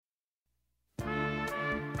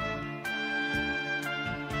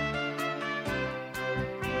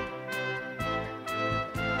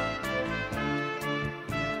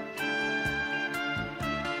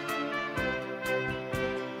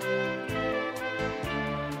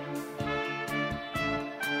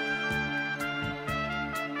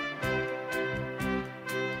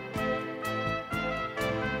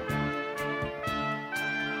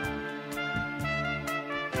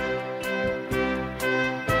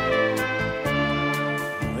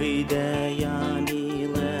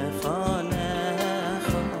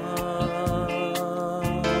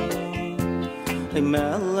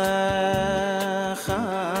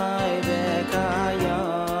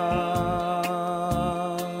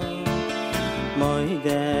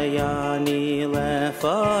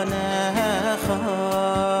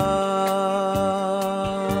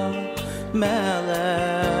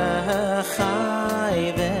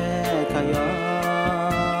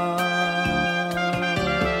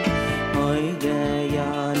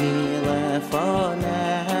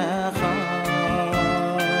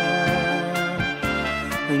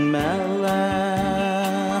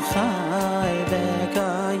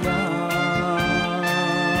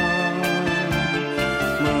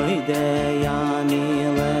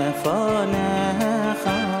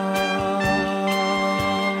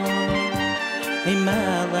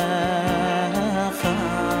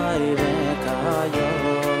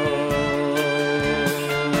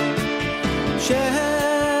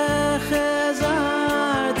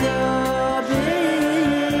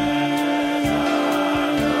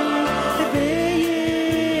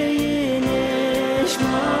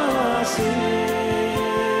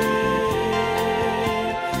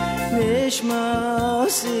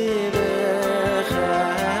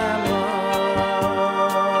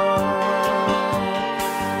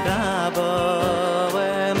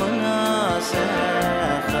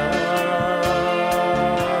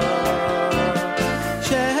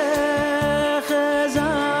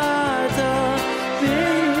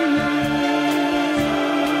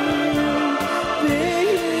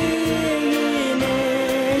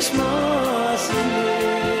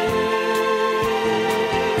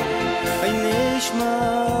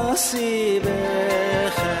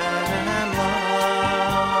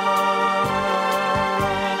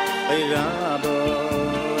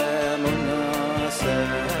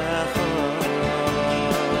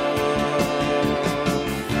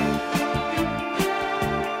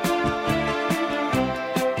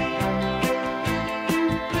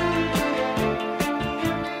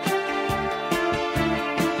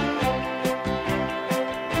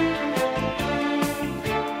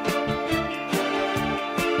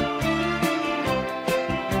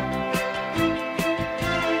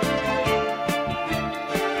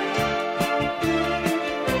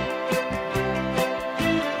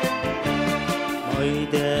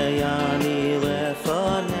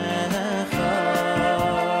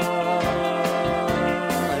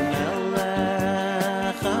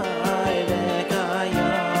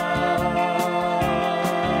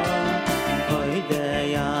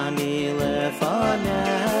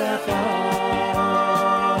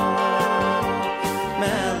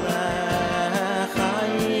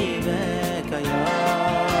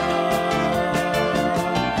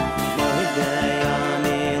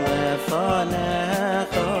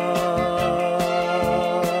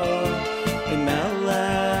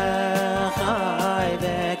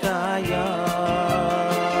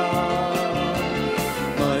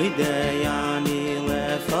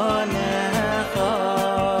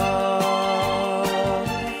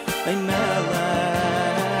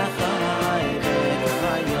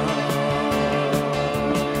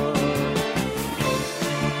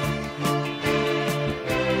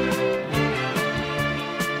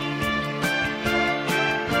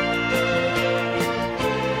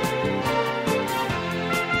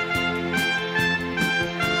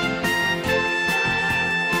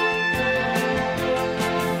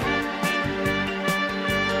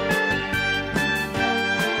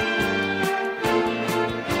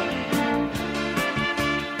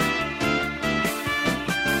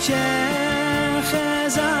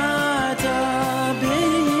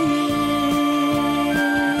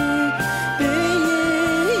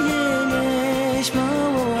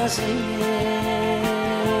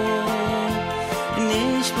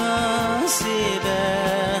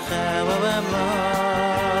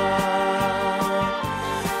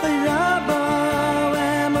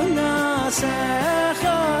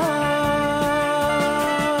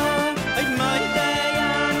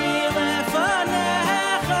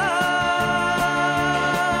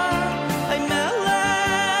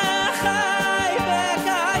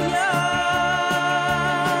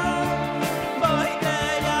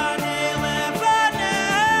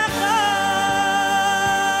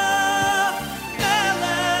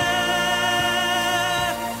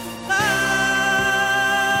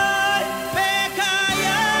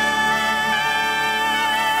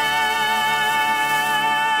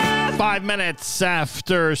Minutes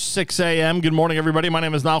after 6 a.m. Good morning, everybody. My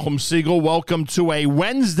name is Nahum Siegel. Welcome to a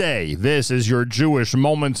Wednesday. This is your Jewish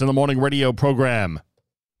Moments in the Morning radio program.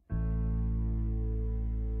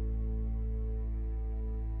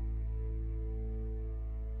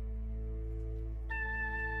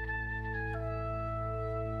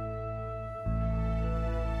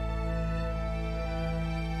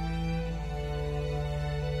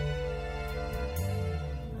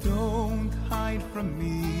 Don't hide from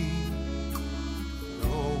me,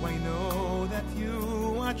 though I know that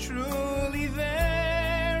you are truly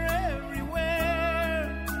there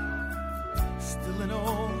everywhere. Still in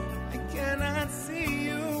all, I cannot see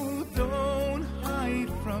you. Don't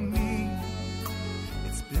hide from me.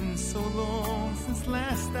 It's been so long since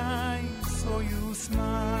last I saw you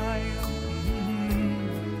smile.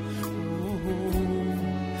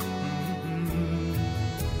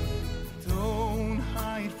 Don't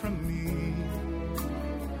hide from me.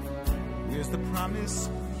 Where's the promise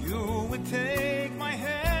you would take my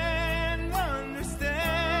hand?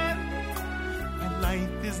 Understand, my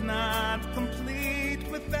life is not complete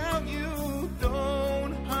without you.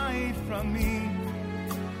 Don't hide from me.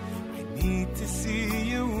 I need to see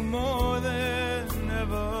you more than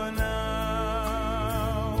ever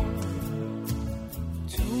now.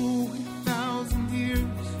 2,000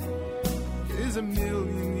 years is a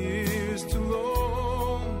million years too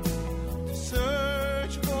long to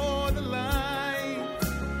search for the light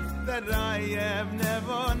that I have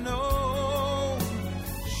never known.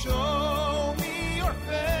 Show me your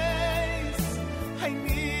face, I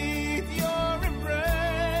need your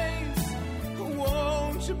embrace.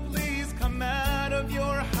 Won't you please come out of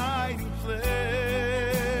your hiding place?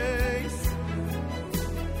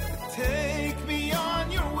 Take me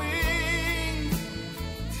on your wing,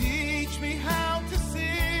 teach me how to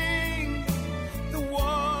sing the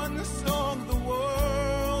one song the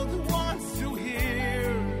world wants to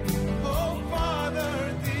hear. Oh,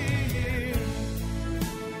 Father dear.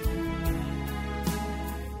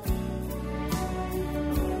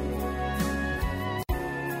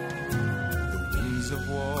 The winds of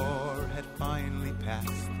war had finally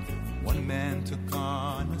passed. One man took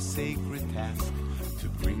on a sacred task to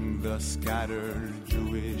bring the scattered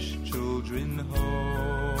Jewish children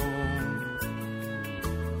home.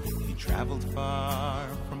 He traveled far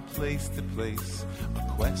from place to place, a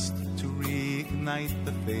quest to reignite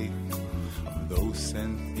the faith of those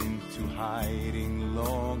sent into hiding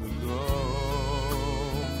long ago.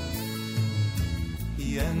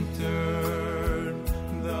 He entered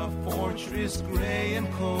the fortress gray and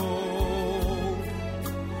cold.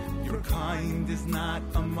 Your kind is not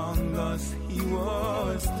among us, he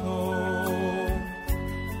was told.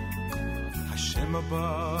 Hashem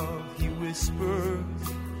above, he whispers,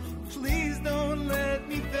 please don't let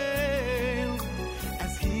me fail.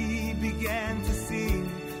 As he began to sing,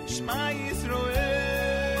 Shema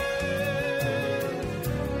Yisrael.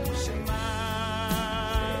 Shema,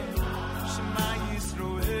 Shema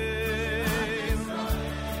Yisrael.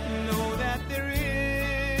 Know that there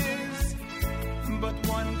is but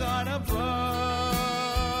one God above.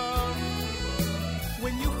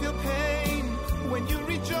 When you feel pain, when you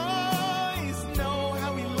rejoice, know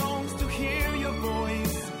how he longs to hear your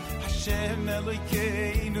voice. Hashem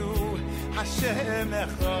Elokeinu, Hashem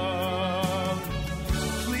Echad.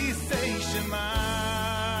 Please say Shema,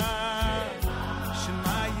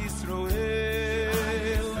 Shema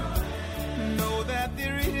Yisrael. Know that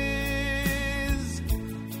there is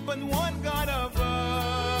but one God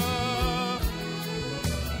above.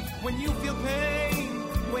 When you feel pain,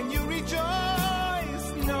 when you rejoice,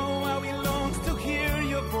 know how he longs to hear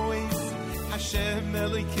your voice. Hashem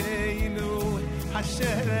Elokeinu,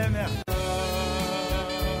 Hashem Echad.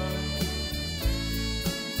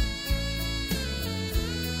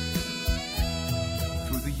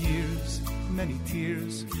 Through the years, many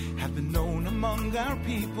tears have been known among our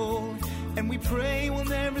people, and we pray we'll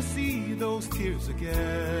never see those tears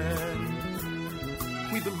again.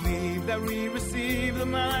 We believe that we receive the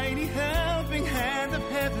mighty helping hand of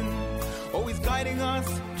heaven, always guiding us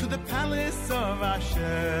to the palace of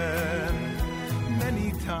Hashem.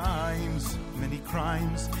 Many times, many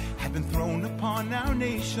crimes have been thrown upon our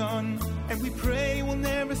nation, and we pray we'll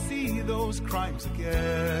never see those crimes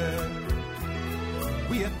again.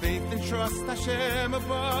 We have faith and trust Hashem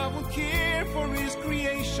above will care for his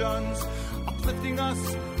creations, uplifting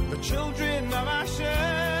us, the children of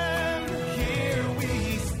Hashem. Here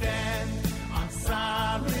we stand on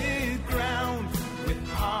solid ground with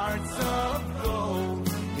hearts of gold,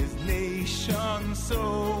 his nation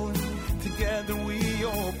soul. Together we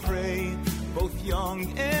all pray, both young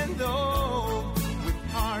and old, with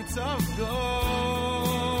hearts of gold.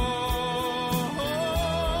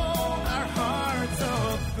 Our hearts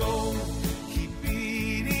of gold keep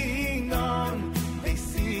beating on. They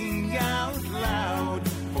sing out loud,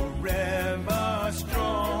 forever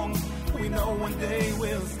strong. We know one day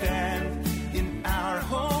we'll stand in our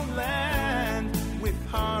homeland with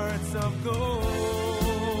hearts of gold.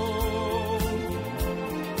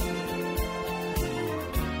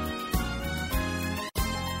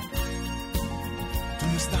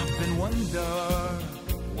 stop and wonder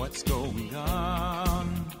what's going on.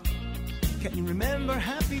 Can you remember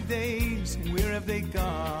happy days? Where have they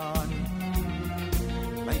gone?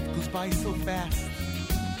 Life goes by so fast,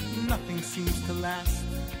 nothing seems to last.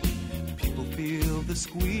 People feel the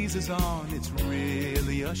squeeze is on, it's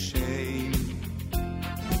really a shame.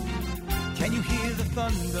 Can you hear the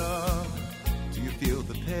thunder? Do you feel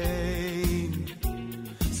the pain?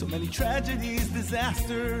 So many tragedies,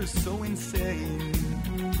 disasters, so insane.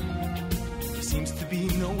 There seems to be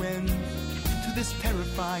no end to this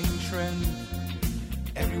terrifying trend.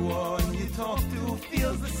 Everyone you talk to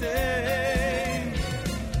feels the same.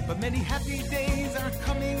 But many happy days are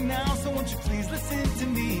coming now, so won't you please listen to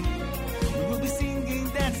me? We will be singing,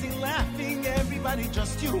 dancing, laughing, everybody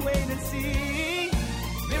just you wait and see.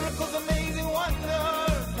 Miracles, amazing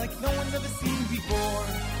wonders, like no one's ever seen before.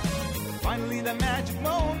 Finally the magic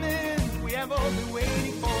moment we have all been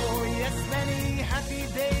waiting for. Yes, many happy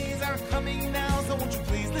days are coming now, so won't you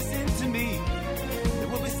please listen to me? We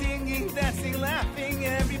will be singing, dancing, laughing,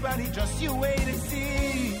 everybody just you wait and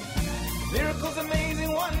see. Miracles,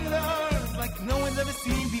 amazing wonders, like no one's ever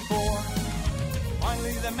seen before.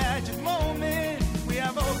 Finally the magic moment we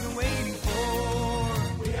have all been waiting for.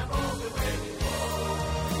 We have all been waiting for.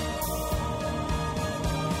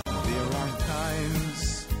 There are times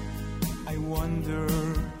I wonder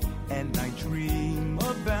and I dream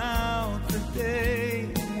about the day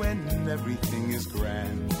when everything is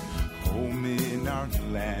grand. Home in our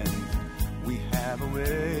land we have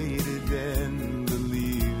awaited and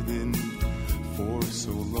believed in for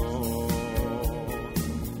so long.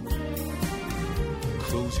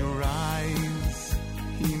 Close your eyes,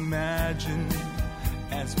 imagine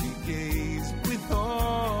as we gaze with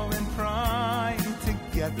awe and pride.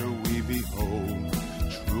 Together we behold,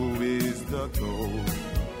 true is the goal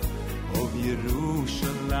of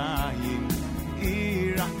Yerushalayim,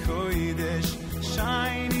 Ir HaKodesh,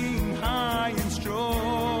 shining high and strong.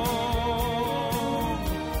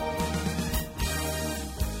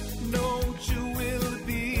 No Jew will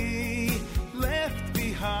be left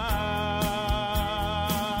behind.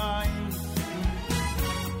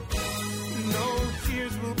 No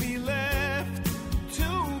tears will be left to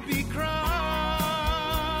be cried.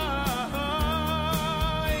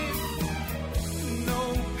 No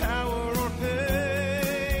power or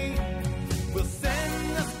pain will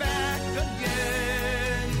send us back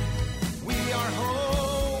again. We are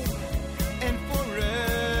home and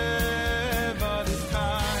forever this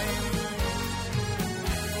time.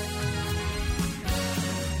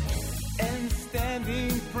 And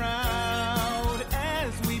standing proud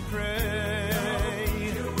as we pray,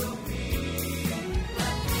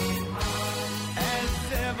 as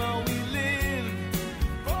ever we live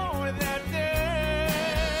for that day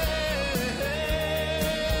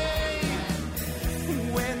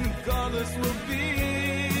when Godless will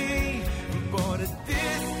be but a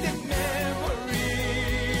distant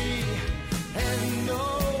memory. And no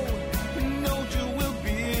Jew will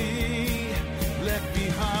be left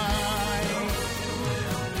behind.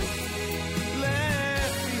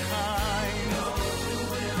 Left behind.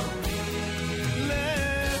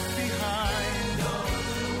 Left behind.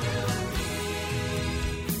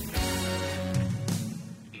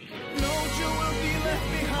 No Jew will be left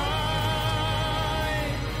behind.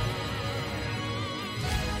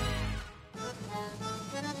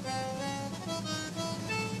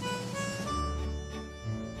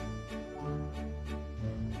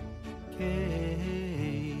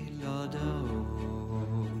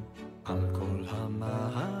 כלדות על כל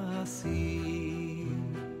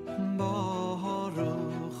המעשים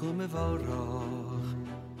ברוך ומבורך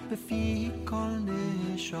בפי כל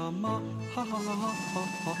נשמה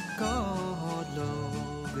גדלו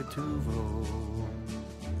וטובו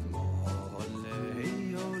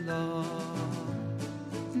מלא עולם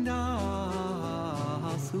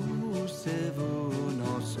נעשו סבון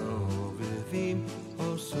הסובבים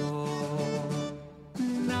אותו.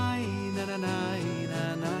 Nay na na nay na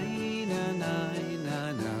nay na nay na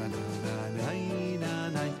na na nay na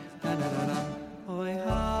nay na na na oy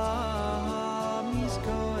ha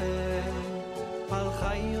miskoel al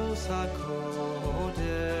chayos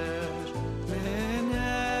hakodesh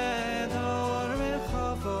menedor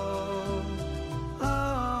vechavod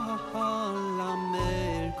al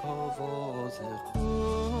merkovo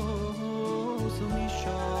zechus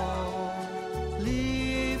umishor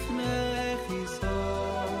lifnei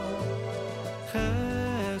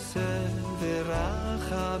chesed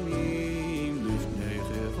verachamim lifnei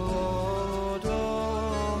chevodo.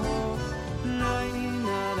 Nay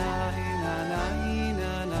na nay na nay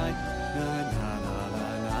na nay na na na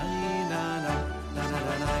nay na nay na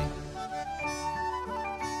na nay.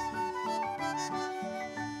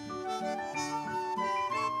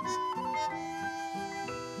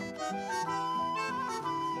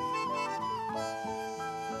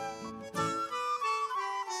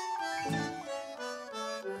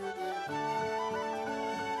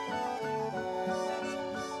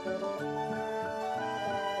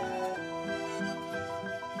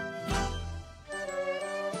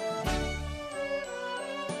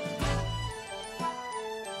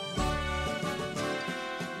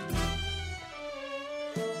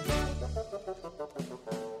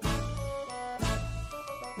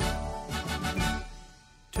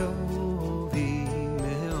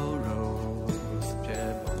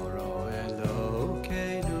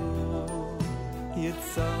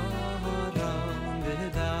 mitzaram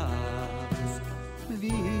vedas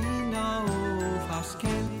vina uf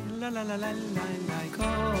haskel la la la la la la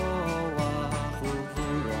koach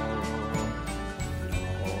uvuro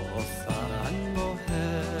rosan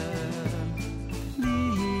bohem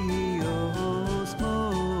lios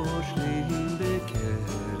moshlim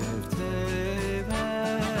bekerev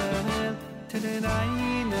tevel tenenai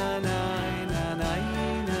na na na na na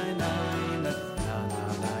na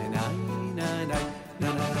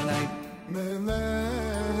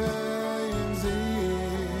Melein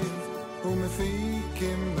ziv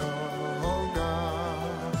umefikim noga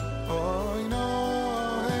oy no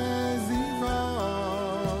ezivam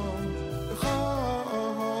cholam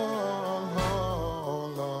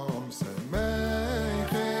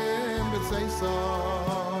semeichem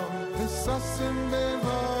b'tzeisam v'sasim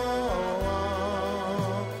b'voa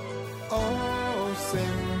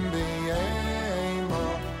osim b'yema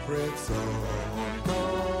ritzon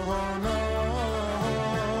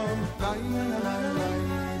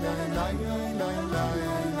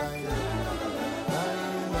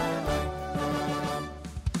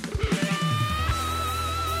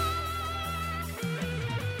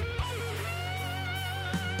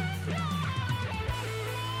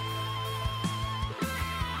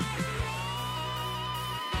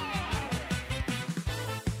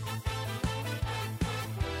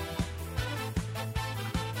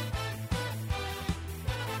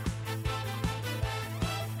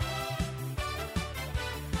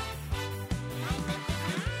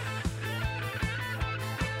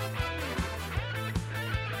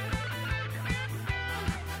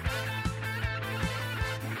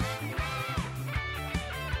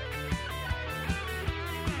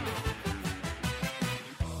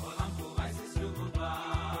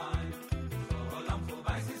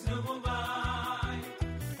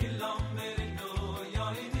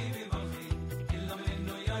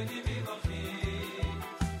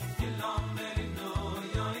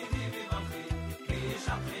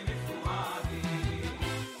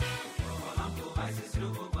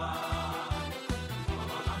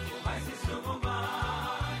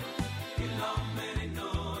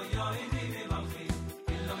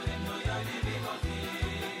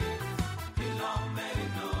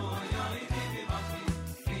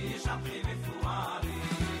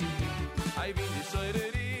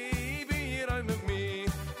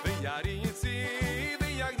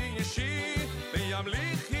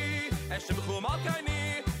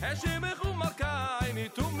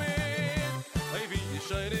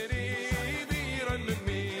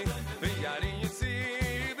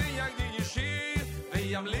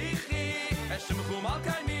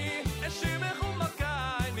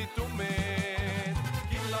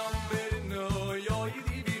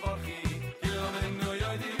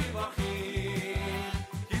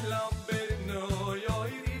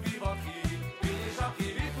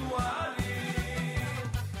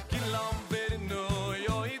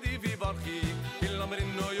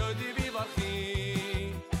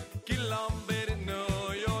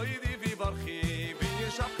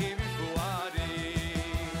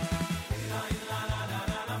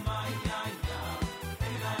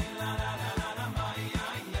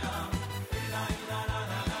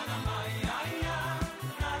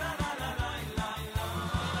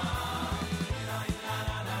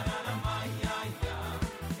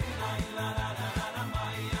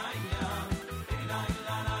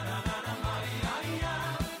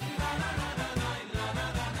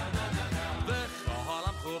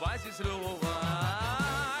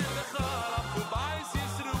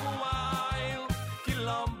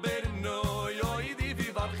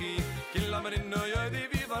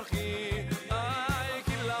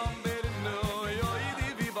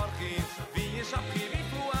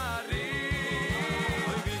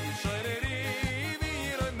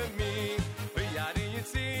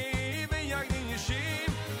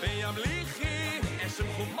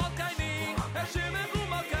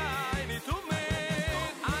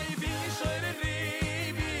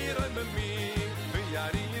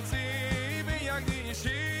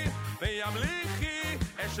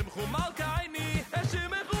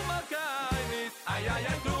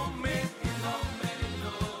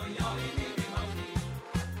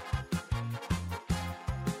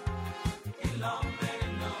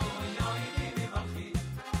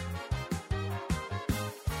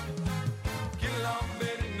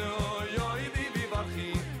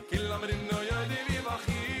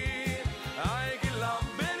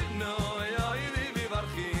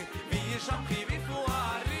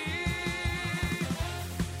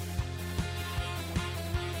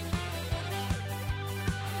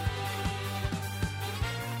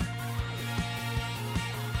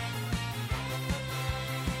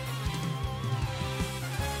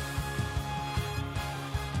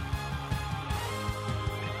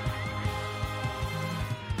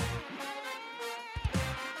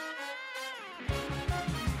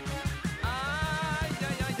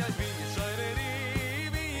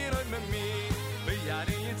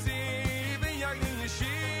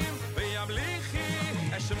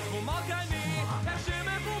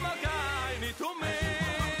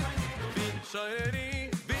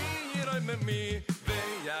me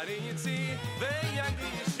veyaritzi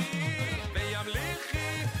veyagdishi veyamlichi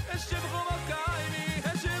eshebchu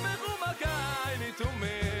makaini to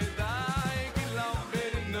me dai kilam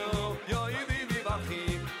berino yoidi vivachi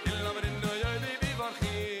kilam berino yoidi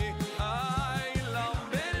vivachi ai kilam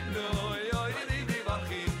berino yoidi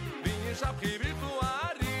vivachi vishapchi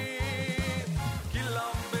bifuari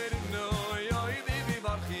kilam berino yoidi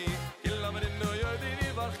vivachi kilam berino yoidi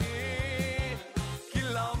vivachi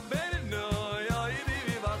kilam berino yoidi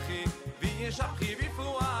vivachi vishapchi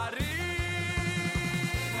bifuari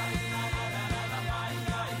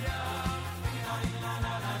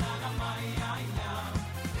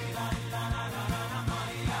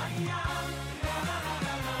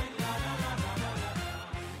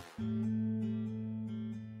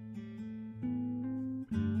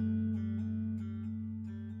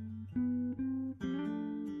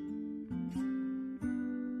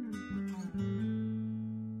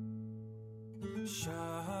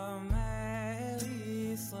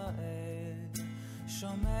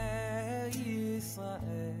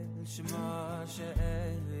Shema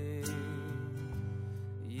she'eli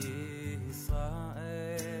Yisrael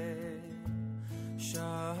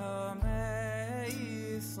Shomer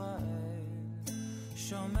Yisrael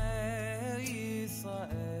Shomer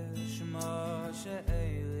Yisrael Shema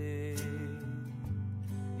she'eli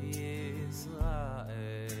Yisrael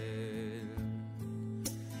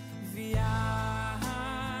V'yal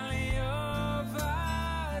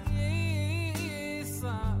yovad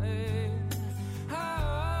Yisrael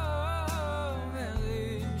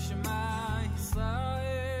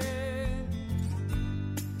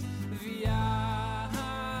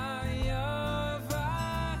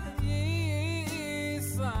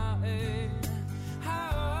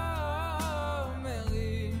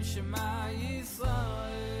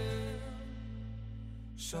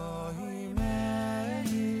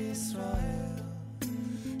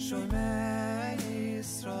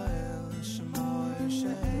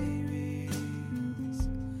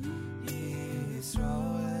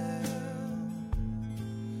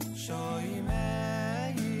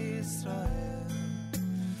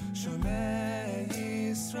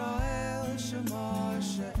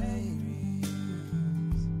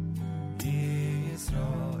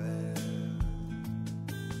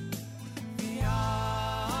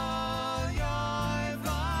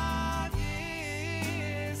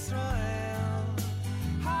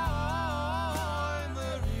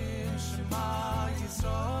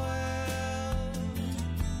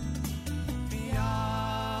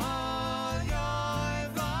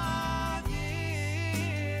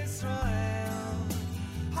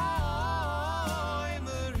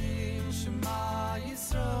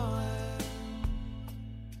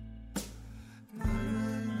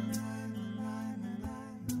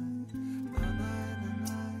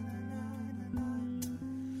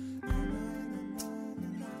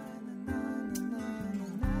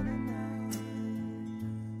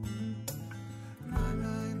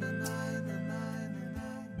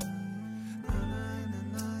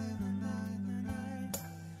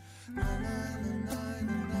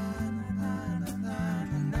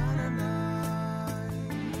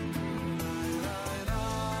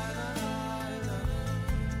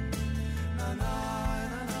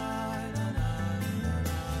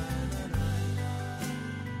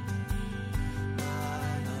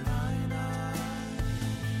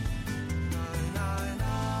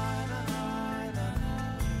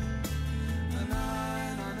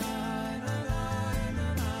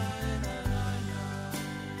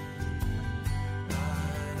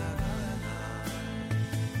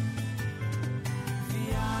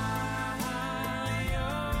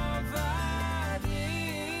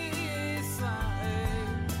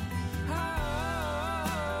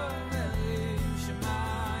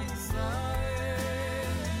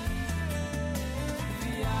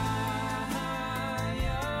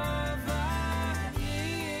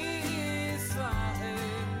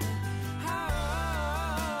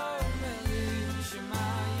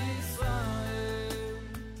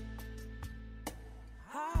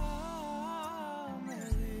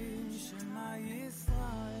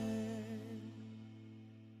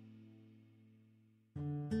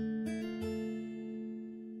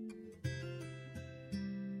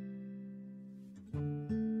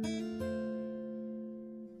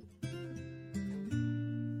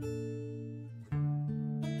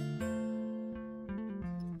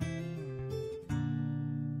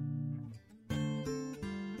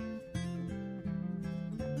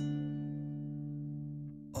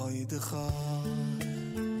oidecha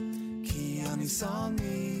ki ani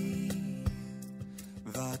sami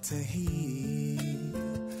vatehi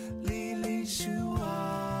li shua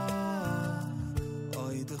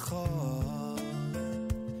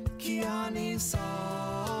ani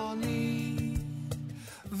sani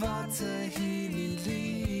vatehili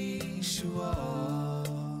li shua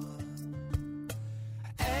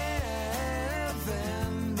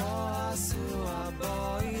even moasu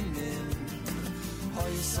aboinim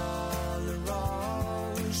hoy sol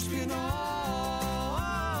rosh pino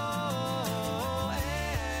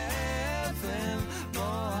even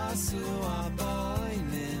moasu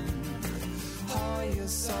aboinim hoy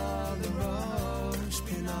sol rosh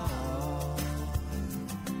pino.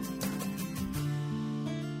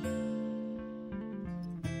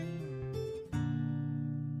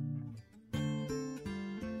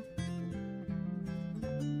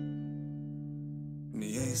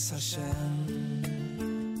 Yes, Hashem,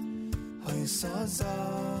 hoy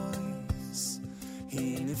sozos,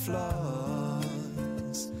 he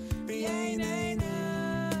flows, b'yeineinu.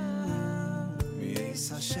 Yes,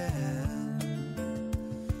 Hashem,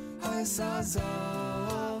 hoy sozos,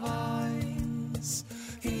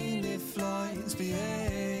 he flows,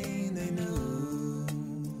 b'yeineinu.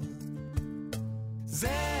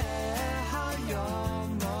 Zeh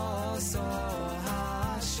hayom oso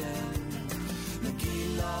Hashem.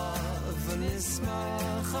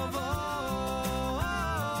 V'nismach avo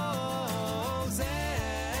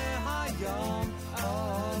zeh hayom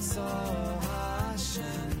oso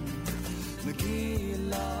Hashem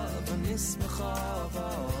Megillah v'nismach avo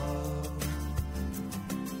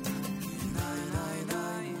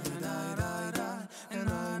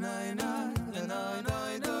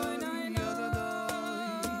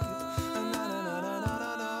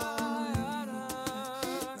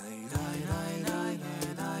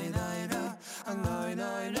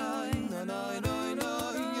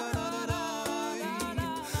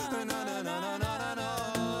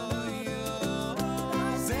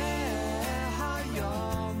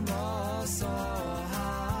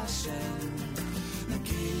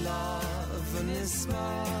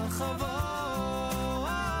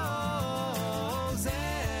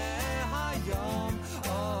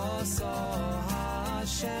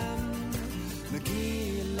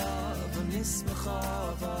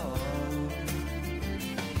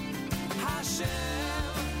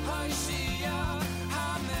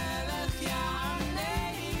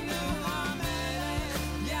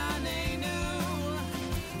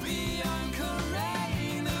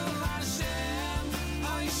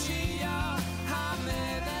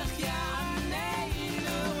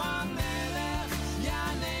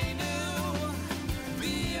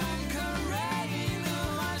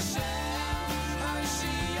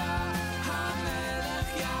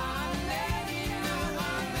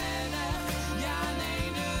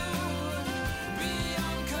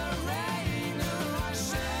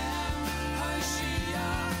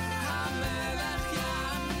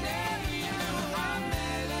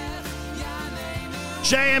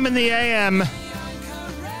JM in the AM.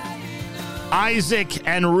 Isaac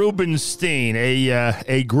and Rubenstein,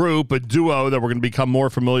 a group, a duo that we're going to become more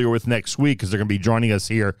familiar with next week because they're going to be joining us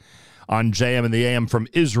here on JM in the AM from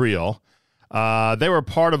Israel. They were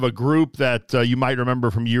part of a group that you might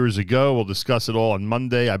remember from years ago. We'll discuss it all on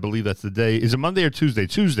Monday. I believe that's the day. Is it Monday or Tuesday?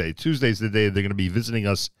 Tuesday. Tuesday's the day they're going to be visiting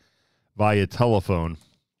us via telephone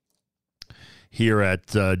here at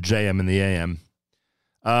JM in the AM.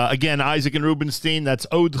 Again, Isaac and Rubenstein, that's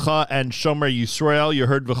Odcha and Shomer Yisrael. You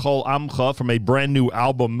heard V'chol Amcha from a brand new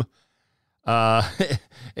album. A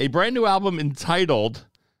brand new album entitled,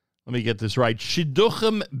 let me get this right,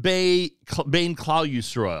 Shidduchim Bein Klal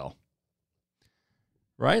Yisrael.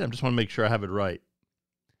 Right? I just want to make sure I have it right.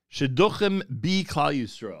 Shidduchim Bi Klal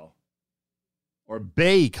Yisrael. Or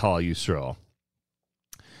Bei Klal Yisrael.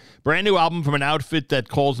 Brand new album from an outfit that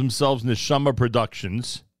calls themselves Neshama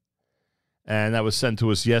Productions. And that was sent to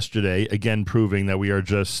us yesterday, again proving that we are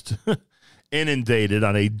just inundated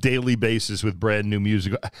on a daily basis with brand new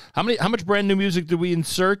music. How much brand new music did we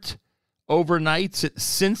insert overnight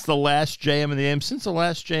since the last JM in the AM? Since the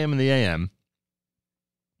last JM in the AM,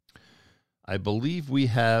 I believe we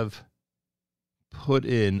have put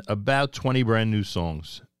in about 20 brand new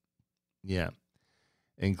songs. Yeah.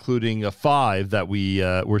 Including 5 that we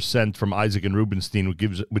were sent from Isaac and Rubenstein,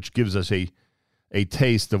 which gives us a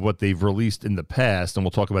taste of what they've released in the past, and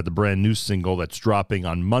we'll talk about the brand new single that's dropping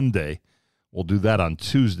on Monday. We'll do that on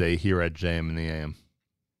Tuesday here at JM in the AM.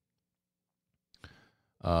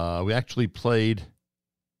 We actually played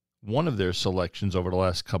one of their selections over the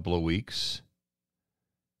last couple of weeks.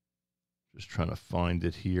 Just trying to find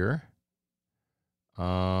it here.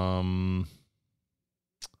 I don't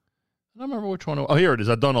remember which one. Oh, here it is,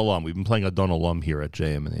 Adon Olam. We've been playing Adon Olam here at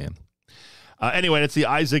JM in the AM. Anyway, it's the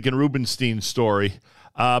Isaac and Rubenstein story.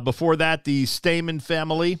 Before that, the Stamen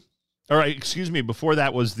family, All right, excuse me. Before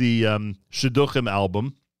that was the Shidduchim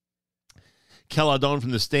album. Kel Adon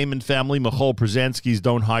from the Stamen family, Michal Przanski's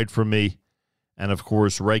Don't Hide From Me, and, of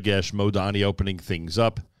course, Regesh Modani opening things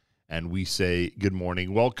up. And we say good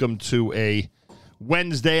morning. Welcome to a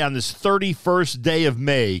Wednesday on this 31st day of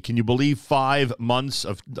May. Can you believe 5 months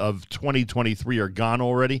of 2023 are gone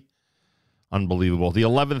already? Unbelievable. The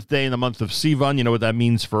 11th day in the month of Sivan. You know what that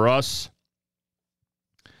means for us.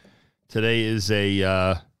 Today is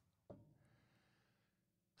a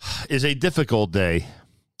difficult day.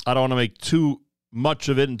 I don't want to make too much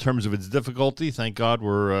of it in terms of its difficulty. Thank God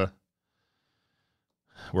we're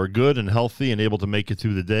good and healthy and able to make it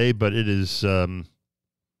through the day. But it is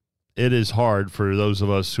hard for those of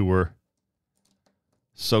us who were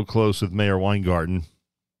so close with Mayor Weingarten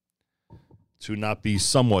to not be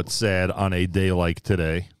somewhat sad on a day like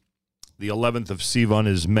today. The 11th of Sivan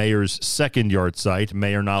is Mayor's second yahrzeit,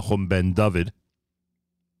 Mayor Nachum ben David.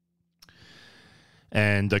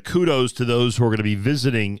 And kudos to those who are going to be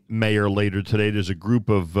visiting Mayor later today. There's a group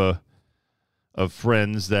of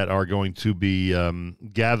friends that are going to be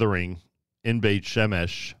gathering in Beit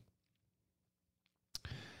Shemesh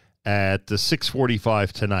at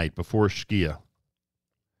 6:45 tonight before Shkia.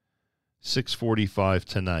 6:45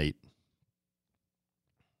 tonight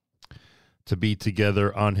to be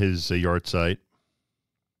together on his yahrzeit.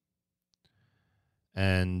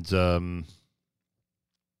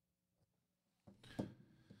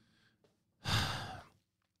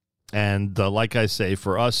 And like I say,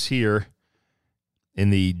 for us here in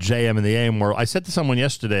the JM and the AM world, I said to someone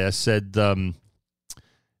yesterday, I said, no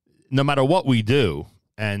matter what we do,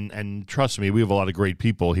 and trust me, we have a lot of great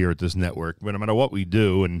people here at this network, but no matter what we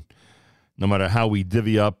do, and no matter how we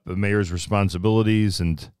divvy up a mayor's responsibilities,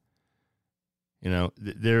 and, you know,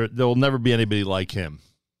 there will never be anybody like him.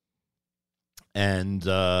 And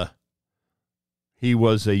he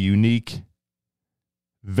was a unique,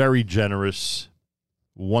 very generous,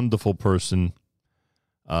 wonderful person.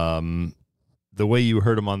 The way you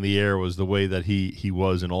heard him on the air was the way that he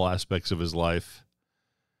was in all aspects of his life.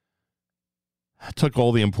 Took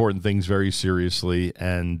all the important things very seriously,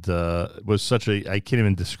 and was such I can't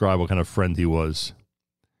even describe what kind of friend he was.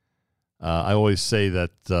 I always say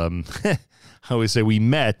that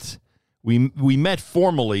we met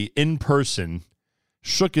formally in person,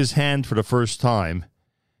 shook his hand for the first time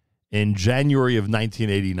in January of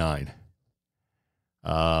 1989.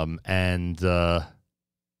 And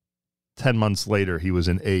 10 months later, he was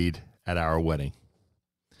an aide at our wedding.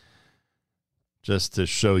 Just to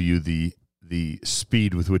show you the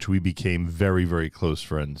speed with which we became very, very close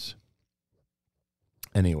friends.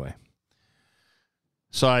 Anyway.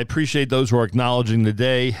 So I appreciate those who are acknowledging the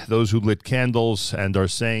day, those who lit candles and are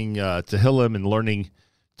saying Tehillim and learning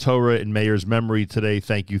Torah in Mayor's memory today.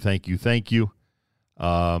 Thank you, thank you, thank you.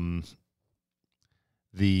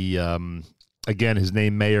 Again, his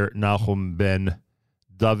name, Mayor Nachum ben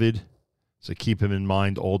David, so keep him in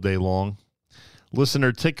mind all day long.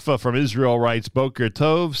 Listener Tikva from Israel writes, Boker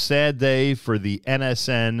Tov, sad day for the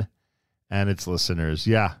NSN and its listeners.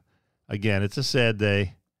 Yeah, again, it's a sad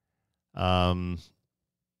day. But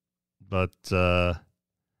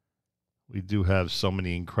we do have so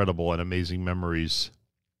many incredible and amazing memories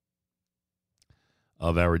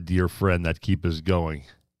of our dear friend that keep us going.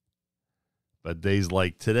 But days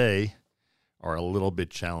like today are a little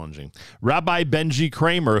bit challenging. Rabbi Benjy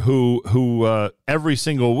Kramer, who every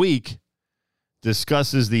single week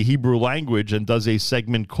discusses the Hebrew language and does a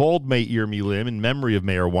segment called Me'ir Milim in memory of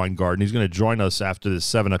Mayor Weingarten. He's going to join us after the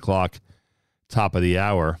 7 o'clock top of the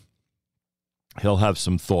hour. He'll have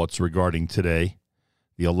some thoughts regarding today,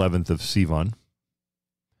 the 11th of Sivan,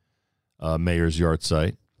 Mayor's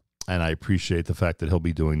yahrzeit. And I appreciate the fact that he'll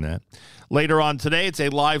be doing that. Later on today, it's a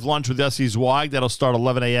live lunch with Yossi Zweig. That'll start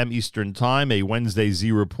 11 a.m. Eastern Time, a Wednesday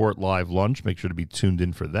Z Report live lunch. Make sure to be tuned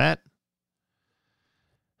in for that.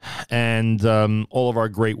 And all of our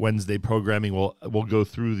great Wednesday programming, we'll go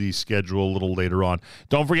through the schedule a little later on.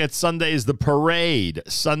 Don't forget, Sunday is the parade.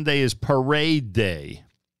 Sunday is parade day.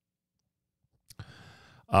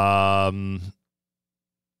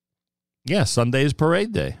 Sunday is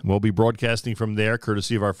parade day. We'll be broadcasting from there,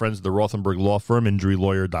 courtesy of our friends at the Rothenberg Law Firm,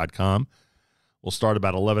 injurylawyer.com. We'll start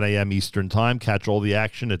about 11 a.m. Eastern Time. Catch all the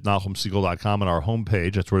action at NachumSegal.com on our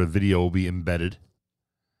homepage. That's where the video will be embedded.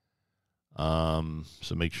 So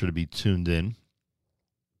make sure to be tuned in.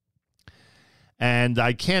 And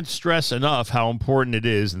I can't stress enough how important it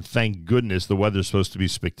is, and thank goodness the weather's supposed to be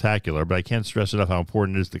spectacular, but I can't stress enough how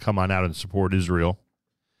important it is to come on out and support Israel.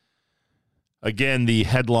 Again, the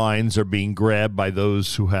headlines are being grabbed by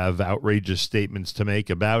those who have outrageous statements to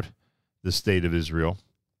make about the state of Israel.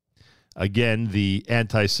 Again, the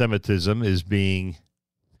anti-Semitism is being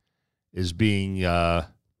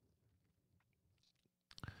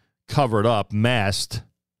covered up, masked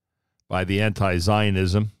by the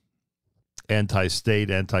anti-Zionism,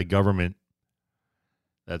 anti-state, anti-government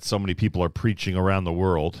that so many people are preaching around the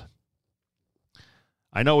world.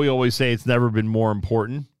 I know we always say it's never been more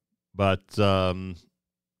important, but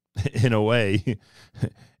in a way,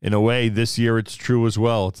 this year it's true as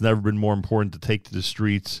well. It's never been more important to take to the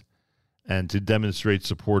streets and to demonstrate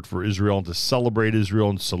support for Israel and to celebrate Israel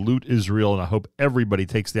and salute Israel. And I hope everybody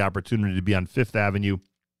takes the opportunity to be on Fifth Avenue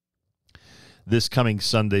this coming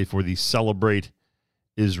Sunday for the Celebrate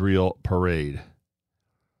Israel Parade.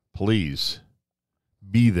 Please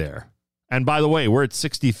be there. And by the way, we're at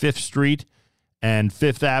 65th Street and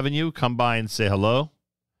Fifth Avenue. Come by and say hello.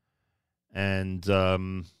 And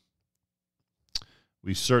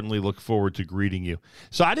we certainly look forward to greeting you.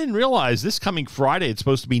 So I didn't realize this coming Friday it's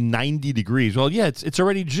supposed to be 90 degrees. Well, yeah, it's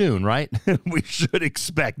already June, right? We should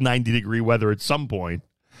expect 90-degree weather at some point.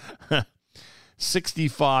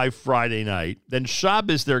 65 Friday night. Then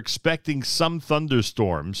Shabbos, they're expecting some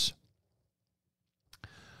thunderstorms.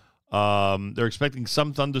 They're expecting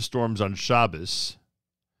some thunderstorms on Shabbos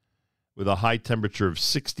with a high temperature of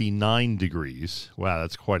 69 degrees. Wow,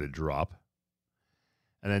 that's quite a drop.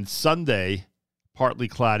 And then Sunday, partly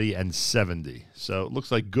cloudy and 70. So it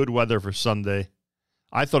looks like good weather for Sunday.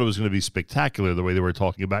 I thought it was going to be spectacular the way they were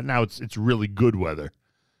talking about it. Now it's really good weather.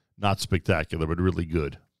 Not spectacular, but really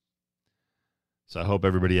good. So I hope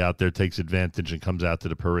everybody out there takes advantage and comes out to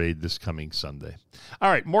the parade this coming Sunday.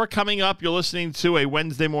 All right, more coming up. You're listening to a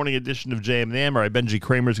Wednesday morning edition of JM and the AM. All right, Benjy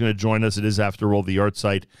Kramer is going to join us. It is, after all, the art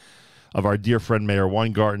site of our dear friend Mayor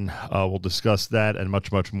Weingarten. We'll discuss that and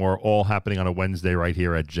much, much more, all happening on a Wednesday right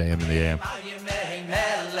here at JM and the AM.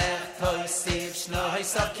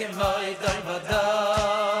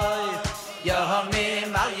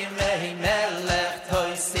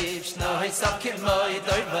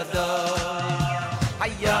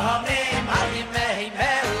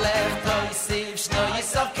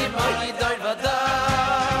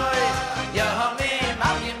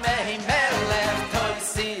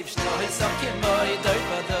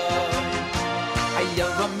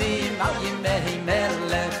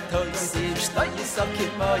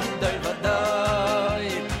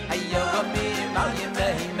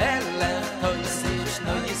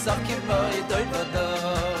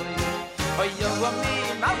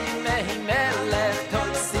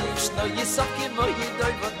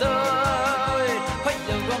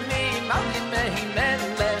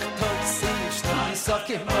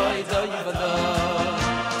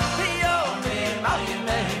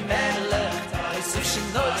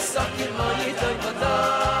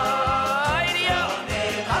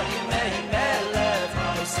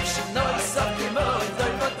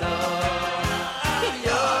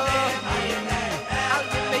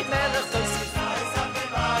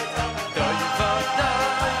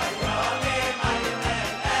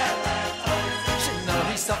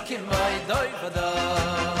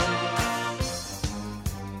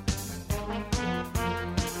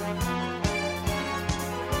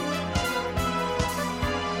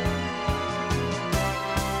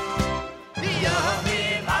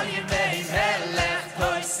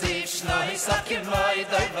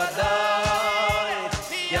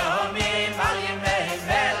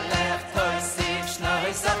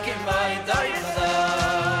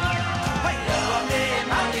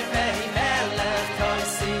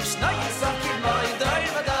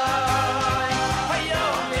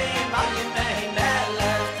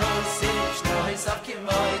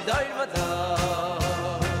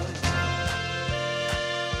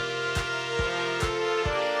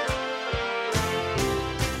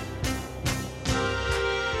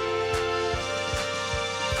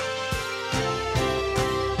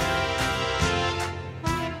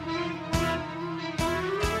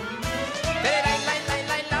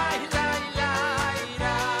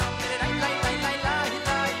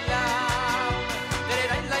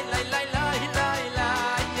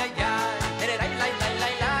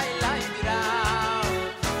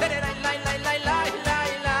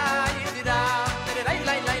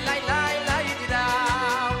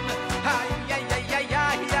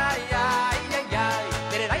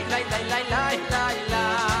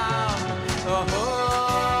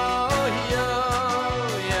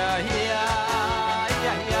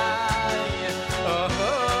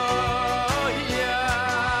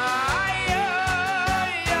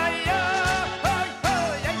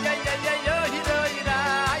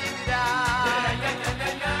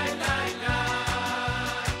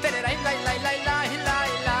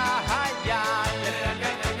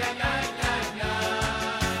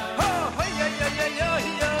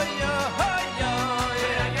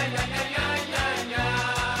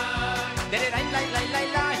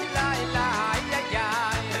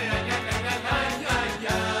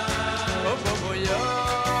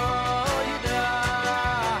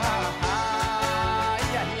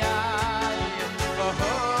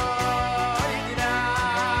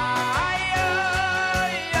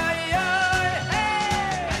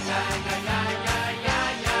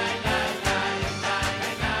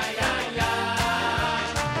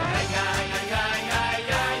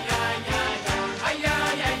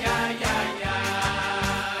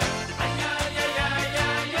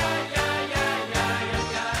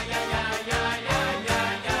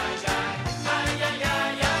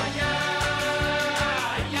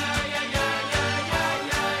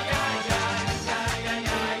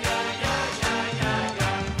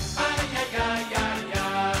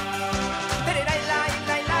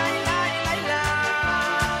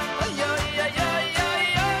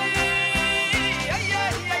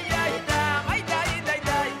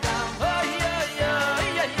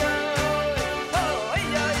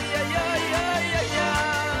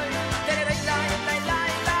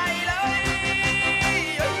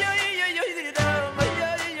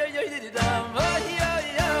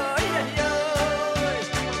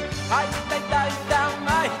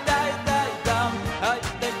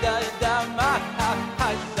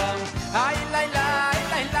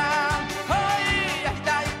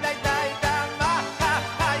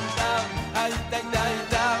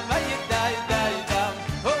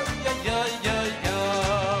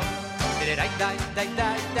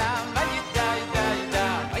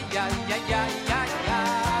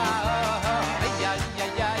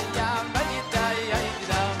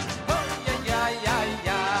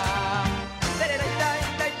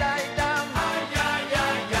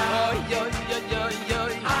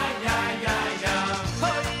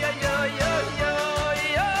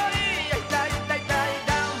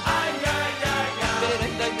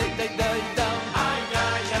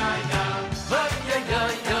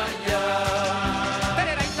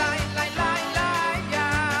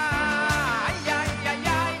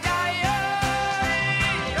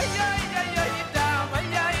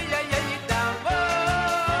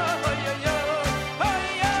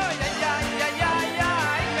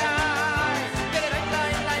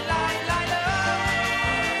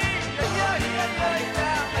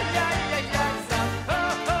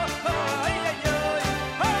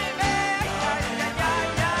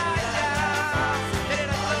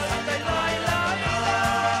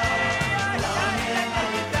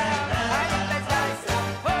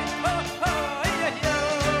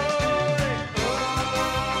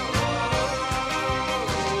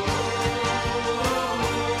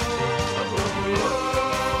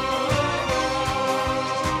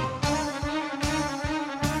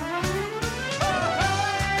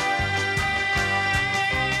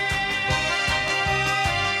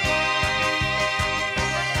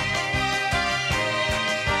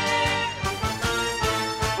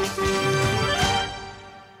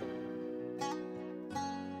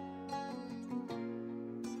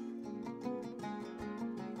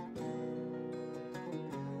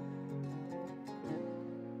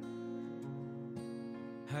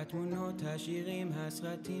 התמונות, השירים,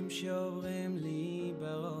 הסרטים שעוברים לי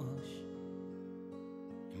בראש.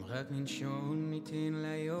 אם רק ננשום ניתן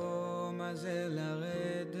ליום הזה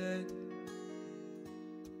לרדת.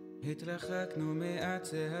 התרחקנו מעט,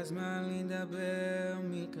 זה הזמן לדבר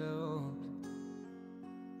מקרוב.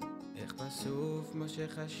 איך בסוף מה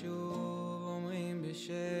שחשוב אומרים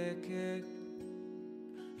בשקט,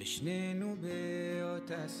 ושנינו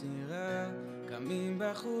באותה סירה, קמים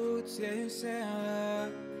בחוץ יש שערה,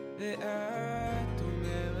 ואת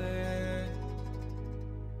אומרת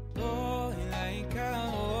בואי אליי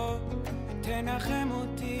קרוב, תנחם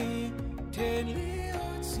אותי, תן לי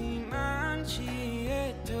עוד סימן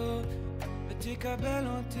שיהיה טוב, ותקבל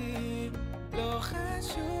אותי, לא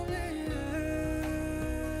חשוב לאן,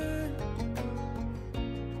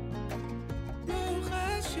 לא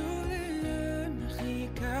חשוב לאן, הכי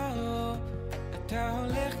קרוב, אתה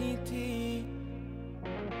הולך איתי.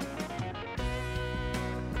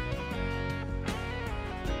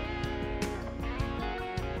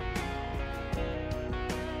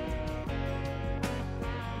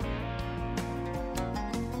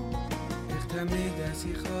 תמיד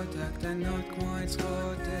השיחות הקטנות כמו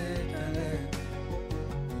הצחות את הלב,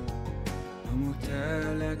 לא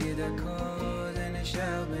מותר להגיד הכל, זה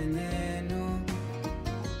נשאר בינינו,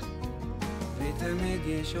 ותמיד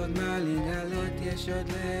יש עוד מה לגלות, יש עוד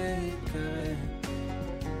להתקרב,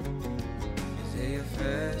 וזה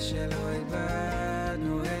יפה שלא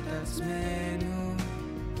איבדנו את עצמנו,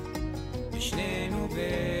 ושנינו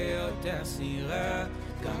באותה סירה,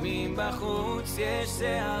 קמים בחוץ יש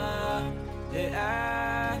שערה,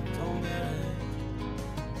 ואת אומרת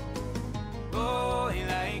בואי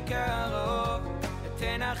אליי קרוב,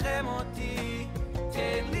 ותנחם אותי,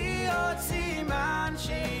 תן לי עוד סימן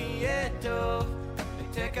שיהיה טוב,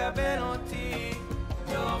 ותקבל אותי,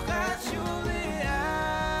 לא חשוב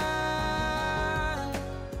לאן,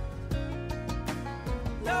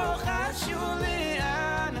 לא חשוב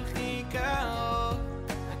לאן, הכי קרוב,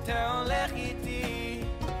 אתה הולך איתי.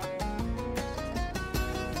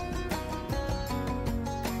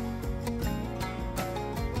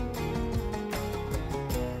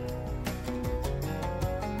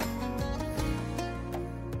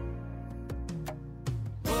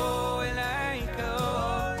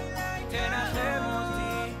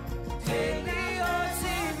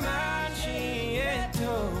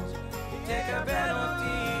 תקבל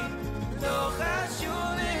אותי, לא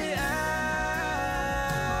חשוב לאן,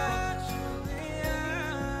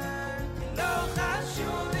 לא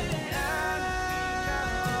חשוב לאן, אתה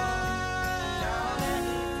הולך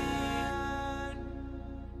איתי.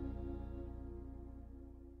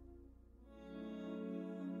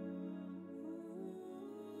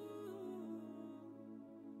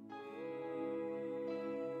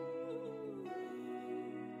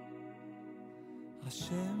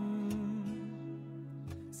 השם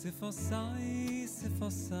ספוסי,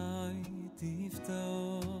 ספוסי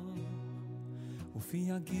תפתור, ופי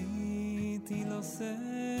יגיתי לו סכו.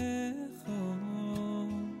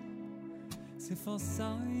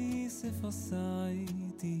 ספוסי, ספוסי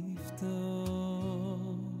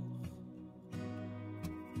תפתור.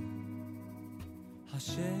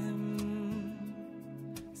 השם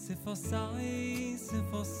ספוסי,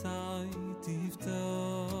 ספוסי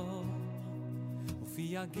תפתור, ופי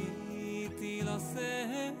יגיתי לו סכו.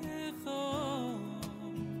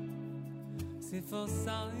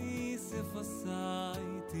 ספוסי, ספוסי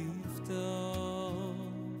תפתור.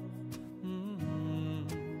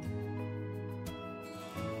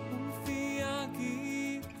 ופי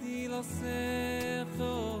יגיתי לו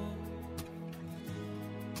סכו,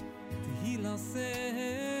 תהי לו סכו.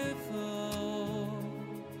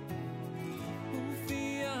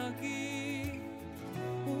 ופי יגיתי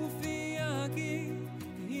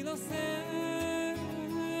תהי לו סכו.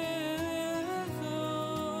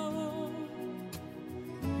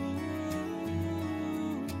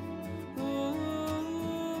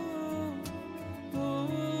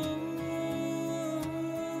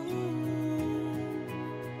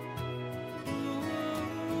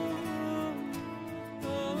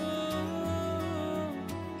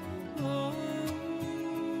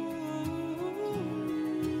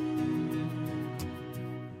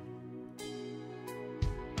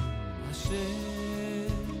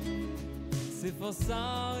 ספוסי,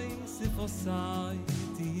 ספוסי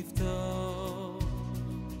תפתור,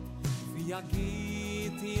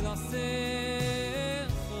 ויגיתי לו סכו.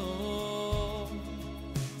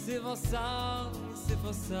 ספוסי,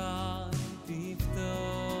 ספוסי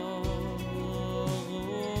תפתור.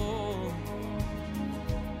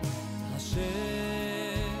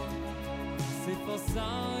 השם ספוסי,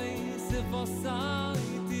 ספוסי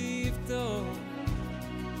תפתור,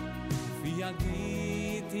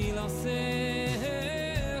 יגיד תילסך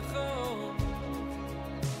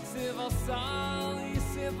סבסאי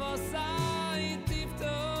סבסאי תפתור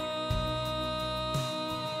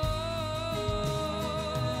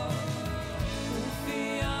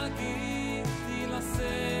ופי יגיד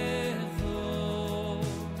תילסך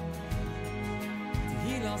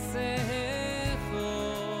תילסך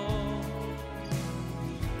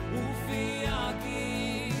ופי יגיד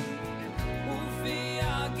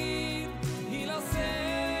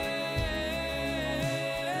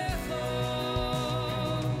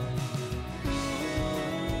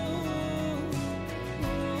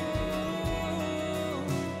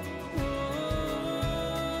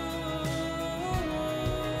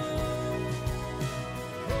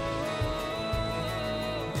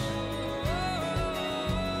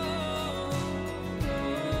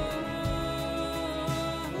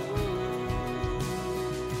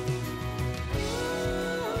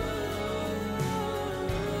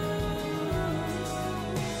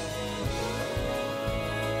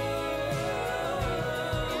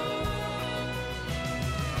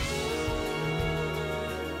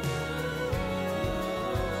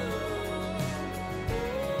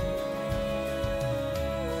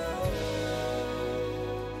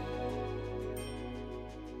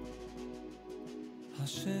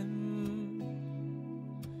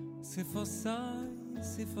ספוסי,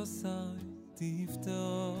 ספוסי,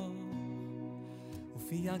 תפתור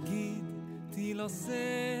ופי יגיד תילסך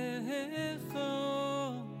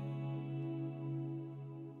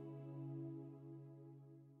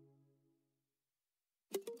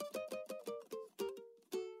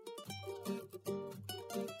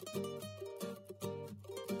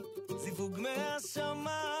זיווג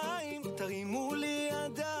מהשמיים, תרימו לי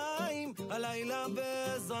ידיים, הלילה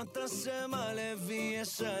בעזרת השם הלב יהיה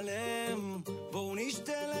שלם. בואו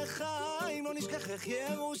נשתה לחיים, לא נשכח איך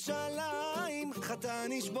ירושלים. חתן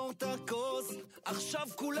נשבור את הכוס, עכשיו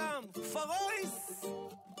כולם פרויס.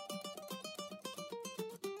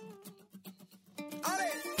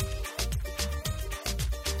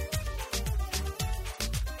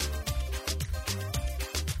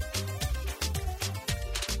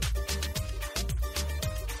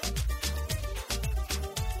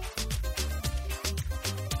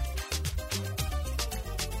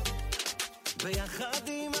 ביחד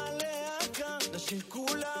עם הלהקה נשיר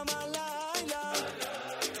כולם הלילה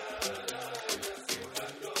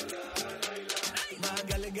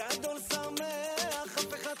מעגל גדול שמח,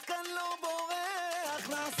 אף אחד כאן לא בורח,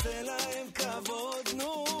 נעשה להם כבוד,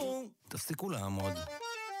 נו תפסיקו לעמוד.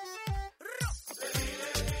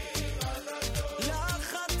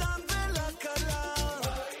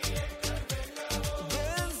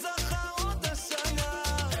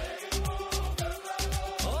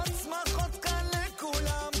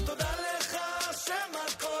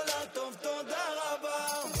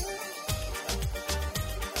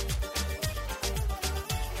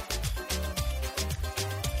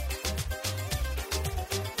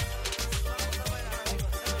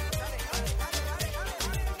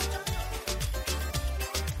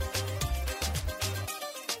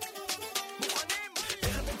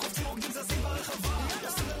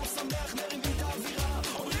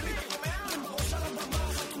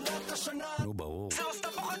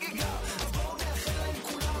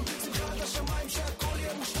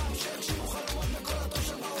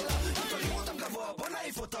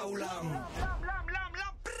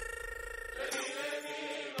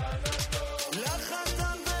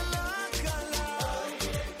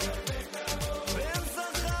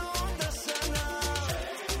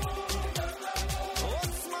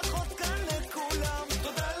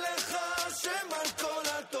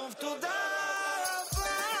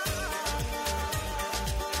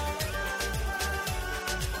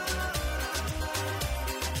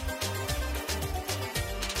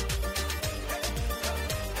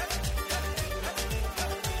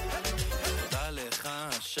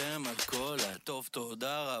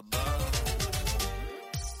 תודה רבה.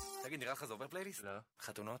 תגיד, נראה לך זה עובר פלייליסט? לא.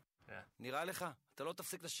 חתונות? נראה לך? אתה לא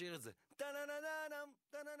תפסיק לשיר את זה.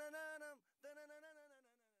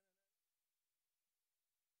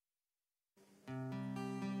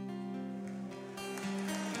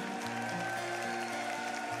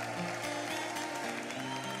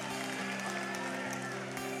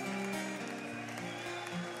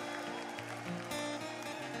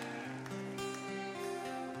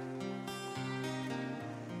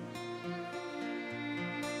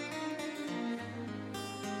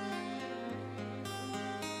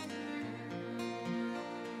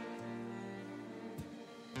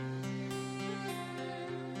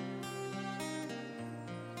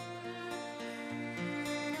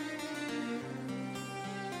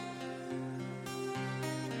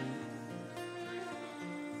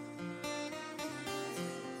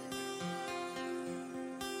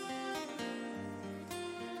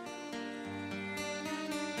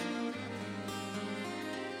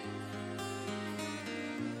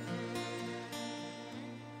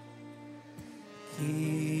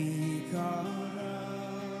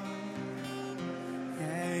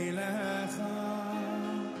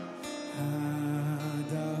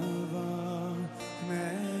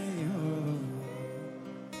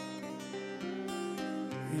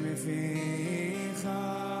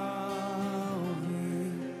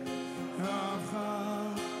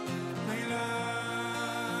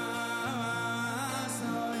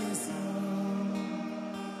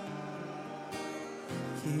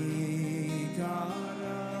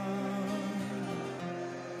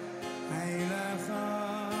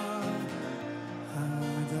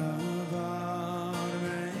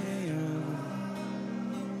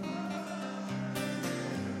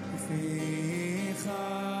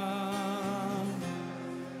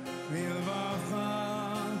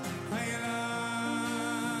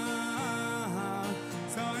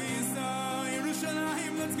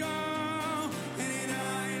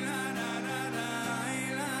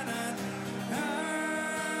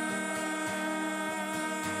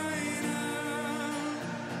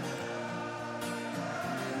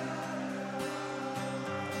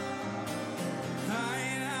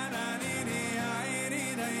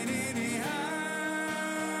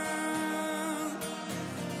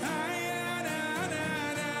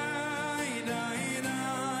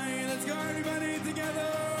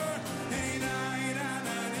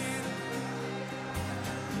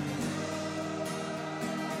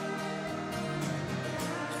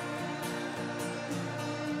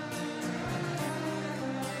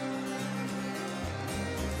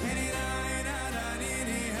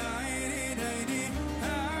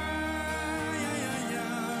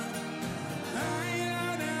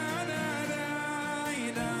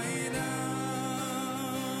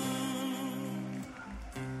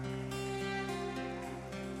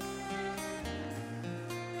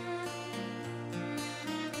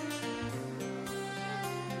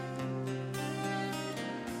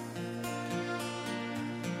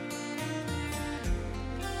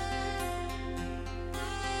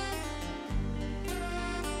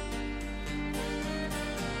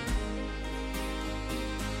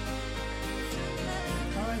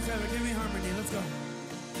 Give me harmony. Let's go.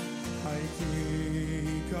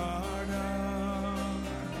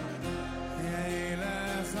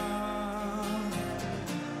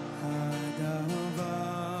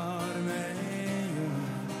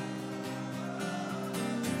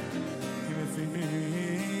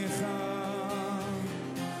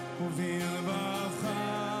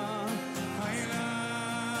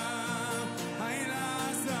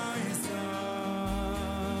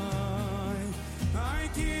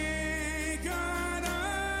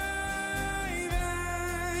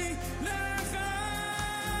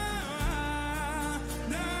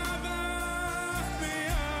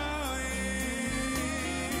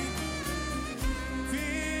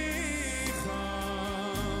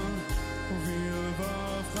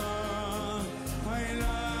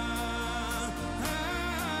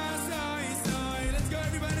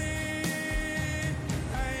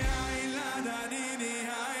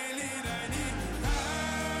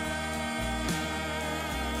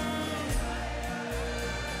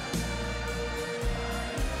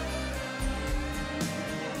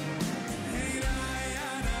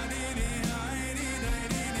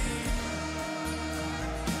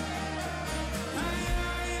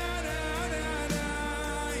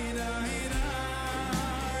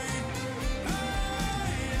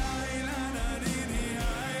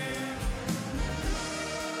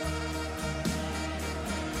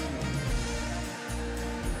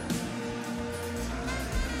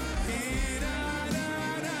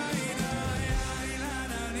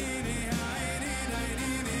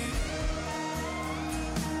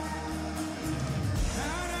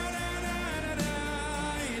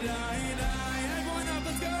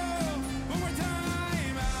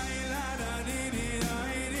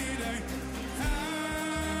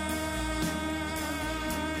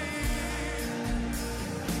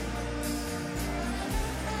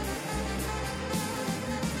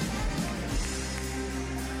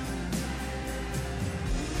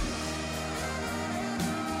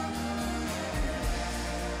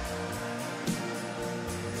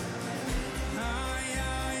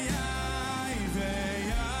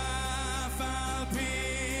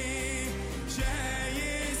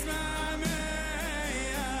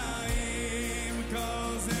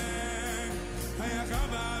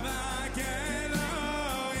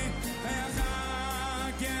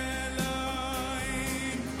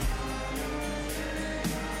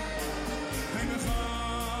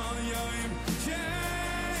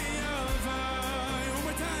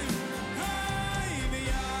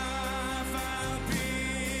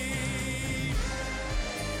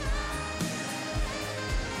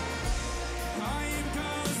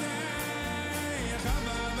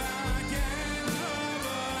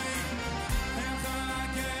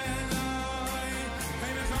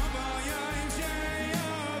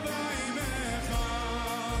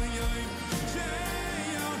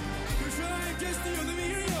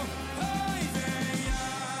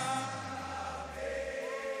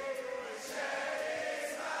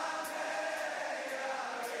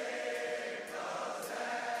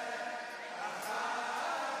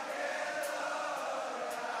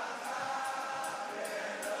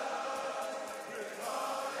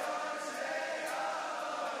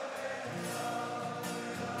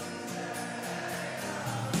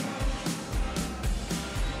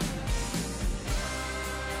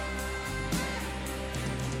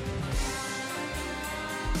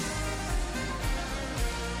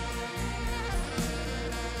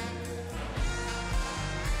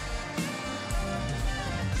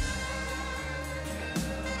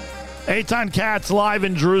 Eitan Katz live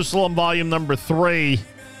in Jerusalem, volume number 3.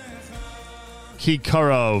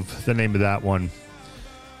 Kikarov, the name of that one.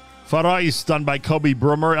 Farais, done by Kobe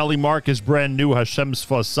Brummer. Ellie Marcus, brand new Hashem's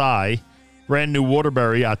Fasai. Brand new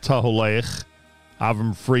Waterbury, Ataholech.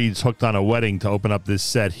 Avram Fried's Hooked on a Wedding to open up this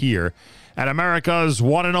set here. And America's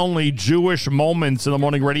one and only Jewish Moments in the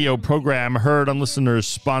Morning radio program, heard on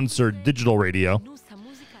listeners-sponsored digital radio.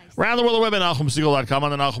 Around the world of web at NachumSegal.com,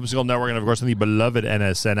 on the Nachum Segal Network, and of course on the beloved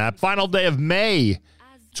NSN app. Final day of May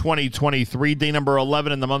 2023, day number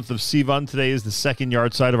 11 in the month of Sivan. Today is the second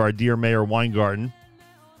yard side of our dear Mayor Weingarten.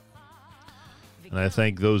 And I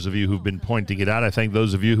thank those of you who've been pointing it out. I thank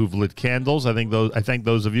those of you who've lit candles. I thank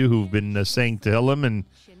those of you who've been saying Tehillim and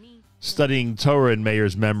studying Torah in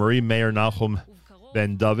Mayor's memory. Mayor Nachum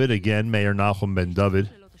Ben David. Again, Mayor Nachum Ben David.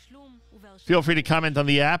 Feel free to comment on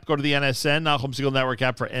the app. Go to the NSN, Nachum Segal Network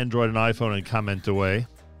app for Android and iPhone, and comment away.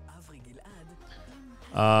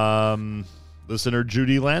 Listener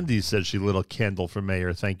Judy Landy said she lit a candle for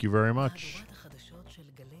Mayor. Thank you very much.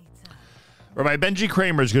 Rabbi Benjy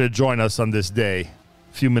Kramer is going to join us on this day,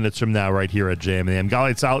 a few minutes from now, right here at JMAM.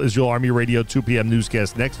 Galei Tzahal, Israel Army Radio, 2 p.m.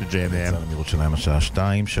 newscast next to JMAM. מירושלים השעה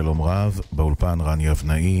 2, שלום רב, באולפן רני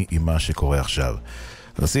אבנאי עם מה שקורה עכשיו.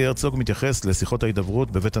 הנשיא הרצוג מתייחס לשיחות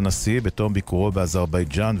ההידברות בבית הנשיא בתום ביקורו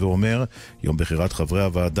באזרבייג'אן ואומר, יום בחירת חברי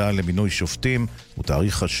הוועדה למינוי שופטים הוא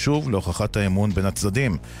תאריך חשוב להוכחת האמון בין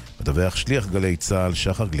הצדדים. מדווח שליח גלי צה"ל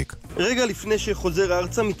שחר גליק. רגע לפני שחוזר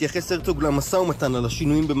הארצה מתייחס הרצוג למשא ומתן על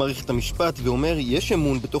השינויים במערכת המשפט ואומר, יש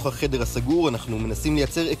אמון בתוך החדר הסגור, אנחנו מנסים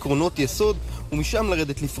לייצר עקרונות יסוד ומשם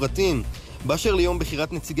לרדת לפרטים. באשר ליום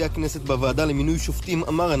בחירת נציגי הכנסת בוועדה למינוי שופטים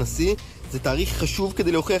אמר הנשיא, זה תאריך חשוב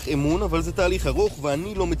כדי להוכיח אמון, אבל זה תהליך ארוך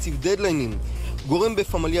ואני לא מציב דדליינים. גורם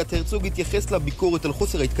בפמליית הרצוג התייחס לביקורת על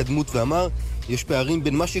חוסר ההתקדמות ואמר, יש פערים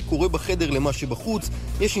בין מה שקורה בחדר למה שבחוץ,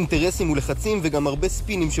 יש אינטרסים ולחצים וגם הרבה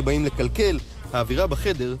ספינים שבאים לקלקל. האווירה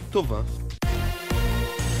בחדר טובה.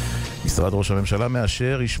 משרד ראש הממשלה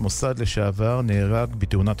מאשר, איש מוסד לשעבר נהרג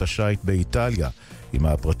בתאונת השייט באיטליה. עם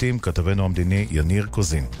הפרטים כתבנו המדיני יניר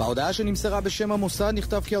קוזין. בהודעה שנמסרה בשם המוסד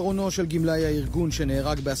נכתב כי ארונו של גמלאי הארגון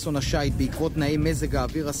שנהרג באסון השייט בעקבות תנאי מזג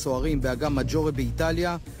האוויר הסוערים באגם מג'ורה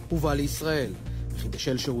באיטליה הובא לישראל. וכי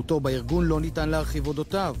בשל שירותו בארגון לא ניתן להרחיב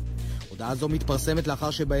אודותיו. הודעה זו מתפרסמת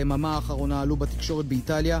לאחר שביממה האחרונה עלו בתקשורת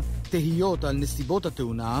באיטליה תהיות על נסיבות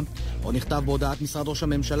התאונה. או נכתב בהודעת משרד ראש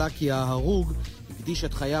הממשלה כי ההרוג הקדיש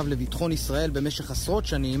את חייו לביטחון ישראל במשך עשרות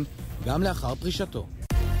שנים גם לאחר פרישתו.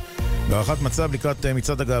 בהערכת מצב לקראת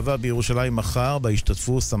מצעד הגאווה בירושלים מחר,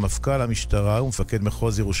 בהשתתפו סמפכ"ל המשטרה ומפקד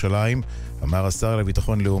מחוז ירושלים, אמר השר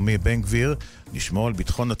לביטחון לאומי בן גביר, נשמור על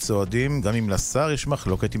ביטחון הצועדים, גם אם לשר יש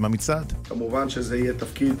מחלוקת עם המצעד. כמובן שזה יהיה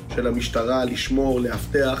תפקיד של המשטרה לשמור,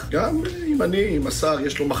 להבטח, גם אם השר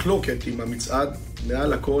יש לו מחלוקת עם המצעד,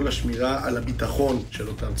 מעל הכל השמירה על הביטחון של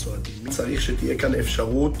אותם צועדים. צריך שתהיה כאן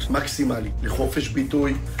אפשרות מקסימלית לחופש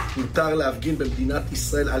ביטוי. מותר להפגין במדינת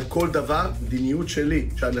ישראל על כל דבר. מדיניות שלי,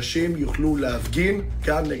 שאנשים יוכלו להפגין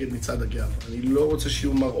גם נגד מצעד הגאווה. אני לא רוצה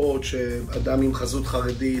שיהיו מראות שאדם עם חזות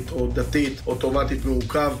חרדית או דתית אוטומטית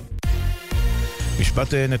מעוכב.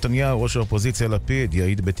 משפט נתניהו, ראש האופוזיציה לפיד,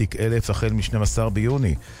 יעיד בתיק 1000 החל מ-12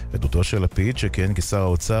 ביוני. עדותו של לפיד, שכן כשר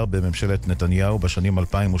האוצר בממשלת נתניהו בשנים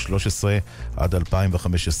 2013 עד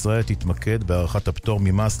 2015, תתמקד בערכת הפטור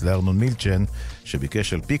ממס לארנון מילצ'ן,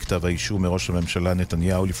 שביקש על פי כתב האישום מראש הממשלה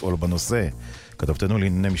נתניהו לפעול בנושא. כתבתנו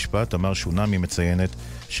לענייני משפט אמר שונמי מציינת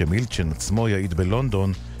שמילצ'ן עצמו יעיד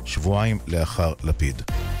בלונדון שבועיים לאחר לפיד.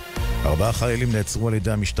 4 חיילים נעצרו על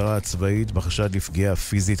ידי המשטרה הצבאית בחשד לפגיעה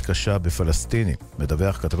פיזית קשה בפלסטינים.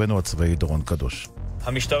 מדווח כתבנו הצבאי דורון קדוש.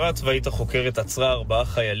 המשטרה הצבאית החוקרת עצרה 4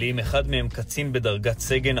 חיילים, אחד מהם קצין בדרגת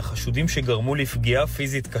סגן, החשודים שגרמו לפגיעה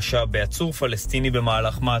פיזית קשה בעצור פלסטיני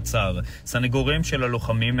במהלך מעצר. סנגוריהם של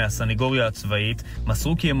הלוחמים מהסנגוריה הצבאית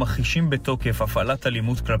מסרו כי הם מכחישים בתוקף הפעלת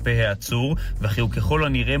אלימות כלפי העצור, וכי הוא ככל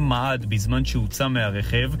הנראה מעד בזמן שהוצא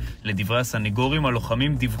מהרכב. לדברי הסנגורים,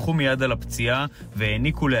 הלוחמים דיווחו מיד על הפציעה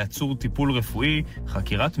והעניקו לעצור טיפול רפואי.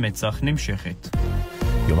 חקירת מצ"ח נמשכת.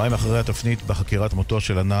 יומיים אחרי התפנית בחקירת מותו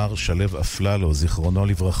של הנער שלב אפללו, זיכרונו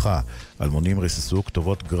לברכה, אלמונים ריססו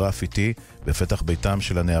כתובות גרפיטי בפתח ביתם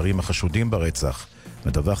של הנערים החשודים ברצח.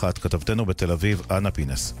 מדווחת כתבתנו בתל אביב, אנה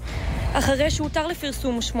פינס. אחרי שהותר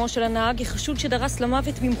לפרסום שמו של הנהג, החשוד שדרס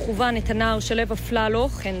למוות במכוון את הנער שלב אפללו,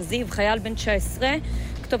 חן זיו, חייל בן 19,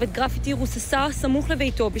 כתובת גרפיטי רוססה סמוך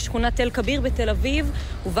לביתו בשכונת תל כביר בתל אביב,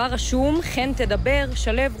 ובה רשום, חן תדבר,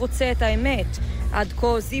 שלב רוצה את האמת. עד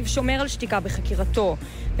כה זיו שומר על שתיקה בחקירתו.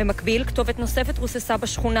 במקביל, כתובת נוספת רוססה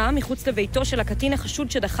בשכונה מחוץ לביתו של הקטין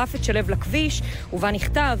החשוד שדחף את שלב לכביש, ובה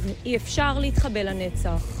נכתב, אי אפשר להתחבא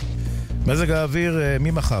לנצח. מזג האוויר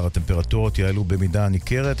ממחר הטמפרטורות יעלו במידה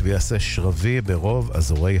ניכרת ויעשה שרבי ברוב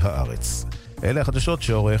אזורי הארץ. אלה החדשות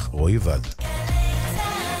שעורך רועי ולד.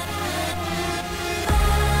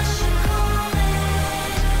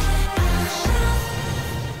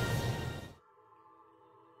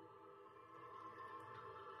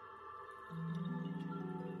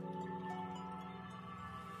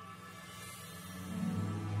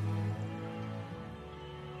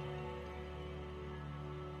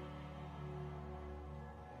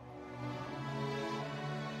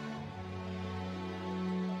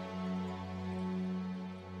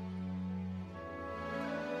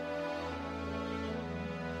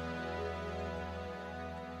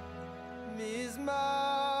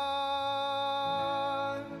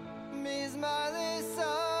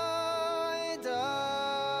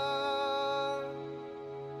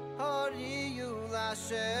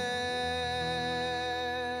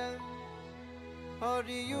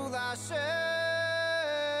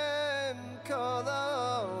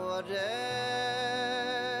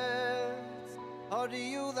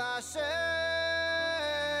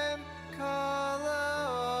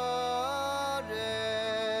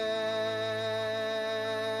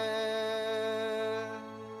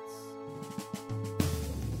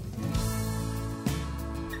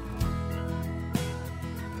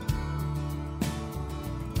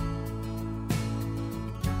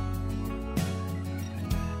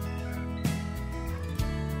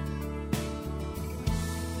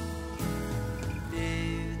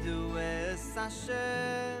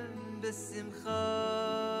 Hashem b'simcha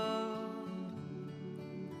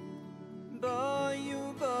Boyu,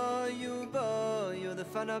 boyu, boyu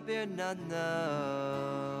Lefana b'nana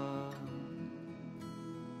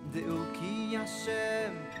Deu ki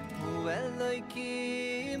Hashem Hu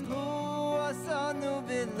Elokim Hu asanu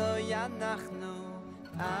v'lo yanachnu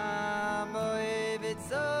Amoy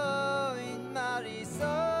v'tzoin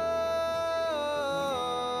marisoy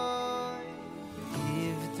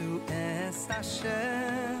Yivdu es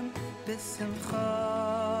Hashem b'simcha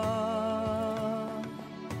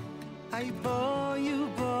Ay boyu,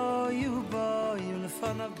 boyu, boyu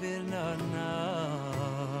Lefana b'nana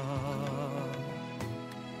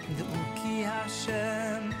Ki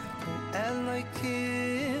Hashem Hu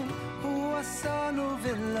Elokim Hu asanu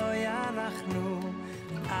v'lo yanachnu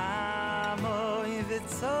Amoy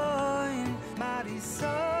v'tzoin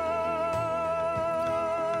marisoy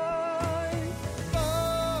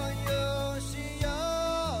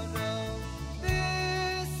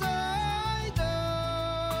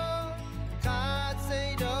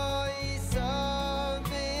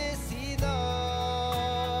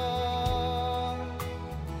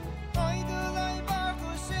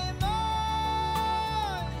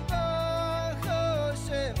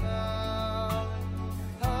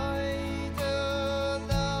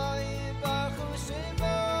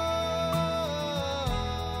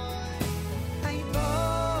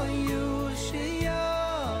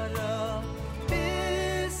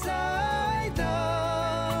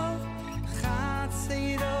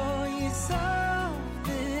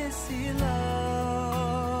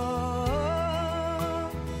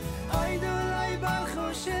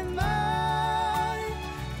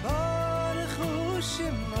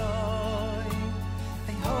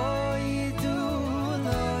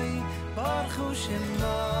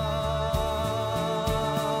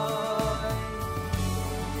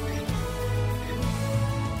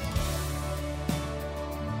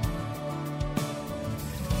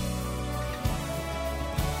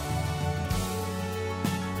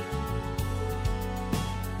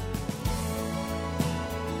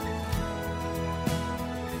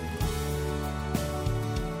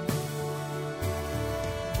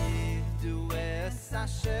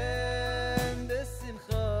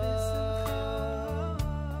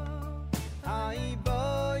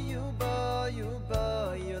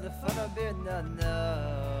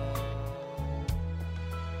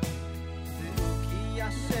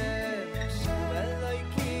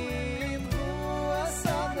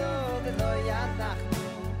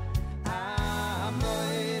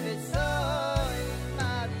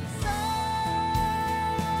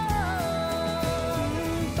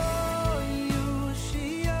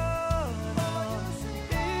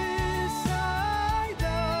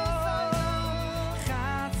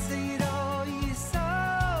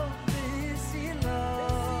Sila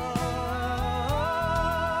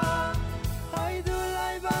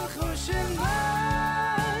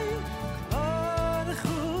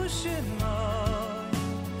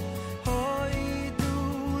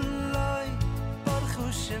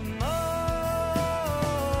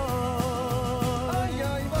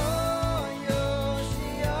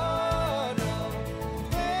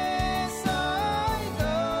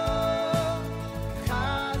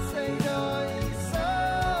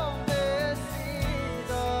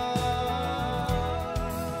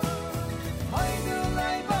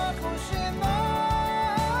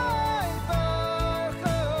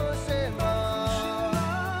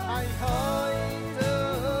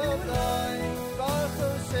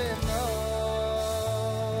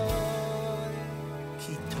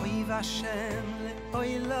Hashem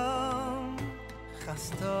le'olam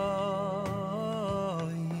chastoi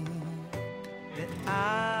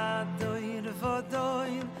ve'adoir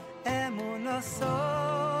vodoir emunasoi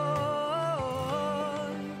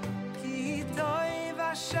ki toiv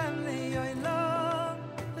Hashem le'olam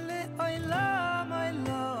olam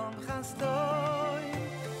chastoi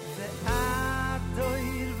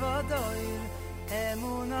ve'adoir vodoir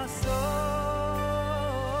emunasoi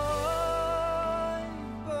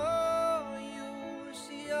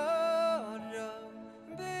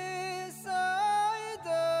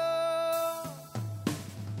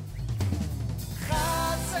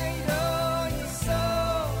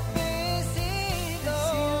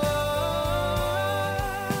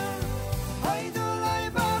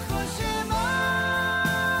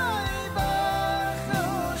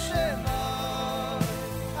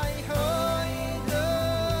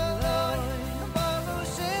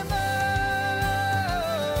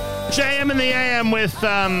JM in the AM with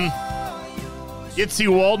Yitzi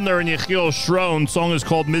Waldner and Yechiel Schroen. Song is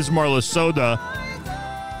called Mizmor L'Soda.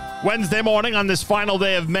 Wednesday morning on this final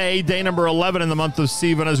day of May, day number 11 in the month of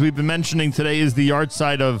Sivan. As we've been mentioning, today is the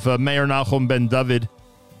yahrzeit of Mayor Nachum ben David,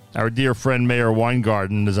 our dear friend Mayor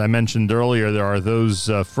Weingarten. As I mentioned earlier, there are those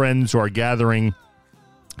friends who are gathering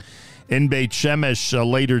in Beit Shemesh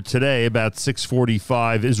later today, about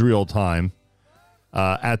 6:45 Israel time,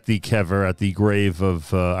 at the kever, at the grave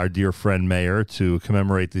of our dear friend Mayor, to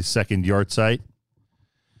commemorate the second yahrzeit.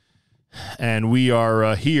 And we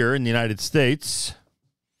are here in the United States,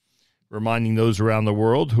 reminding those around the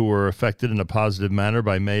world who were affected in a positive manner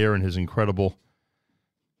by Mayor and his incredible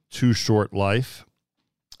too short life,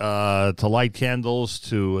 to light candles,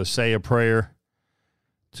 to say a prayer,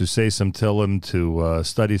 to say some Tehillim, to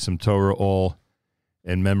study some Torah, all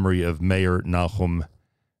in memory of Mayor Nachum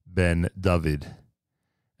ben David.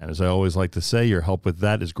 And as I always like to say, your help with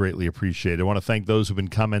that is greatly appreciated. I want to thank those who've been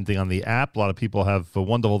commenting on the app. A lot of people have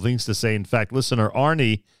wonderful things to say. In fact, listener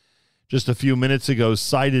Arnie, just a few minutes ago,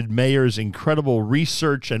 cited Mayor's incredible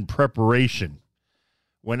research and preparation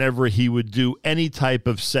whenever he would do any type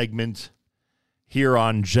of segment here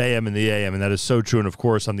on JM and the AM. And that is so true. And, of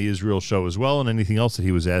course, on the Israel show as well, and anything else that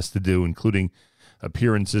he was asked to do, including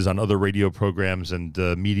appearances on other radio programs and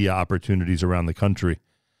media opportunities around the country.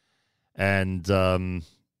 And,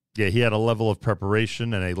 yeah, he had a level of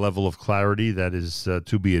preparation and a level of clarity that is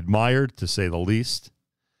to be admired, to say the least.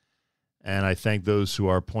 And I thank those who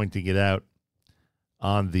are pointing it out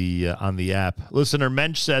on the app. Listener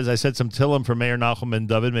Mensch says, I said some Tehillim for Mayor Nachum ben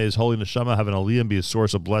David. May his holy neshama have an aliyah and be a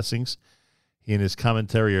source of blessings. He and his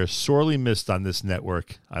commentary are sorely missed on this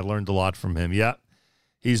network. I learned a lot from him. Yeah,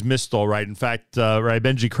 he's missed all right. In fact, Rabbi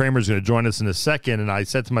Benjy Kramer is going to join us in a second. And I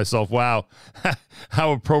said to myself, wow,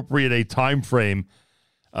 how appropriate a time frame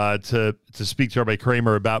to speak to Rabbi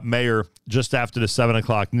Kramer about Mayor just after the 7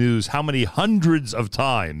 o'clock news. How many hundreds of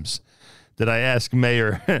times did I ask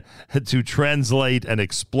Mayor to translate and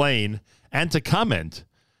explain and to comment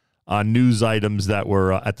on news items that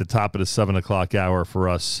were at the top of the 7 o'clock hour for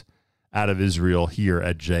us out of Israel here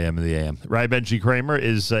at JM and the AM. Rabbi Benjy Kramer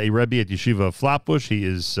is a Rebbe at Yeshiva of Flatbush. He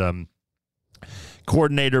is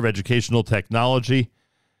coordinator of educational technology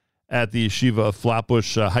at the Yeshiva of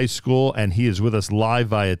Flatbush High School, and he is with us live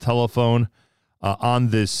via telephone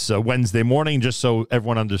on this Wednesday morning. Just so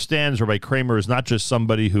everyone understands, Rabbi Kramer is not just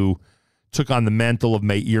somebody who took on the mantle of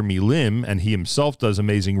Me'ir Milim, and he himself does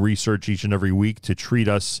amazing research each and every week to treat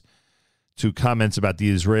us to comments about the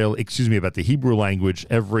about the Hebrew language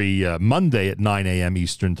every Monday at 9 a.m.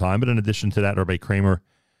 Eastern Time. But in addition to that, Rabbi Kramer,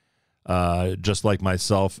 just like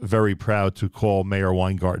myself, very proud to call Mayor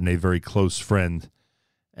Weingarten a very close friend.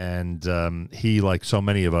 And he, like so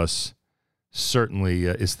many of us, certainly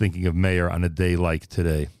is thinking of Mayor on a day like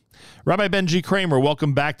today. Rabbi Benjy Kramer,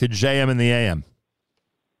 welcome back to JM and the AM.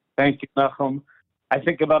 Thank you, Nachum. I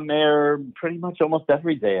think about Mayor pretty much almost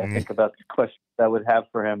every day. I think about the questions I would have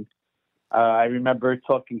for him. I remember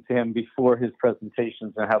talking to him before his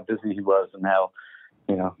presentations and how busy he was and how,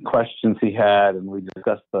 questions he had, and we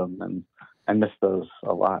discussed them, and I miss those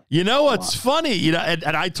a lot. You know what's funny? And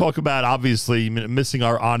I talk about, obviously, missing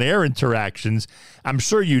our on-air interactions. I'm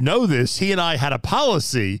sure you know this. He and I had a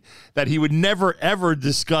policy that he would never, ever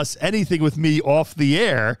discuss anything with me off the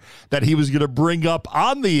air that he was going to bring up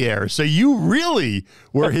on the air. So you really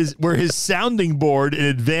were his sounding board in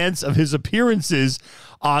advance of his appearances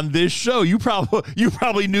on this show. You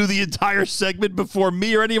probably knew the entire segment before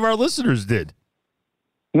me or any of our listeners did.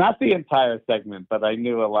 Not the entire segment, but I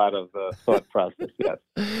knew a lot of thought process, yes.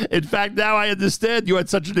 In fact, now I understand you had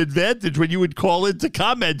such an advantage when you would call in to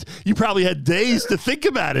comment. You probably had days to think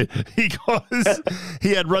about it because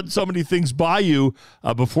he had run so many things by you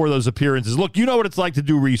before those appearances. Look, you know what it's like to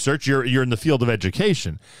do research. You're in the field of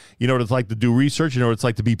education. You know what it's like to do research. You know what it's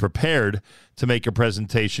like to be prepared to make a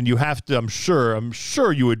presentation. You have to, I'm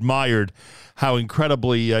sure you admired how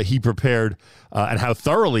incredibly he prepared and how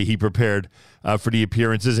thoroughly he prepared for the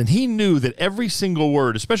appearances. And he knew that every single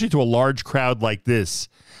word, especially to a large crowd like this,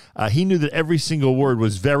 he knew that every single word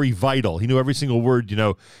was very vital. He knew every single word,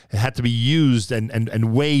 had to be used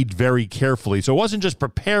and weighed very carefully. So it wasn't just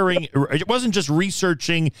preparing, it wasn't just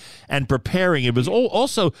researching and preparing. It was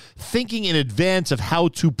also thinking in advance of how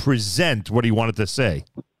to present what he wanted to say.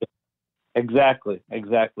 Exactly.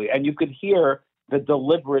 And you could hear the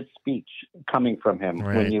deliberate speech coming from him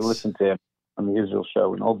when you listen to him on the Israel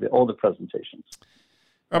show and all the presentations.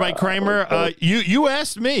 Rabbi Kramer, you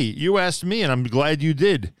asked me, and I'm glad you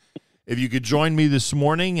did. If you could join me this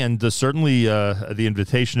morning, and certainly the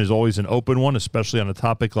invitation is always an open one, especially on a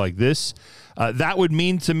topic like this, that would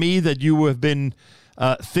mean to me that you have been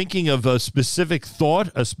thinking of a specific thought,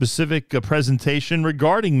 a specific presentation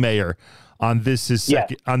regarding Meir on this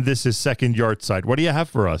his second yard side. What do you have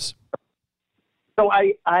for us? So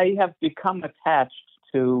I have become attached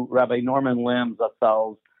to Rabbi Norman Lamb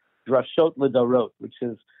Zatzal's Drashot L'Darot, which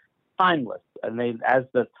is timeless, and as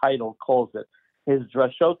the title calls it, his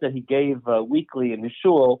drashot that he gave weekly in his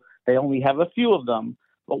shul, they only have a few of them,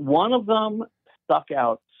 but one of them stuck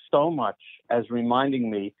out so much as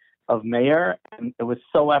reminding me of Meir, and it was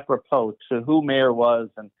so apropos to who Meir was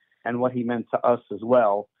and what he meant to us as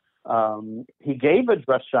well. He gave a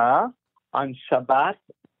drasha on Shabbat,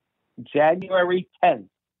 January 10th,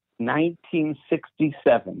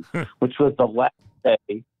 1967, which was the last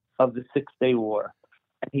day of the Six-Day War.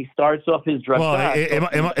 And he starts off his drasha.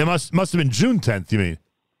 Well, it must have been June 10th, you mean?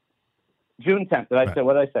 June 10th.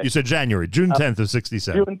 What did I say? You said January. June 10th of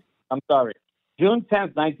 67. I'm sorry. June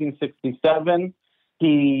 10th, 1967.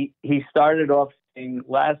 He started off saying,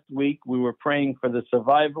 last week we were praying for the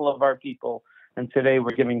survival of our people, and today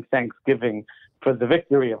we're giving thanksgiving for the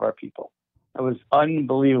victory of our people. It was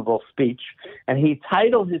unbelievable speech. And he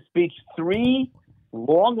titled his speech 3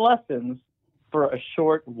 Long Lessons for a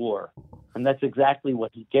Short War. And that's exactly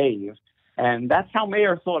what he gave. And that's how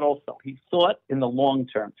Meir thought also. He thought in the long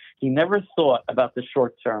term. He never thought about the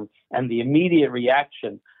short term and the immediate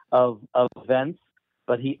reaction of events,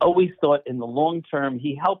 but he always thought in the long term.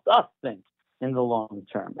 He helped us think in the long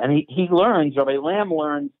term. And he learns, Rabbi Lamb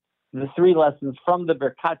learns the 3 lessons from the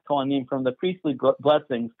Birkat Kohanim, from the priestly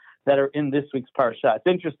blessings that are in this week's Parsha. It's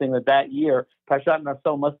interesting that year, Parshat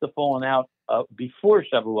Naso must have fallen out before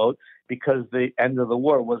Shavuot because the end of the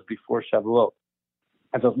war was before Shavuot.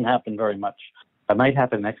 That doesn't happen very much. It might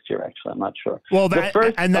happen next year, actually. I'm not sure. Well,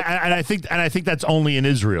 I think that's only in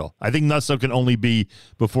Israel. I think Naso can only be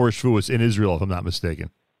before Shavuot in Israel, if I'm not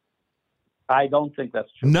mistaken. I don't think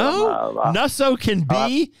that's true. No, Naso can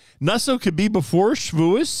be before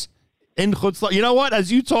Shavuot. In Chutzla. You know what?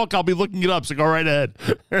 As you talk, I'll be looking it up, so go right ahead.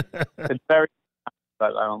 It's very,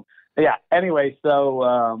 but I don't. Yeah. Anyway,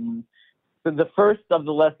 so the first of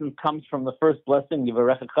the lessons comes from the first blessing,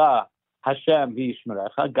 Yivarechecha Hashem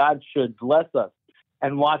v'yishmerecha. God should bless us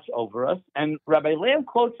and watch over us. And Rabbi Lamb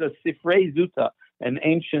quotes a Sifrei Zuta, an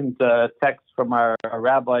ancient text from our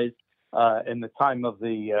rabbis in the time of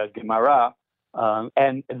the Gemara,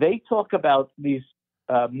 and they talk about these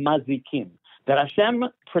mazikim, that Hashem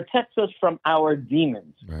protects us from our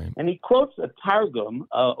demons. Right. And he quotes a Targum,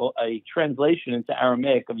 a translation into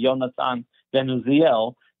Aramaic of Yonatan ben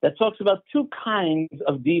Uziel, that talks about 2 kinds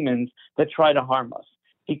of demons that try to harm us.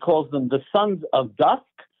 He calls them the sons of dusk,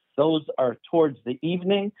 those are towards the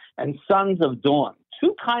evening, and sons of dawn.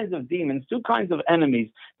 2 kinds of demons, 2 kinds of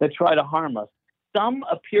enemies that try to harm us. Some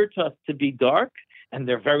appear to us to be dark, and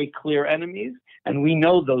they're very clear enemies, and we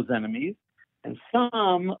know those enemies. And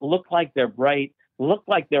some look like they're bright, look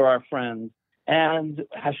like they're our friends, and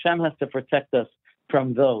Hashem has to protect us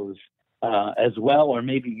from those as well, or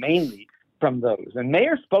maybe mainly from those. And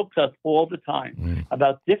Meir spoke to us all the time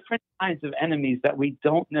about different kinds of enemies that we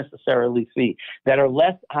don't necessarily see, that are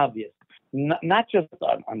less obvious, not just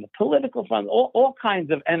on the political front, all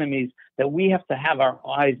kinds of enemies that we have to have our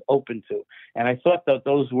eyes open to. And I thought that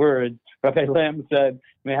those words, Rabbi Lamb said,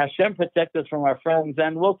 may Hashem protect us from our friends,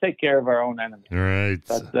 and we'll take care of our own enemies. Right.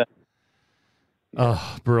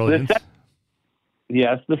 Brilliant.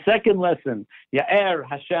 Yes, the second lesson, Ya'er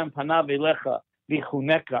Hashem panav elecha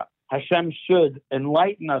v'chuneka. Hashem should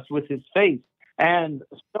enlighten us with his face and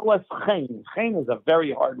show us chen. Chen is a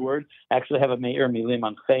very hard word. I actually have a meir milim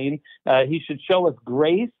on chen. He should show us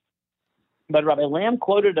grace. But Rabbi Lamb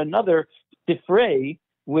quoted another sifrei,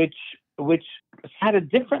 which had a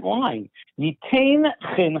different line. Yitain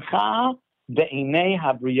chencha be'inei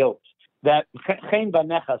habriot. That chen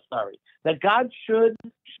banecha, that God should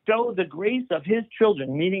show the grace of His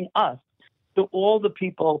children, meaning us, to all the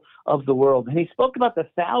people of the world. And he spoke about the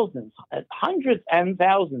thousands, hundreds and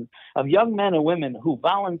thousands of young men and women who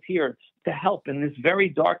volunteered to help in this very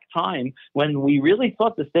dark time when we really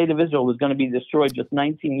thought the state of Israel was going to be destroyed just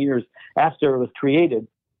 19 years after it was created.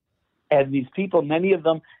 And these people, many of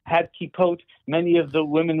them had kippot, many of the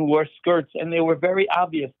women wore skirts, and they were very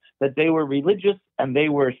obvious that they were religious and they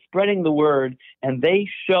were spreading the word, and they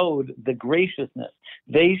showed the graciousness.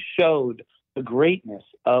 They showed the greatness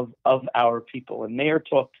of our people. And Meir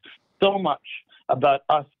talked so much about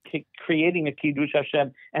us creating a Kiddush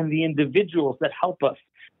Hashem and the individuals that help us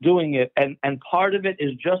doing it. And part of it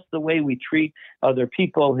is just the way we treat other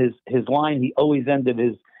people. His line, he always ended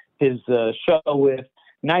his show with,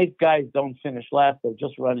 nice guys don't finish last, they're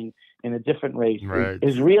just running in a different race, right,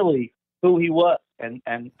 is really who he was. And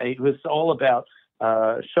it was all about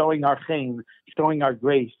showing our chen, showing our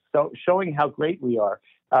grace, showing how great we are.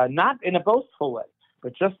 Not in a boastful way,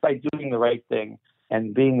 but just by doing the right thing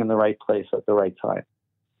and being in the right place at the right time.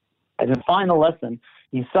 And the final lesson,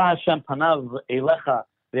 Yisa Hashem panav elecha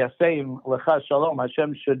v'yaseim lecha shalom.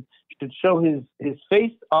 Hashem should show his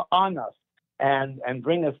face on us and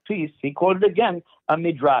bring us peace. He quoted again a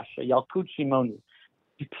midrash, a Yalkut Shimoni.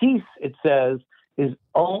 Peace, it says,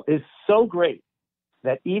 is so great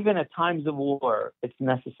that even at times of war, it's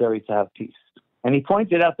necessary to have peace. And he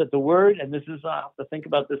pointed out that the word, and this is, I have to think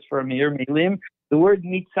about this for a meir milim, the word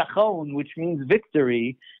nitzachon, which means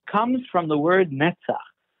victory, comes from the word netzach,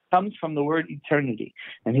 comes from the word eternity.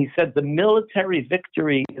 And he said the military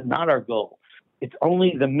victory is not our goal. It's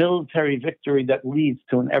only the military victory that leads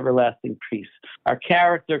to an everlasting peace. Our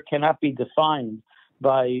character cannot be defined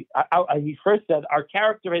by, he first said, our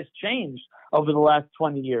character has changed over the last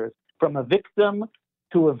 20 years from a victim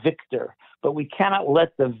to a victor, but we cannot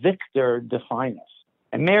let the victor define us.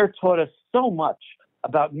 And Meir taught us so much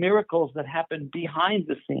about miracles that happen behind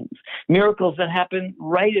the scenes, miracles that happen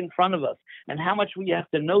right in front of us, and how much we have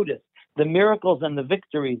to notice the miracles and the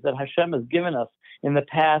victories that Hashem has given us in the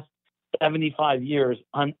past 75 years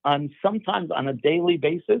on sometimes on a daily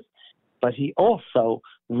basis. But he also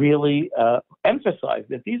really emphasized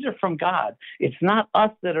that these are from God. It's not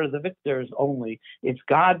us that are the victors only. It's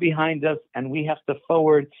God behind us, and we have to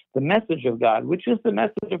forward the message of God, which is the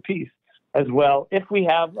message of peace as well, if we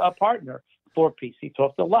have a partner for peace. He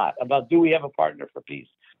talked a lot about, do we have a partner for peace,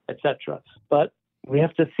 etc. But we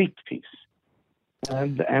have to seek peace.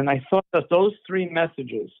 And I thought that those three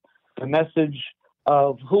messages, the message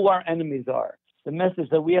of who our enemies are, the message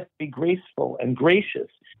that we have to be graceful and gracious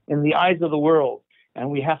in the eyes of the world, and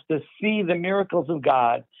we have to see the miracles of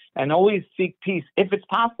God and always seek peace if it's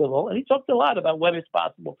possible. And he talked a lot about when it's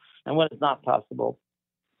possible and when it's not possible.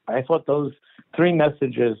 I thought those three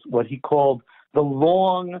messages, what he called the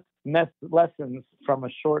long lessons from a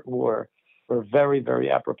short war, were very, very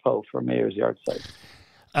apropos for Meir's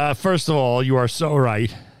yahrzeit. First of all, you are so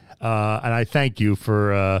right, and I thank you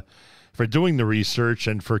for doing the research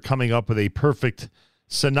and for coming up with a perfect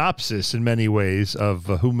synopsis in many ways of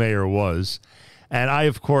who Meir was. And I,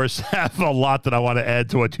 of course, have a lot that I want to add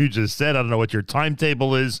to what you just said. I don't know what your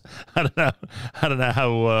timetable is. I don't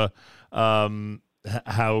know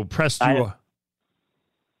how pressed you are.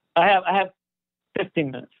 I have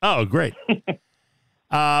 15 minutes. Oh, great.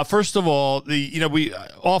 First of all, we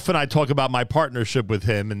often I talk about my partnership with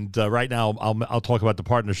him, and right now I'll talk about the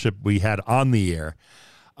partnership we had on the air.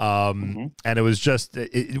 And it was just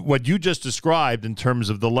what you just described in terms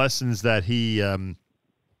of the lessons that he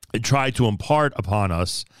tried to impart upon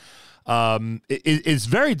us. It's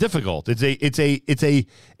very difficult.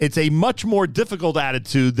 It's a much more difficult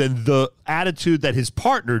attitude than the attitude that his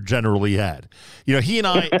partner generally had. You know, he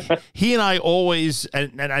and I always,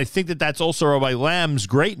 and I think that's also Rabbi Lamb's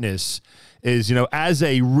greatness, is, as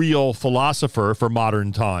a real philosopher for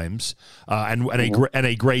modern times, and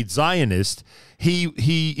a great Zionist,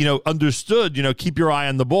 he understood, keep your eye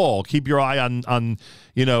on the ball, keep your eye on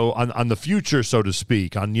the future, so to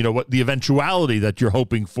speak, on, what the eventuality that you're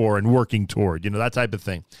hoping for and working toward, that type of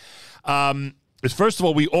thing. First of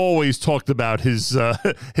all, we always talked about his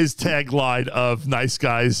tagline of nice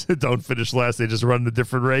guys don't finish last, they just run a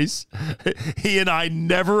different race. He and I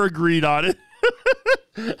never agreed on it.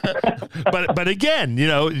 but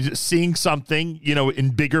again, seeing something, in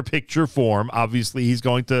bigger picture form, obviously he's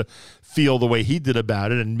going to feel the way he did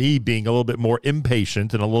about it. And me being a little bit more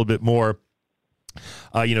impatient and a little bit more,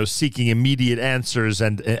 seeking immediate answers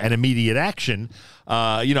and immediate action,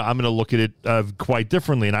 I'm going to look at it quite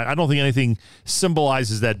differently. And I don't think anything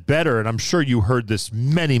symbolizes that better. And I'm sure you heard this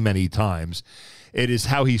many, many times. It is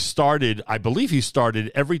how he started. I believe he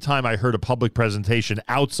started every time I heard a public presentation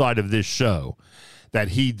outside of this show that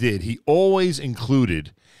he did. He always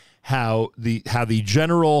included how the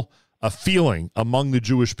general feeling among the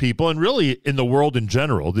Jewish people and really in the world in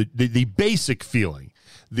general, the basic feeling,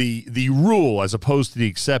 the rule as opposed to the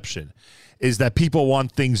exception, is that people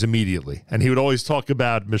want things immediately. And he would always talk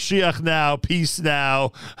about Mashiach now, peace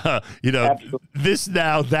now, this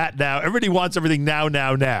now, that now. Everybody wants everything now.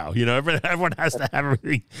 Everyone has to have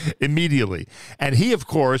everything immediately. And he, of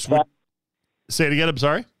course, would say it again. I'm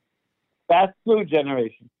sorry. Fast food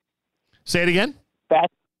generation. Say it again.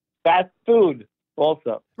 Fast food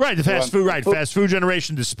also. Right, the fast food, right. Fast food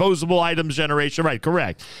generation, disposable items generation, right,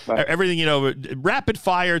 correct. Right. Everything, rapid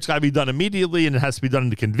fire, it's got to be done immediately, and it has to be done in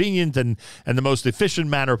the convenient and the most efficient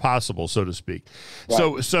manner possible, so to speak.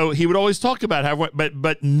 Right. So he would always talk about how,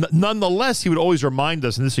 but nonetheless, he would always remind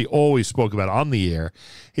us, and this he always spoke about on the air,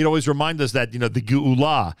 he'd always remind us that, the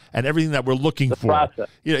Geulah and everything that we're looking for. Process.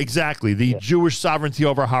 Exactly. The Jewish sovereignty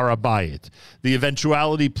over Har HaBayit, the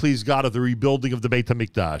eventuality, please God, of the rebuilding of the Beit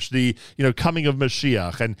HaMikdash, the, coming of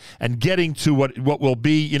Mashiach, and getting to what will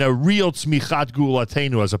be, real tzmichat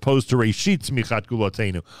gulatenu as opposed to reshit tzmichat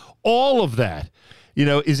gulatenu. All of that,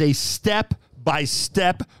 is a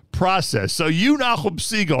step-by-step process. So Nachum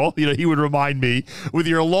Siegel, he would remind me, with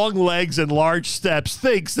your long legs and large steps,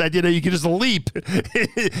 thinks that, you can just leap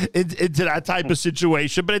into that type of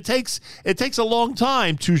situation. But it takes a long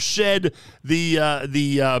time to shed the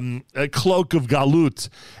cloak of galut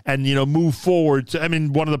and, move forward.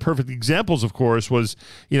 One of the perfect examples, of course, was,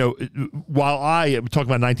 while I'm talking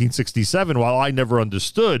about 1967, while I never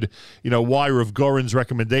understood, why Rav Goren's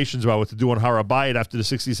recommendations about what to do on Har HaBayit after the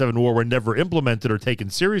 67 war were never implemented or taken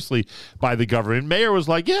seriously by the government. Mayor was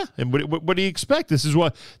like, yeah, and what do you expect? This is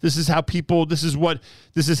how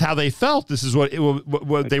they felt. This is what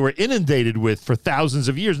they were inundated with for thousands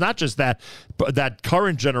of years. Not just that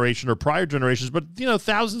current generation or prior generations, but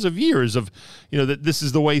thousands of years of that this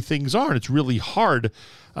is the way things are, and it's really hard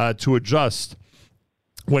to adjust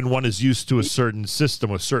when one is used to a certain system,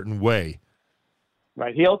 a certain way.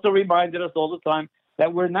 Right. He also reminded us all the time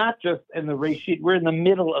that we're not just in the Reshit, we're in the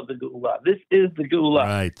middle of the Geulah. This is the Geulah.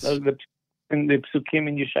 Right. And the Psukim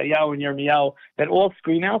and Yeshayahu and Yirmiyahu that all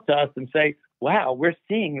scream out to us and say, wow, we're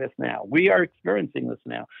seeing this now. We are experiencing this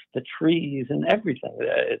now. The trees and everything.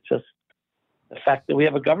 It's just the fact that we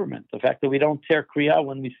have a government, the fact that we don't tear Kriya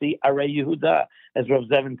when we see Arei Yehuda, as Rav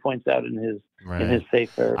Zevin points out in his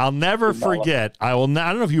Sefer. I'll never forget. I don't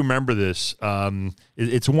know if you remember this.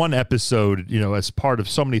 It's one episode, as part of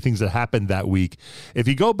so many things that happened that week. If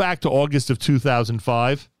you go back to August of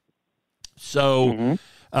 2005, there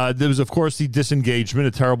was, of course, the disengagement,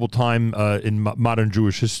 a terrible time in modern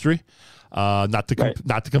Jewish history. Not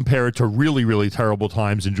to compare it to really, really terrible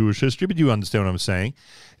times in Jewish history, but you understand what I'm saying.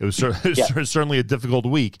 It was certainly a difficult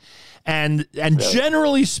week. And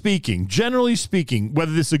generally speaking,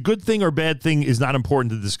 whether this is a good thing or bad thing is not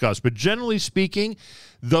important to discuss, but generally speaking,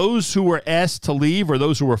 those who were asked to leave or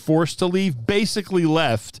those who were forced to leave basically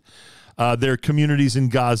left their communities in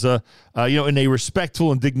Gaza, in a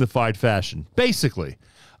respectful and dignified fashion, basically.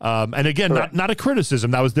 And again, not a criticism.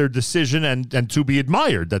 That was their decision and to be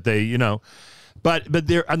admired that they, but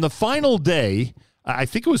there on the final day, I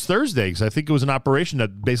think it was Thursday, because I think it was an operation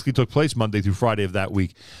that basically took place Monday through Friday of that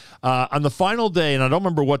week. On the final day, and I don't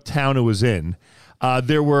remember what town it was in,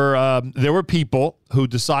 there were people who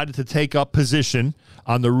decided to take up position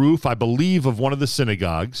on the roof, I believe, of one of the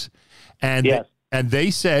synagogues, and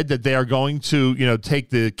they said that they are going to,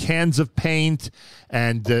 take the cans of paint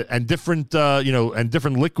and different, and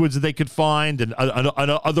different liquids that they could find and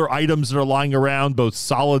other items that are lying around, both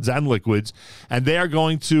solids and liquids, and they are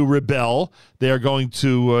going to rebel. They are going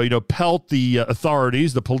to, pelt the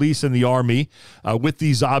authorities, the police and the army, with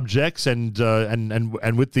these objects and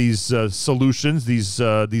with these solutions,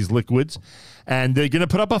 these liquids, and they're going to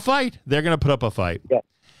put up a fight. They're going to put up a fight.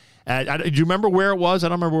 Yeah. Do you remember where it was? I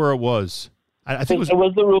don't remember where it was. I think it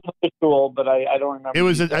was the roof of the shul, but I don't remember. It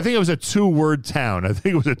was. I think it was a 2-word town.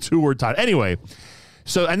 Anyway,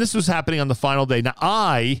 and this was happening on the final day. Now,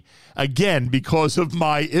 I, again, because of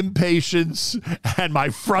my impatience and my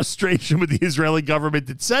frustration with the Israeli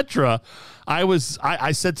government, etc.,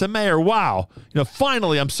 I said to Mayor, "Wow,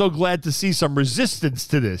 finally, I'm so glad to see some resistance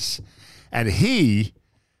to this." And he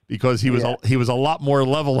because he was a lot more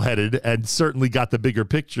level-headed and certainly got the bigger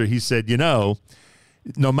picture. He said, no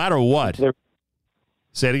matter what.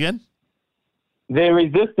 Say it again? Their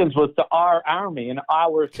resistance was to our army and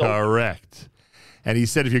our soldiers. Correct. And he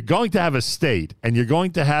said, if you're going to have a state and you're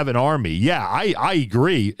going to have an army, I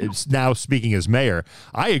agree. It's now speaking as mayor,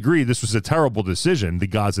 I agree this was a terrible decision, the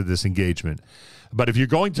Gaza disengagement. But if you're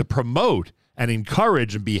going to promote and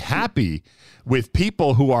encourage and be happy with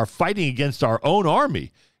people who are fighting against our own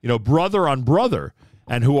army, brother on brother,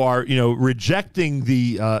 and who are, rejecting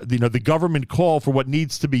the government call for what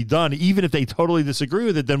needs to be done, even if they totally disagree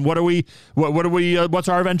with it, then what's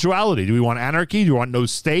our eventuality? Do we want anarchy? Do we want no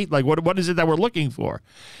state? Like, what is it that we're looking for?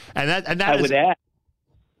 And that I would add.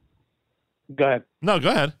 Go ahead. No, go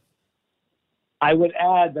ahead. I would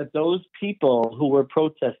add that those people who were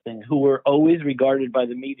protesting, who were always regarded by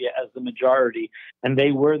the media as the majority, and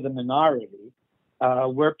they were the minority,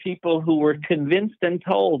 were people who were convinced and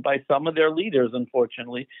told by some of their leaders,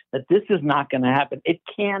 unfortunately, that this is not going to happen. It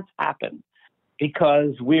can't happen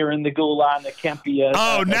because we're in the Gulag and it can't be a...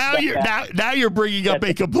 Now you're bringing up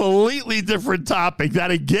a completely different topic that,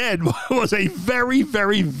 again, was a very,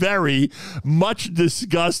 very, very much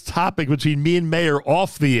discussed topic between me and Mayor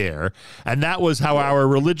off the air, and that was how our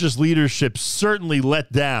religious leadership certainly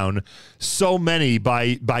let down so many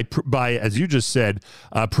by as you just said,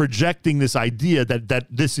 projecting this idea that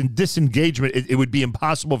this disengagement, it would be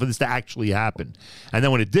impossible for this to actually happen. And then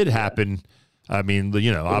when it did happen... I mean,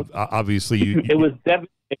 obviously... it was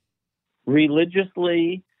devastating.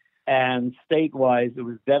 Religiously and state-wise, it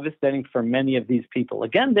was devastating for many of these people.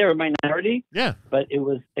 Again, they're a minority, but it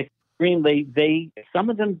was extremely... Some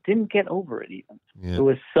of them didn't get over it even. Yeah. It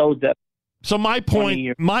was so devastating. So my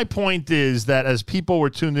point is that as people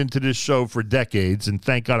were tuned into this show for decades, and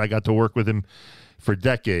thank God I got to work with him for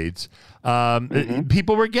decades,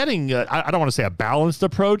 people were getting, I don't want to say a balanced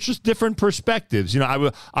approach, just different perspectives.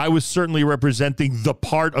 I was certainly representing the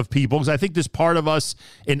part of people, because I think there's part of us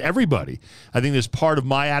in everybody. I think there's part of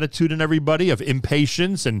my attitude in everybody of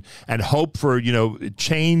impatience and hope for,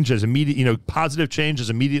 change as immediate, positive change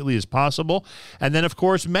as immediately as possible. And then, of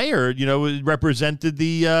course, Mayor, represented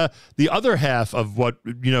the other half of what,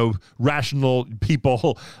 rational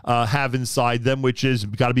people have inside them, which is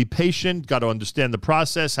got to be patient, got to understand the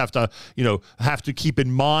process, have to keep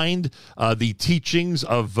in mind the teachings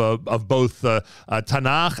of both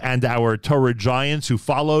Tanakh and our Torah giants who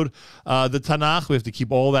followed the Tanakh. We have to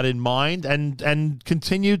keep all that in mind and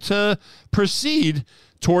continue to proceed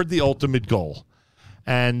toward the ultimate goal.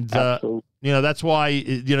 And that's why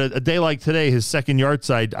a day like today, his second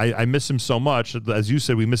yahrzeit, I miss him so much. As you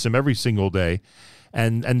said, we miss him every single day.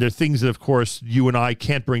 And there are things that, of course, you and I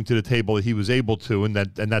can't bring to the table that he was able to, and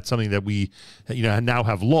that's something that we, now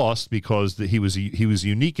have lost because he was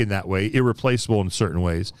unique in that way, irreplaceable in certain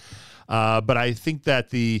ways. But I think that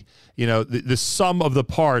the sum of the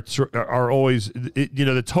parts are always,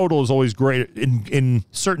 the total is always greater in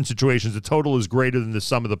certain situations. The total is greater than the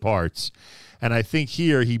sum of the parts. And I think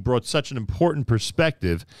here he brought such an important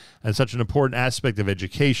perspective and such an important aspect of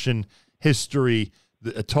education, history,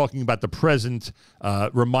 talking about the present,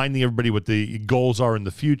 reminding everybody what the goals are in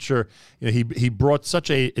the future. He brought such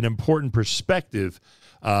an important perspective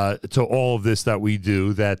to all of this that we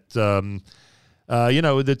do that,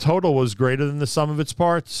 the total was greater than the sum of its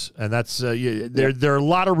parts. And that's there are a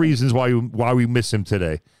lot of reasons why we miss him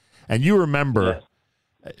today. And you remember...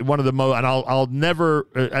 One of the most, and I'll never,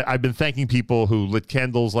 I've been thanking people who lit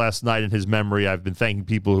candles last night in his memory. I've been thanking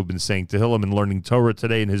people who've been saying Tehillim and learning Torah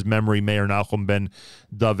today in his memory, Mayor Nachum ben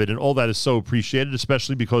David, and all that is so appreciated,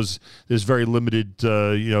 especially because there's very limited,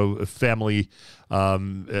 family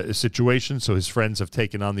situation. So his friends have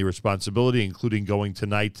taken on the responsibility, including going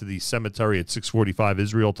tonight to the cemetery at 6:45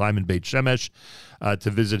 Israel time in Beit Shemesh to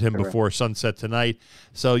visit him before sunset tonight.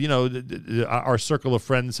 So, our circle of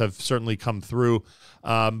friends have certainly come through.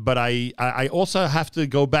 But I also have to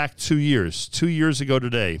go back 2 years. 2 years ago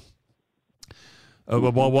today.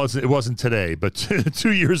 It wasn't today, but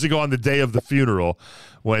 2 years ago on the day of the funeral,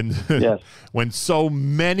 when when so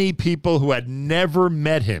many people who had never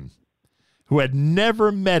met him,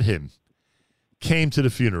 came to the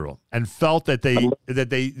funeral and felt that they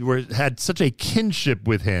had such a kinship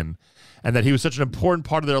with him, and that he was such an important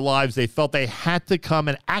part of their lives, they felt they had to come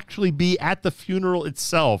and actually be at the funeral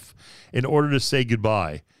itself in order to say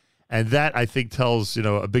goodbye. And that, I think, tells,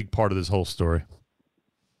 a big part of this whole story.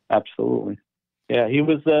 Absolutely. Yeah, he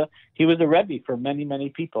was a Rabbi for many, many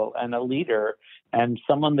people, and a leader, and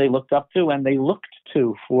someone they looked up to and they looked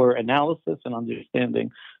to for analysis and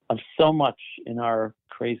understanding of so much in our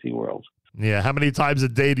crazy world. Yeah, how many times a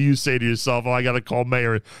day do you say to yourself, "Oh, I got to call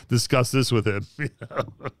Mayor and discuss this with him"?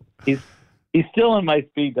 He's still in my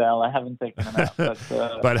speed dial. I haven't taken him out.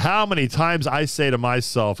 But how many times I say to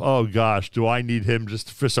myself, "Oh gosh, do I need him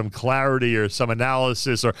just for some clarity or some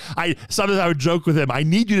analysis?" Or sometimes I would joke with him, "I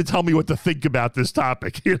need you to tell me what to think about this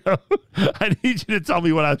topic." I need you to tell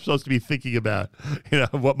me what I'm supposed to be thinking about.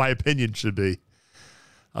 What my opinion should be.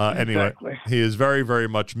 Anyway, Exactly. he is very, very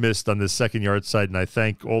much missed on this second yard side, and I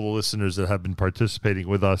thank all the listeners that have been participating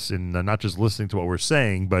with us in not just listening to what we're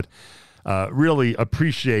saying, but really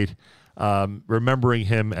appreciate remembering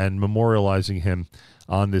him and memorializing him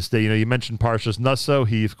on this day. You mentioned Parshas Naso.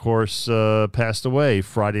 He, of course, passed away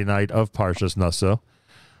Friday night of Parshas Naso.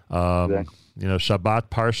 Exactly. Shabbat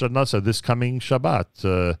Parsha Naso. This coming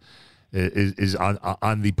Shabbat is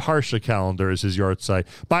on the Parsha calendar is his yard site.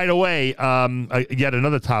 By the way, yet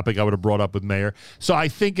another topic I would have brought up with Mayor. So I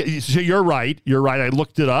think you're right. You're right. I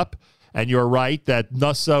looked it up. And you're right that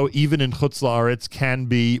Naso, even in Chutz La'aretz, can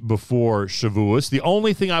be before Shavuos. The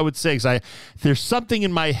only thing I would say is there's something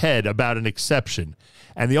in my head about an exception.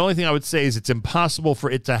 And the only thing I would say is it's impossible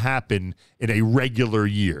for it to happen in a regular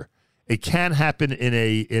year. It can happen in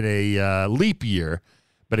a leap year,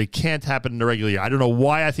 but it can't happen in a regular year. I don't know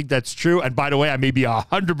why I think that's true. And by the way, I may be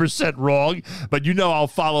 100% wrong, but I'll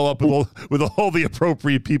follow up with all the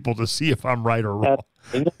appropriate people to see if I'm right or wrong.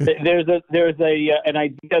 There's an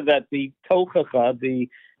idea that the tochacha, the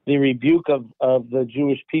rebuke of the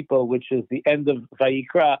Jewish people, which is the end of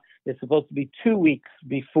Vayikra, is supposed to be 2 weeks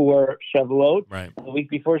before Shavuot. Right. The week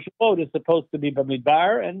before Shavuot is supposed to be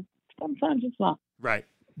Bamidbar, and sometimes it's not. Right.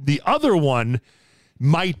 The other one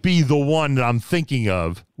might be the one that I'm thinking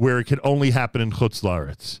of where it could only happen in Chutz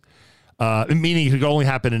La'aretz, meaning it could only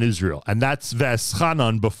happen in Israel, and that's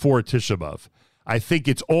V'eschanan before Tisha B'Av. I think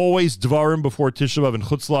it's always Dvarim before Tisha B'Av and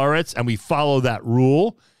Chutz La'aretz, and we follow that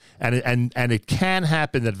rule. And it can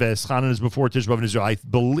happen that V'eschanan is before Tisha B'Av in Israel. I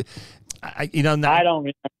believe, I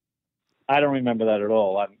don't remember that at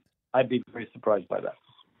all. I'd be very surprised by that.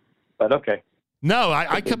 But okay. No,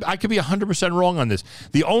 I could be 100% wrong on this.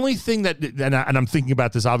 The only thing that, and I'm thinking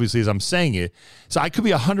about this obviously as I'm saying it, so I could be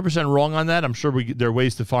 100% wrong on that. I'm sure there are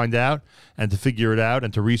ways to find out and to figure it out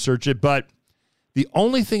and to research it. But the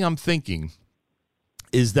only thing I'm thinking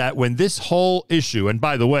is that when this whole issue, and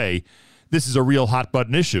by the way, this is a real hot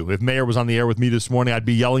button issue. If Mayor was on the air with me this morning, I'd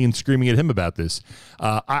be yelling and screaming at him about this.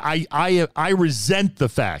 I resent the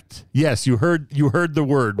fact. Yes, you heard the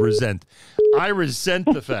word resent. I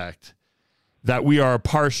resent the fact that we are a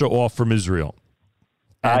parsha off from Israel.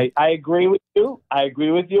 I agree with you.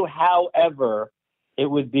 However, it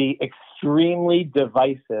would be extremely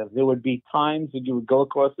divisive. There would be times that you would go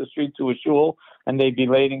across the street to a shul and they'd be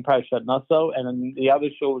reading Parshat Naso, and then the other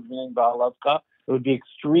shul would be reading Ba'alavka. It would be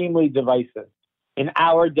extremely divisive. In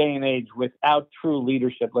our day and age, without true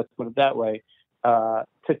leadership, let's put it that way, to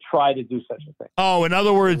try to do such a thing. Oh, in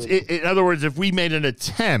other words, if we made an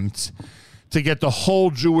attempt to get the whole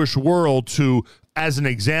Jewish world to, as an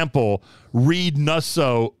example, read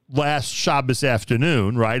Naso last Shabbos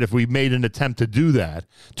afternoon, right? If we made an attempt to do that,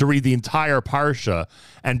 to read the entire Parsha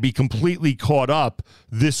and be completely caught up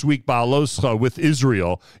this week Ba'aloscha with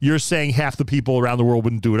Israel, you're saying half the people around the world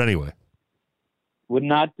wouldn't do it anyway? Would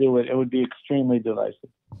not do it. It would be extremely divisive.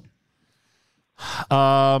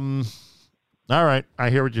 All right. I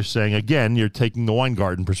hear what you're saying. Again, you're taking the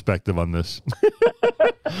Weingarten perspective on this.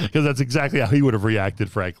 Because that's exactly how he would have reacted,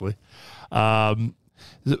 frankly. All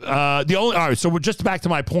right, so we're just back to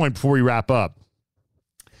my point before we wrap up.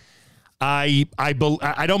 I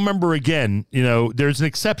don't remember again. There's an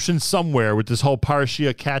exception somewhere with this whole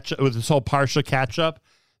Parsha catch up.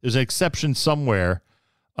 There's an exception somewhere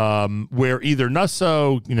where either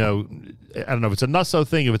Naso, I don't know if it's a Naso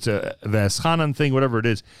thing, if it's a V'eschanan thing, whatever it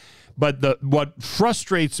is. But what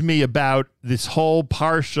frustrates me about this whole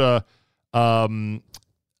Parsha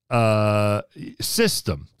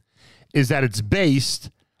system is that it's based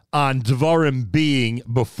on Dvarim being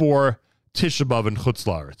before Tisha B'Av and Chutz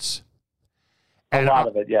La'aretz. A lot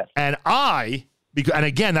of it, yes. And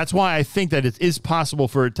again, that's why I think that it is possible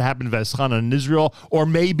for it to happen V'eschanan in Israel, or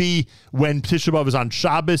maybe when Tisha B'Av is on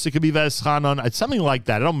Shabbos, it could be V'eschanan. It's something like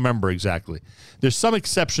that. I don't remember exactly. There's some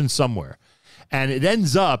exception somewhere. And it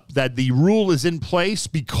ends up that the rule is in place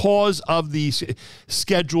because of the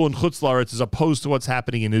schedule in Chutz La'aretz as opposed to what's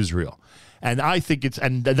happening in Israel. And I think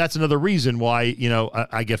and that's another reason why,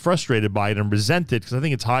 I get frustrated by it and resent it, because I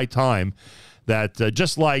think it's high time that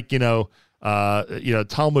just like, Talmud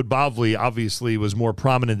Bavli obviously was more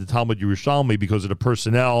prominent than Talmud Yerushalmi because of the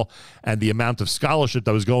personnel and the amount of scholarship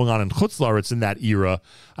that was going on in Chutz La'aretz in that era.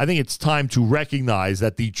 I think it's time to recognize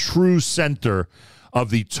that the true center of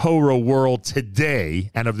the Torah world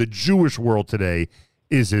today and of the Jewish world today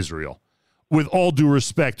is Israel. With all due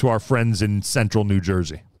respect to our friends in central New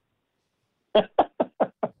Jersey.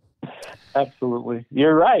 Absolutely.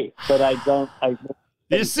 You're right, but I don't.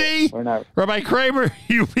 You see, Rabbi Kramer,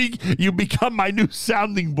 you become my new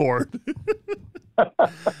sounding board.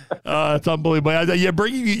 It's unbelievable. You're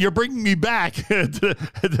bringing me back to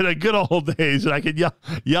the good old days, and I can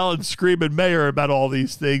yell and scream at Mayor about all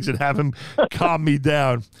these things and have him calm me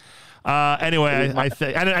down. Anyway, I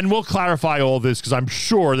think, and we'll clarify all this because I'm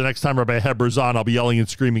sure the next time Rabbi Heber's on, I'll be yelling and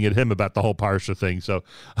screaming at him about the whole Parsha thing. So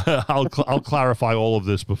I'll clarify all of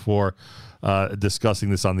this before discussing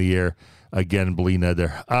this on the air. Again, Bli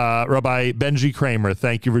Neder. Rabbi Benjy Kramer,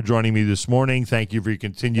 thank you for joining me this morning. Thank you for your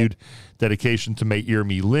continued dedication to Me'ir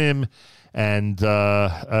Milim. And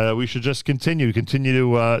we should just continue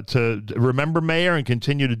to remember Meir and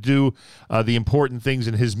continue to do the important things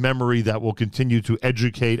in his memory that will continue to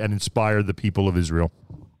educate and inspire the people of Israel.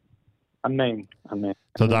 Amen. Amen.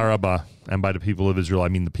 Toda Rabba. And by the people of Israel, I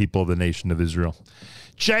mean the people of the nation of Israel.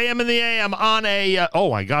 JM in the AM on a,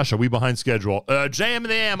 oh my gosh, are we behind schedule? JM in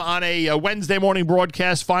the AM on a Wednesday morning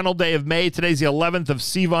broadcast, final day of May. Today's the 11th of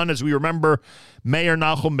Sivan, as we remember Meir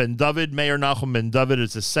Nachum ben David. Meir Nachum ben David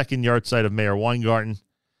is the second yard site of Meir Weingarten.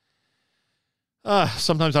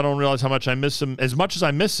 Sometimes I don't realize how much I miss him. As much as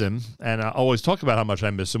I miss him, and I always talk about how much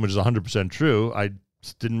I miss him, which is 100% true, I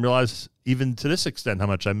didn't realize even to this extent how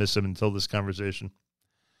much I miss him until this conversation.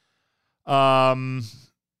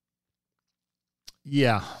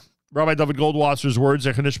 Yeah. Rabbi David Goldwasser's words,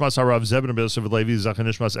 Zecher Nishmas Harav Zebin B'Yosef Levi, Zecher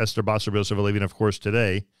Nishmas Esther Basar B'Yosef Levi, and of course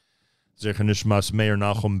today, Zecher Nishmas Meir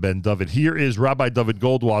Nachum ben David. Here is Rabbi David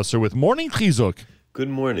Goldwasser with Morning Chizuk. Good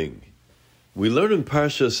morning. We learn in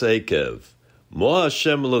Parshas Eikev, Mo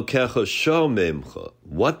Hashem Elokecha Shomemcha.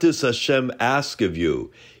 What does Hashem ask of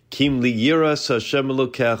you? Kim li yiras Hashem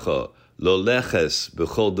Elokecha, lo leches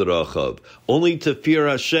b'chol derachav. Only to fear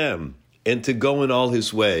Hashem and to go in all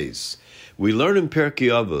his ways. We learn in Pirkei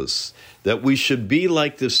Avos that we should be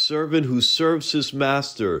like the servant who serves his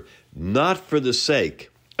master, not for the sake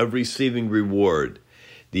of receiving reward.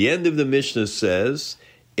 The end of the Mishnah says,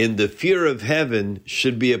 and the fear of heaven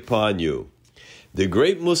should be upon you. The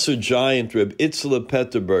great Musar giant Reb Itzla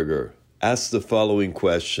Petterberger asked the following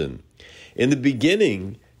question. In the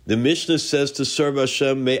beginning, the Mishnah says to serve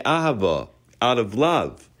Hashem me'ahava, out of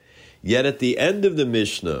love. Yet at the end of the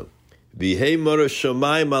Mishnah, V'hei mora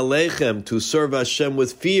shomayim aleichem, to serve Hashem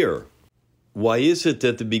with fear. Why is it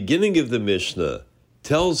that the beginning of the Mishnah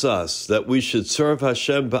tells us that we should serve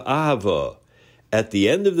Hashem ba'ahava? At the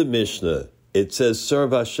end of the Mishnah, it says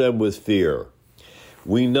serve Hashem with fear.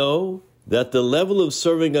 We know that the level of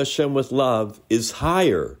serving Hashem with love is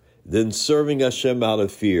higher than serving Hashem out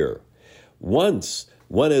of fear. Once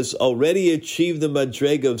one has already achieved the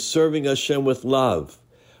madrega of serving Hashem with love,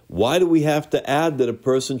 why do we have to add that a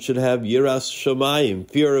person should have yiras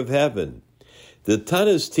shamayim, fear of heaven? The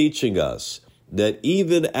Tana is teaching us that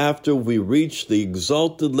even after we reach the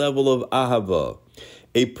exalted level of ahava,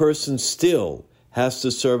 a person still has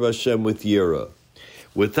to serve Hashem with yira.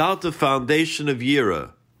 Without the foundation of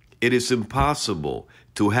yira, it is impossible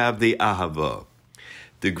to have the ahava.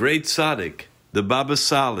 The great tzaddik, the Baba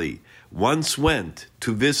Sali, once went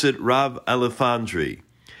to visit Rav Elefandri.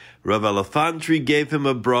 Rav Elefandri gave him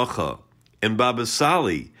a bracha, and Baba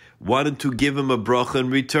Sali wanted to give him a bracha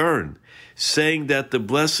in return, saying that the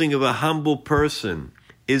blessing of a humble person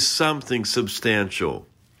is something substantial.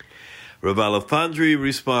 Rav Elefandri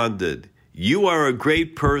responded, you are a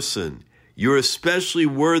great person. You're especially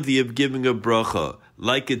worthy of giving a bracha,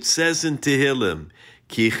 like it says in Tehillim,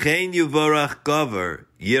 Ki chen yuvarach gavar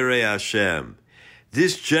yirei Hashem.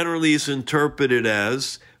 This generally is interpreted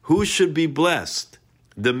as, who should be blessed?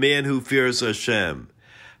 The man who fears Hashem.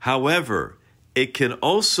 However, it can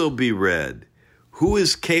also be read, who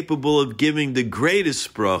is capable of giving the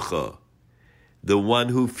greatest bracha? The one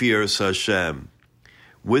who fears Hashem.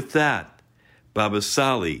 With that, Baba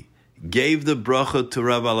Sali gave the bracha to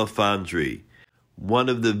Rav Elefandri. One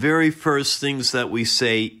of the very first things that we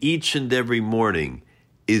say each and every morning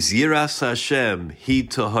is Yiras Hashem hi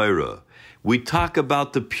tahora. We talk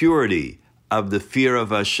about the purity of the fear of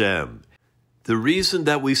Hashem. The reason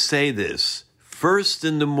that we say this first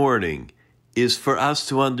in the morning is for us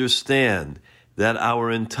to understand that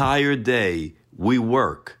our entire day we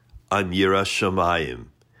work on Yiras Shamayim.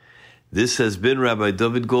 This has been Rabbi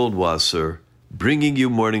David Goldwasser bringing you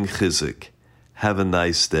Morning Chizuk. Have a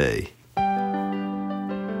nice day.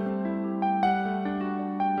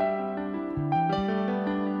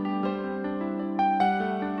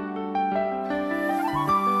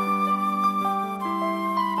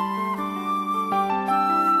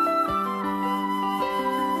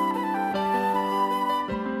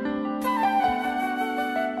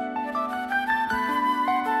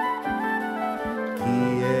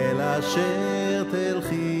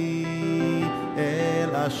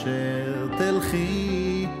 אשר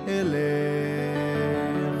תלכי אלך,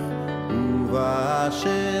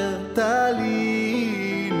 ובאשר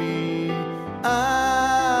תליני אלין,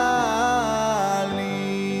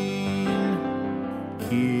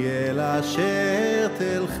 כי אל אשר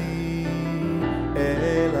תלכי,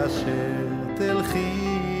 אל אשר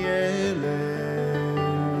תלכי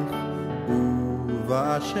אלך,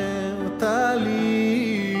 ובאשר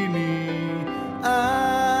תליני אלין.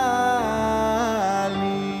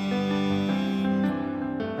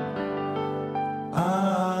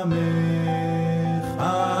 עמך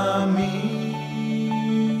עמי,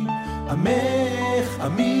 עמך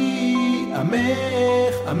עמי,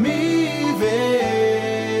 עמך עמי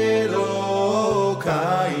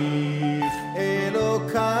ואלוקייך,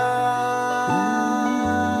 אלוקייך.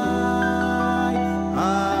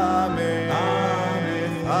 עמך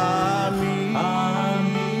עמי,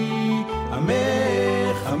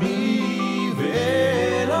 עמך עמי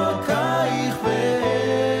ואלוקייך,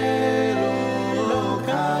 ואלוקייך,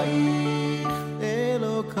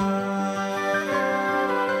 אלוקייך.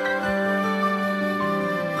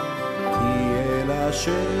 כי אל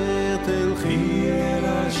אשר תלכי, אל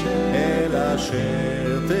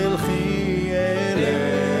אשר תלכי אלך,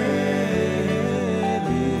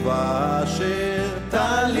 ובאשר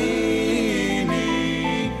תליני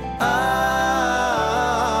עלי,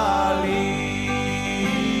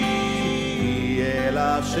 אל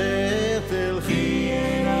אשר תלכי,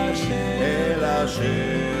 אל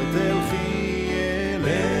אשר תלכי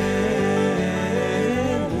אלך,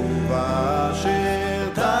 ובאשר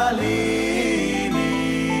תליני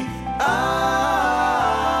אלין.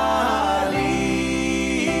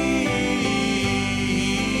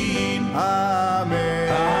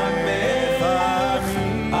 עמך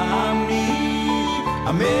עמי,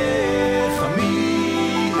 עמך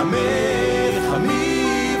עמי, עמך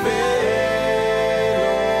עמי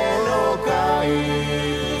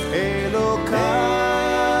ואלוקייך, אלוקייך.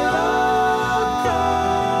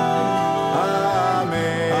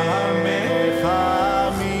 עמך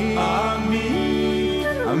עמי,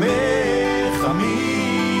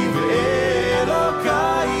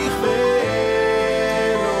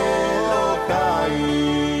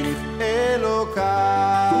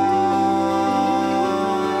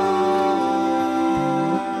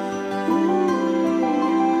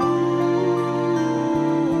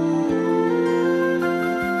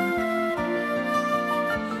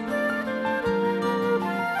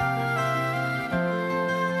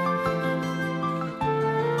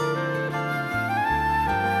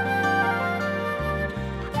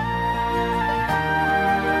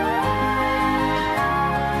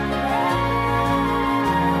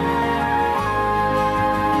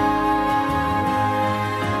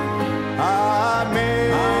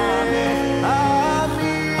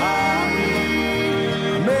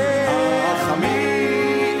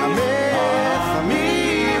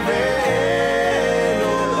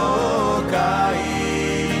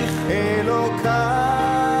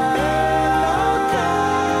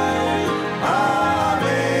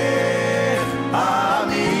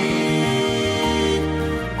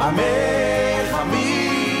 עמך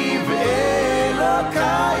עמי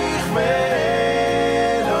ואלוקייך, ואלוקייך,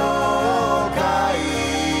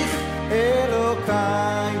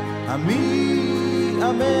 אלוקי, עמי,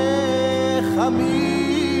 עמך עמי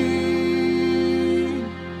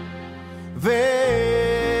ואלוקייך,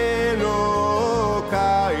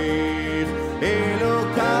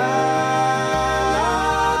 אלוקי,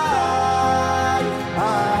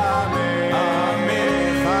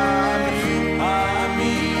 עמך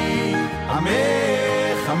עמי,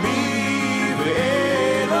 עמך עמי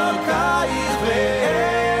ואלוקייך,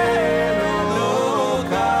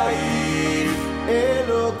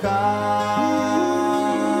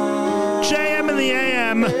 JM in the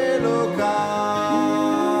AM.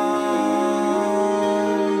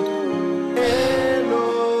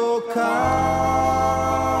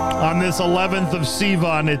 On this 11th of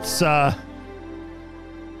Sivan, it's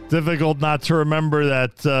difficult not to remember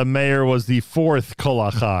that Meir was the fourth Kol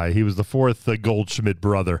Achai. He was the fourth Goldschmidt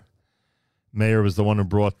brother. Meir was the one who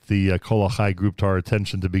brought the Kol Achai group to our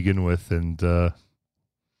attention to begin with, and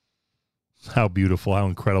how beautiful, how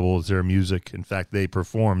incredible is their music. In fact, they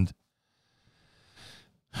performed,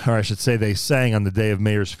 or I should say they sang on the day of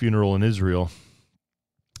Meir's funeral in Israel.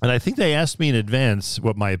 And I think they asked me in advance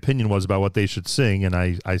what my opinion was about what they should sing, and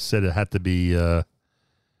I said it had to be Hine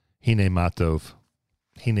Matov.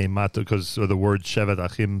 Hine Matov, because of the word Shevet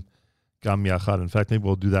Achim Gam Yachad. In fact, maybe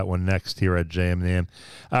we'll do that one next here at JM in the AM.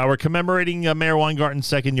 We're commemorating Meir Weingarten's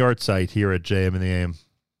second yahrzeit here at JM in the AM.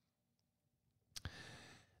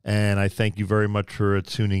 And I thank you very much for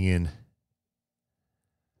tuning in.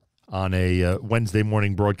 on a Wednesday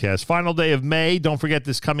morning broadcast. Final day of May. Don't forget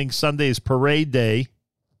this coming Sunday is Parade Day.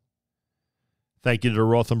 Thank you to the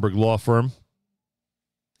Rothenberg Law Firm,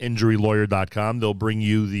 injurylawyer.com. They'll bring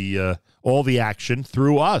you the all the action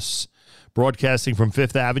through us, broadcasting from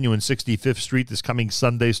 5th Avenue and 65th Street this coming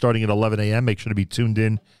Sunday starting at 11 a.m. Make sure to be tuned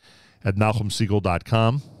in at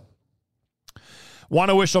NachumSiegel.com. Want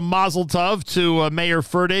to wish a mazel tov to Mayor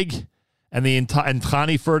Fertig and and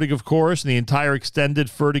Chani Fertig, of course, and the entire extended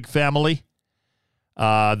Fertig family.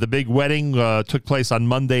 The big wedding took place on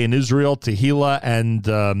Monday in Israel. Tehila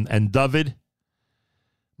and David.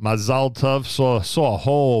 Mazal tov. Saw a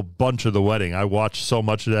whole bunch of the wedding. I watched so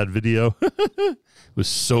much of that video. It was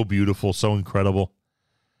so beautiful, so incredible.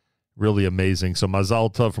 Really amazing. So Mazal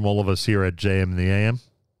tov from all of us here at JM and the AM.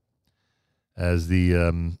 As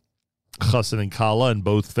the Chassan and Kala and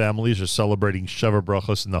both families are celebrating Sheva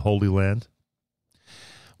Brachos in the Holy Land.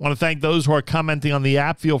 I want to thank those who are commenting on the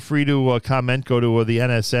app. Feel free to comment. Go to the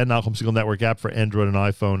NSN, Nachum Siegel Network app for Android and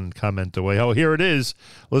iPhone, and comment away. Oh, here it is.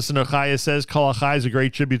 Listener Chaya says, Kol HaChai is a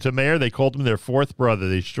great tribute to Meir. They called him their fourth brother.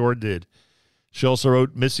 They sure did. She also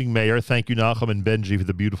wrote, missing Meir. Thank you, Nachum and Benjy, for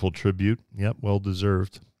the beautiful tribute. Yep, well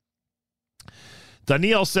deserved.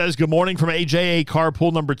 Daniel says, good morning from AJA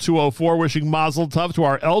Carpool number 204, wishing Mazel Tov to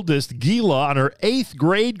our eldest, Gila, on her 8th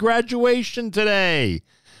grade graduation today.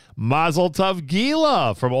 Mazel Tov,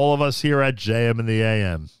 Gila, from all of us here at JM and the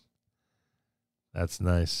AM. That's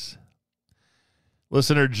nice.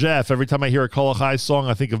 Listener Jeff, every time I hear a Kol HaChai song,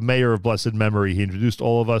 I think of Mayor of Blessed Memory. He introduced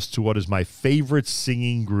all of us to what is my favorite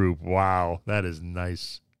singing group. Wow, that is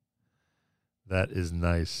nice. That is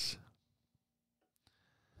nice.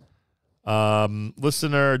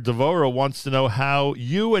 Listener Devora wants to know how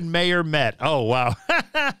you and Mayor met. Oh, wow.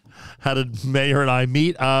 How did Mayor and I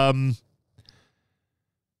meet? I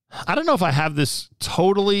don't know if I have this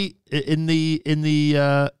totally in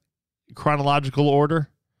the chronological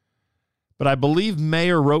order, but I believe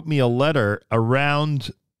Mayor wrote me a letter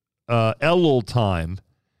around Elul time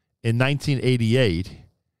in 1988.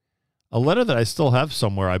 A letter that I still have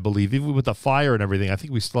somewhere, I believe, even with the fire and everything. I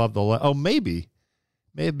think we still have the letter. Oh, maybe.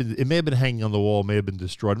 It may have been hanging on the wall, may have been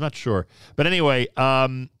destroyed. I'm not sure. But anyway, he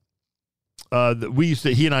and I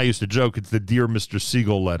used to joke, it's the Dear Mr.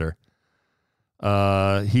 Siegel letter.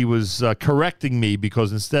 He was correcting me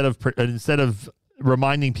because instead of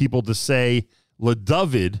reminding people to say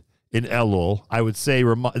LeDavid in Elul, I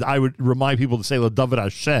would remind people to say LeDavid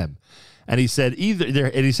Hashem. And he said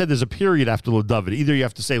there's a period after LeDavid. Either you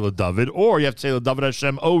have to say LeDavid or you have to say LeDavid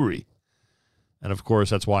Hashem Ori. And of course,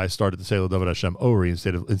 that's why I started to say LeDavid Hashem Ori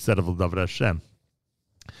instead of LeDavid Hashem.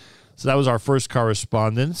 So that was our first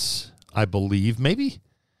correspondence, I believe. Maybe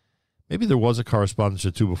there was a correspondence or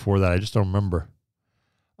two before that. I just don't remember.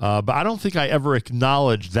 But I don't think I ever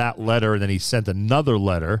acknowledged that letter. And then he sent another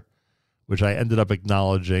letter, which I ended up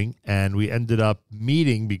acknowledging. And we ended up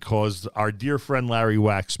meeting because our dear friend Larry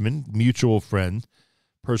Waxman, mutual friend,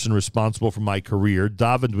 person responsible for my career,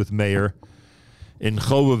 davened with Meir in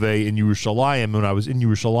Chovevei in Yerushalayim. When I was in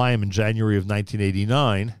Yerushalayim in January of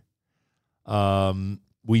 1989,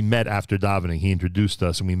 we met after davening. He introduced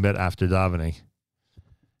us, and we met after davening.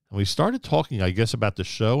 And we started talking, I guess, about the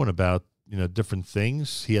show and about, different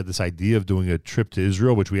things. He had this idea of doing a trip to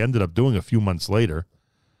Israel, which we ended up doing a few months later.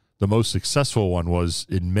 The most successful one was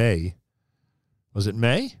in May. Was it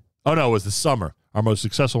May? Oh, no, it was the summer. Our most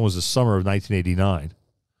successful one was the summer of 1989.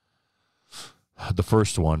 The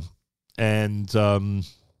first one. And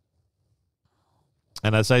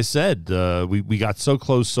as I said, we got so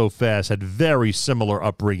close so fast, had very similar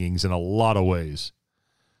upbringings in a lot of ways.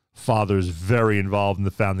 Father's very involved in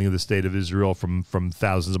the founding of the state of Israel from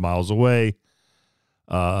thousands of miles away.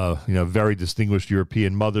 Very distinguished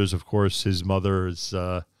European mothers. Of course, his mother is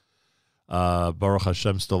Baruch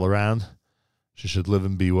Hashem still around. She should live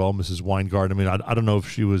and be well, Mrs. Weingarten. I mean, I don't know if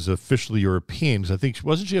she was officially European, because I think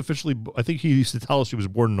he used to tell us she was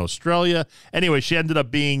born in Australia. Anyway, she ended up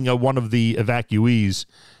being one of the evacuees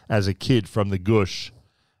as a kid from the Gush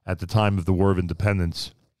at the time of the War of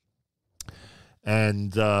Independence.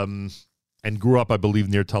 And grew up, I believe,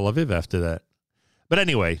 near Tel Aviv after that. But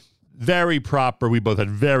anyway, very proper. We both had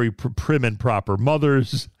very prim and proper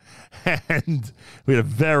mothers, and we had a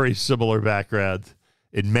very similar background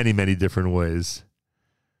in many, many different ways,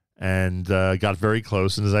 and got very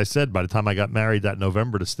close. And as I said, by the time I got married that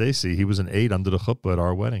November to Stacy, he was an 8 under the chuppah at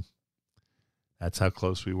our wedding. That's how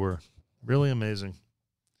close we were. Really amazing.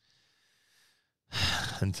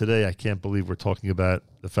 And today, I can't believe we're talking about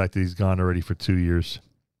the fact that he's gone already for 2 years.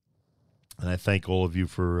 And I thank all of you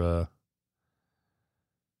for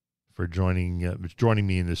joining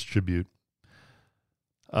me in this tribute.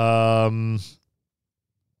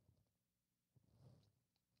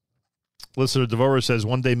 Listener Devorah says,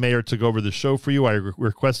 one day Mayor took over the show for you. I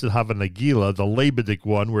requested Hava Nagila, the Lebedik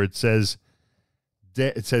one, where it says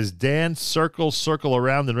dance, circle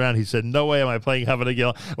around and around. He said, no way am I playing Hava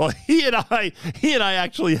Nagila. Well, he and I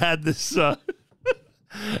actually had this,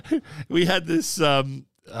 we had this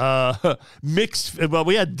mixed, well,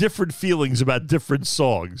 we had different feelings about different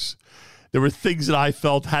songs. There were things that I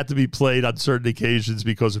felt had to be played on certain occasions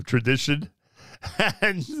because of tradition.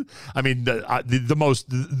 And I mean, the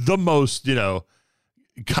most,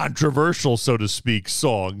 controversial, so to speak,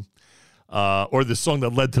 song, or the song that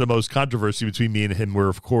led to the most controversy between me and him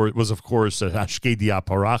was of course Hashkedia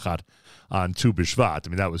Parachat on Tu B'Shvat. I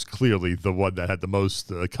mean, that was clearly the one that had the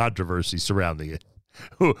most controversy surrounding it.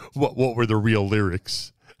 What were the real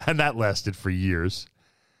lyrics? And that lasted for years.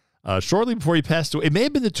 Shortly before he passed away, it may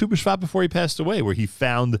have been the Tu B'Shvat before he passed away, where he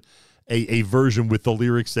found a version with the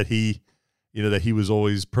lyrics that he was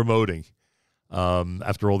always promoting.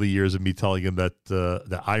 After all the years of me telling him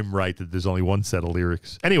that I'm right, that there's only one set of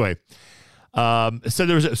lyrics. Anyway, so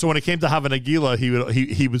when it came to Hava Nagila,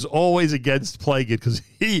 he was always against playing it because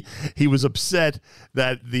he was upset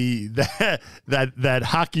that that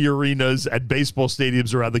hockey arenas and baseball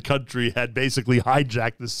stadiums around the country had basically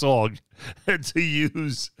hijacked the song to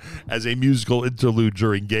use as a musical interlude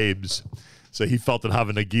during games. So he felt that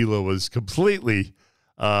Hava Nagila was completely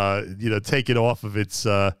taken off of its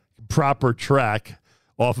proper track,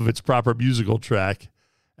 off of its proper musical track,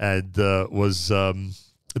 and was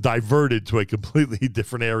diverted to a completely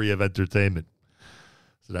different area of entertainment.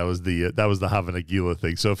 So that was the Hava Nagila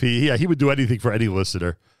thing. So if he would do anything for any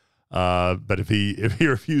listener, but if he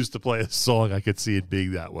refused to play a song, I could see it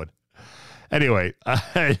being that one. Anyway,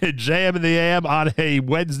 JM in the AM on a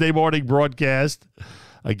Wednesday morning broadcast.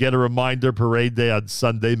 Again, a reminder, Parade Day on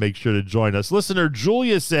Sunday. Make sure to join us. Listener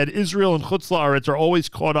Julia said, Israel and Chutz La'aretz are always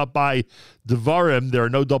caught up by Devarim. There are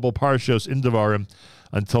no double parshos in Devarim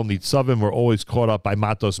until Nitzavim. We're always caught up by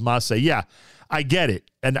Matos Maseh. Yeah, I get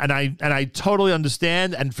it. And I totally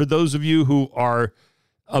understand. And for those of you who are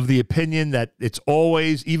of the opinion that it's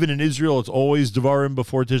always, even in Israel, it's always Devarim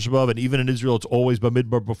before Tisha B'Av, and even in Israel, it's always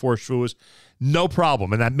Bamidbar before Shavuos, no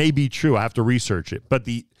problem. And that may be true. I have to research it. But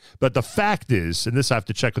the fact is, and this I have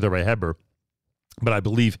to check with Rabbi Heber, but I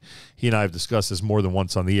believe he and I have discussed this more than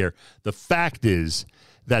once on the air. The fact is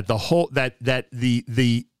that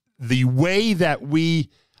the way that we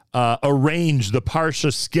arrange the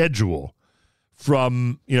Parsha schedule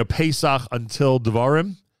from Pesach until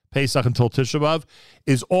Devarim, Pesach until Tisha B'Av,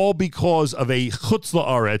 is all because of a Chutz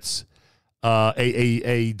La'aretz,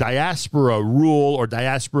 a diaspora rule or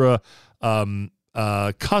diaspora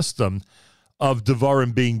custom of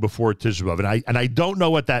Devarim being before Tisha B'Av. And I don't know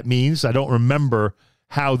what that means. I don't remember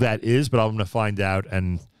how that is, but I'm going to find out,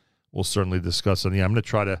 and we'll certainly discuss it. I'm going to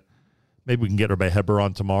try to, maybe we can get Rabbi Heber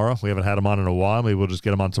on tomorrow. We haven't had him on in a while. Maybe we'll just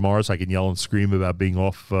get him on tomorrow so I can yell and scream about being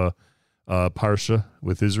off Parsha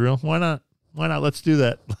with Israel. Why not? Let's do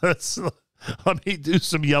that. Let me do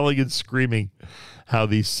some yelling and screaming how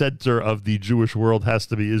the center of the Jewish world has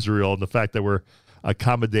to be Israel, and the fact that we're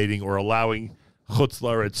accommodating or allowing Chutz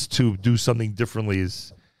La'aretz to do something differently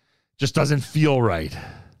just doesn't feel right.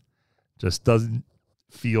 Just doesn't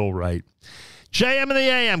feel right. JM and the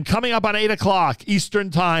AM coming up on 8 o'clock Eastern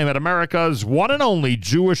Time at America's one and only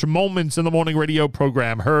Jewish Moments in the Morning radio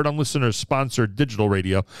program, heard on listeners-sponsored digital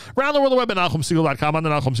radio. Around the world, the web at NachumSegal.com, on the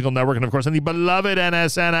Nachum Segal Network, and, of course, on the beloved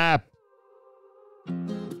NSN app.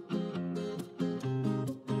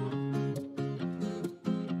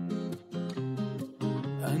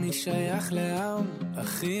 אני שייך לעם,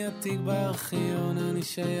 הכי עתיק בארכיון. אני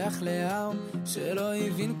שייך לעם, שלא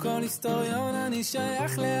הבין כל היסטוריון. אני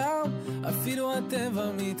שייך לעם, אפילו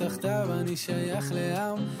הטבע מתחתיו. אני שייך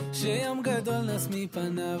לעם, שים גדול נס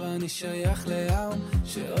מפניו. אני שייך לעם,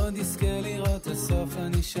 שעוד יזכה לראות הסוף.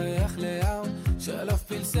 אני שייך לעם, שלף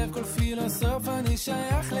פלסף כל פילוסוף. אני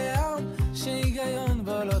שייך לעם, שהיגיון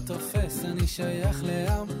בו לא תופס. אני שייך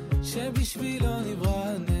לעם, שבשבילו נברא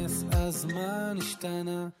הנס. אז מה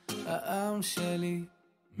נשתנה? העם שלי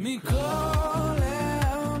מכל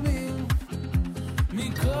העמים,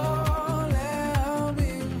 מכל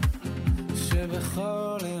העמים,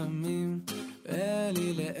 שבכל הימים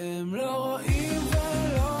אלי להם לא רואים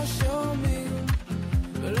ולא שומעים,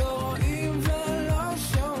 ולא רואים ולא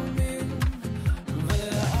שומעים,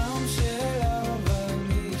 והעם שלנו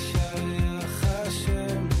ואני שייך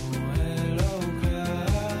השם הוא אלוקה,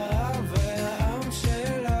 והעם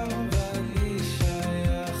שלנו ואני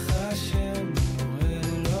שייך השם הוא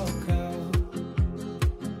אלוקה.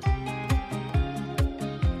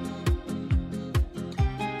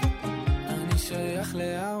 אני שייך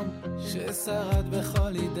לעם ששרד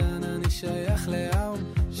בכל עידן. אני שייך לעם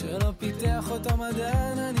שלא פיתח אותו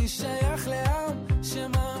מדען. אני שייך לעם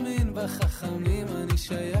שמאמין בחכמים. אני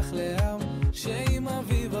שייך לעם שעם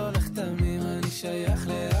אביב הולך תמים. אני שייך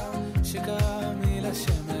לעם שקרא מילה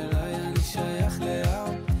שם אליי. אני שייך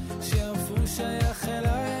לעם שאף הוא שייך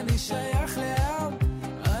אליי. אני שייך לעם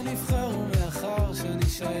הנבחר ומאחר שאני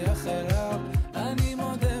שייך אליו. אני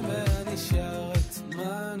מודה ואני שר את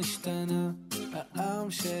מה נשתנה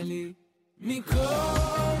העם שלי מכל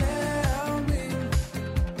העמים,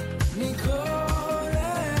 מכל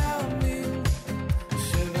העמים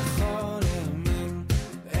שבכל הימים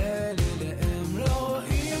אלי להם לא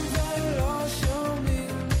רואים ולא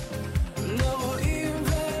שומעים, לא רואים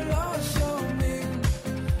ולא שומעים.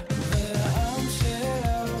 והעם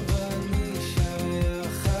שלנו ואני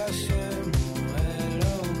שייך השם הוא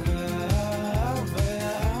אלוקיו.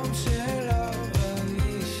 והעם שלנו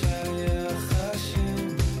ואני שייך השם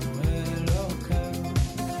הוא אלוקיו.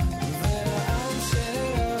 והעם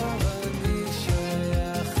שלנו ואני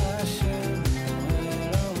שייך השם הוא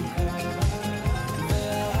אלוקיו.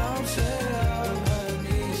 והעם שלנו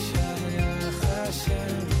ואני שייך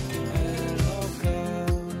השם הוא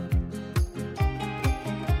אלוקיו.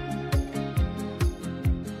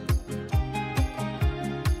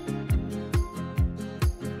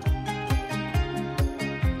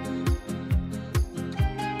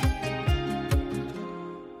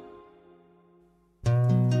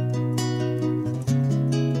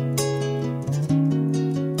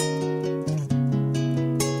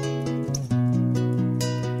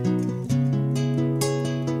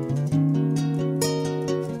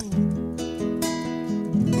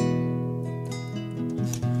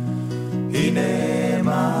 הנה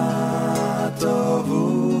מה טוב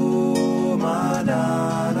ומה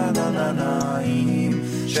נעים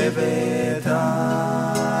שבת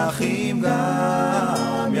אחים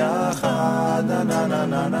גם יחד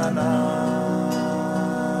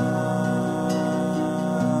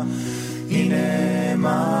הנה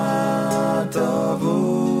מה טוב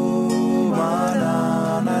ומה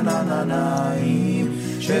נעים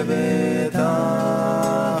שבת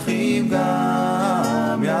אחים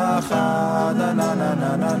גם יחד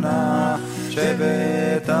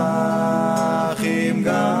שבת אחים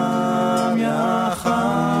גם יחד.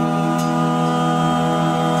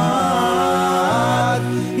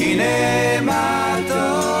 הנה מה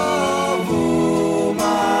טוב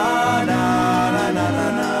ומה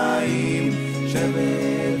נעים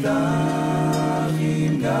שבת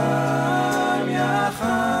אחים גם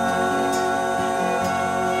יחד.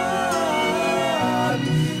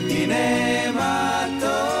 הנה מה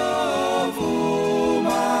טוב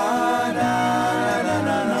ומה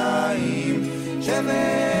נעים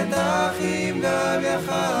שבת אחים גם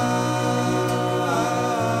יחד.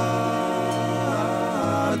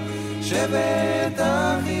 שבת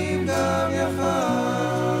אחים גם יחד.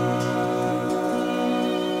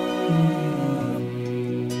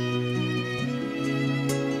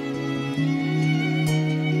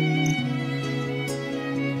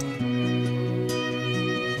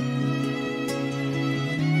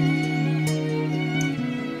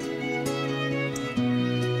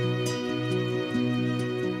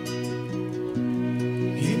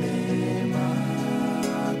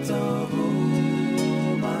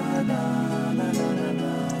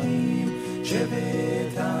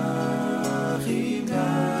 שבת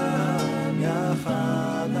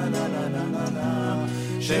אחים גם יחד.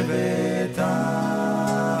 שבת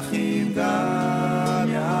אחים גם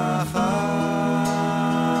יחד.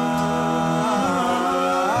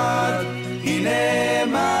 הנה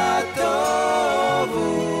מה טוב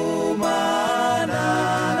ומה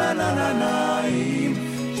נעים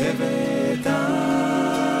שבת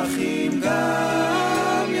אחים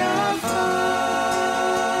גם יחד.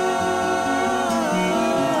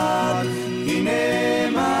 הנה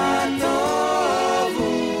מה טוב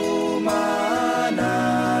ומה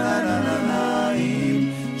נעים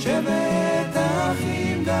שבת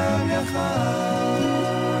אחים גם יחד.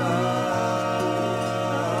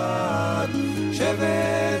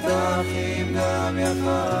 שבת אחים גם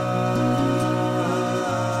יחד.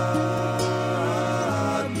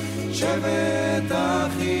 שבת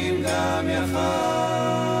אחים גם יחד.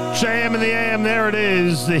 JM in the AM, there it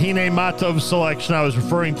is, the Hine Matov selection I was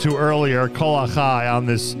referring to earlier, Kol Achai, on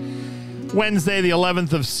this Wednesday, the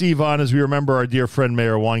 11th of Sivan, as we remember our dear friend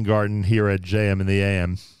Mayor Weingarten here at JM in the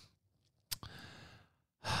AM.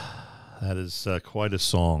 That is quite a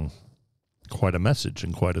song, quite a message,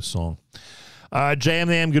 and quite a song. JM in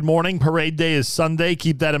the AM, good morning. Parade Day is Sunday.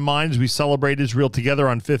 Keep that in mind as we celebrate Israel together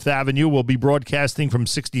on 5th Avenue. We'll be broadcasting from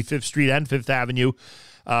 65th Street and 5th Avenue.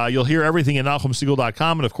 You'll hear everything at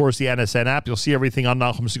NachumSegal.com and, of course, the NSN app. You'll see everything on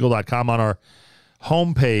NachumSegal.com on our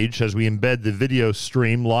homepage as we embed the video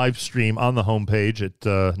stream, live stream on the homepage at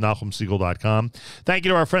NachumSegal.com. Thank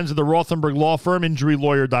you to our friends at the Rothenberg Law Firm,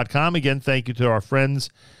 InjuryLawyer.com. Again, thank you to our friends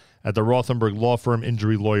at the Rothenberg Law Firm,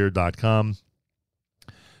 InjuryLawyer.com,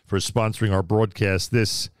 for sponsoring our broadcast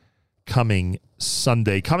this coming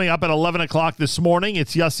Sunday. Coming up at 11 o'clock this morning,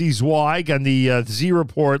 it's Yossi Zweig and the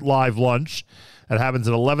Z-Report live lunch. That happens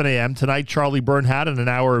at 11 a.m. Tonight, Charlie Bernhardt and an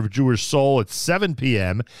hour of Jewish Soul at 7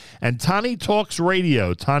 p.m. And Tani Talks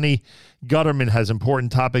Radio. Tani Gutterman has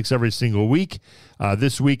important topics every single week.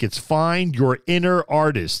 This week, it's Find Your Inner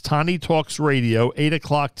Artist. Tani Talks Radio, 8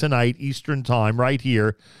 o'clock tonight, Eastern Time, right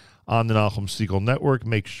here on the Nachum Segal Network.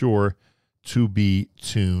 Make sure to be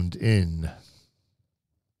tuned in.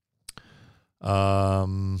 All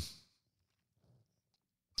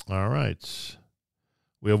right.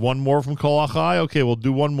 We have one more from Kol Achai. Okay, we'll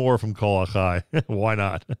do one more from Kol Achai. Why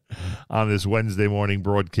not? On this Wednesday morning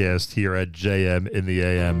broadcast here at JM in the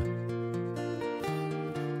AM.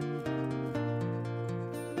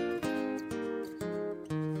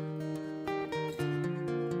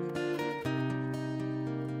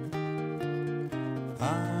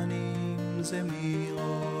 עניים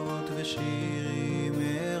זמירות ושירים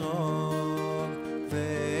מרוב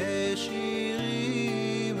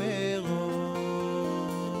ושירים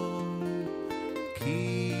מרוב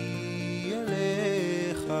כי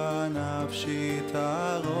אליך נפשי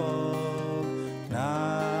תרוב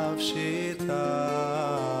נפשי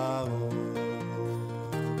תרוב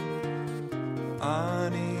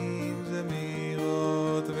עניים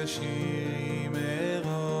זמירות ושירים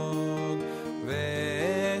מרוב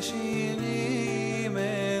ושירים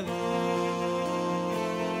מרוב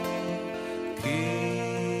כי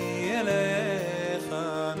אליך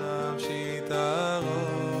נפשי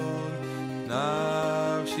תרוב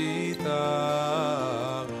נפשי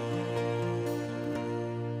תרוב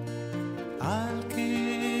על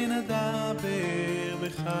כן אדבר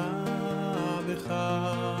בך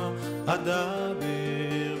אדבר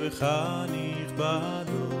בך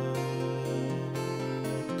נכבדות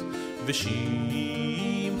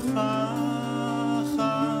ושמך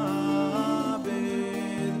כבד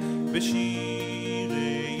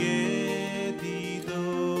בשירי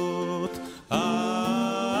ידידות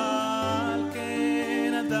על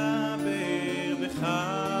כן אדבר בך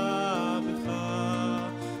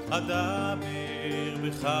אדבר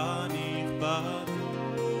בך נכבדות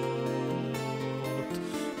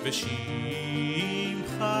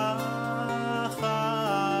ושמך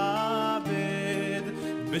כבד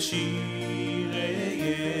בשירי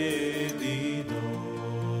ידידות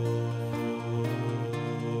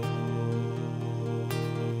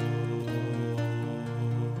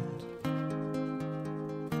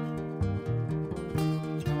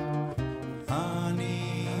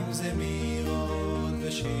עניים זמירות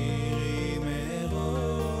ושירים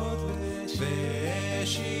מרות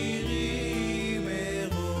ושירים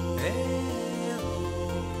מרות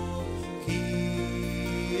כי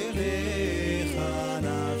אליך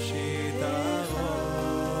נפשי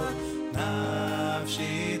תרוב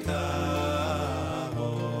נפשי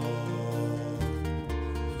תרוב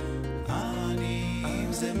עניים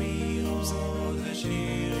זמירות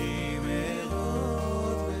ושירים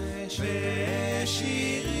מרות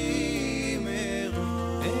ושירים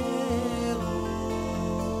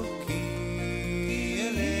מרות כי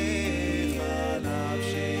אליך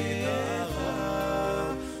נפשי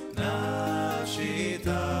תרוב נפשי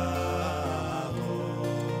תרוב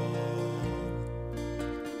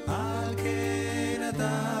על כן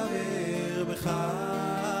אדבר בך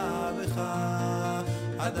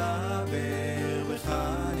אדבר בך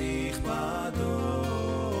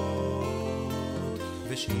נכבדות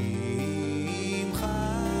ושמך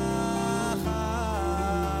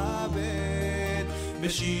כבד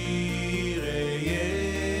בשירי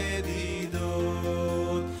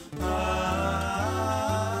ידידות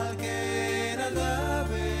על כן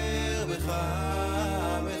אדבר בך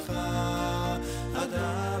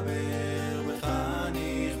אדבר בך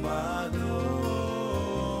נכבדות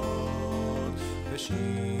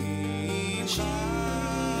ושמך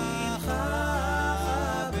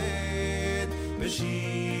כבד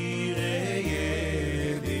בשירי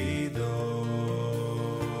ידידות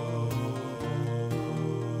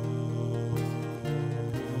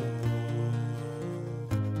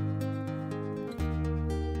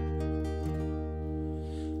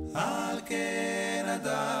על כן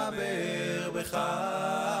אדבר בך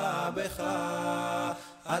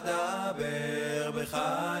אדבר בך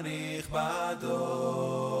נכבדות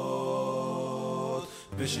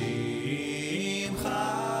ושמך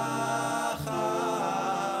כבד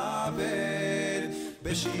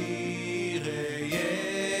בשירי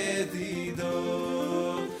ידידות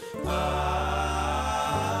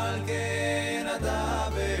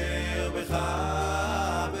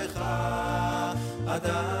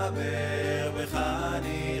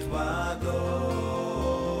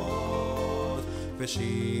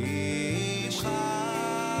בשמך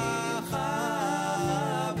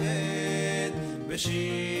כבד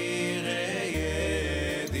בשירי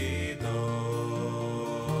ידידות.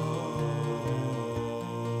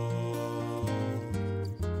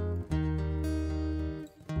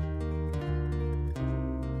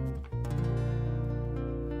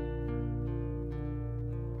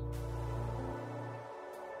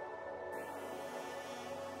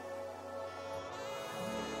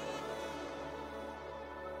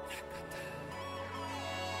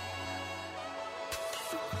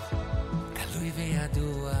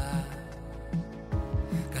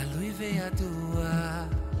 גלוי וידוע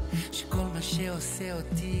שכל מה שעושה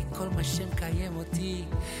אותי, כל מה שמקיים אותי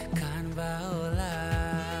כאן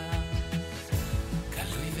בעולם.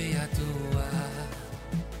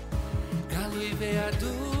 גלוי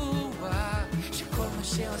וידוע שכל מה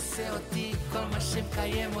שעושה אותי, כל מה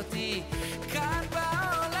שמקיים אותי כאן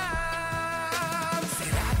בעולם. זה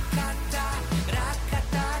רק אתה,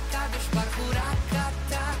 קדוש ברוך הוא, רק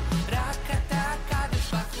אתה,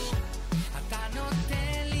 קדוש ברוך הוא, אתה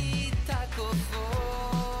נותן לי את הכוחות.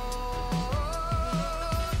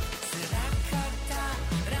 זה רק אתה,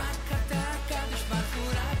 קדוש ברוך הוא,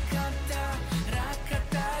 רק אתה,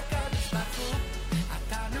 קדוש ברוך הוא,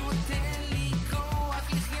 אתה נותן לי כוח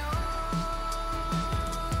לחיות.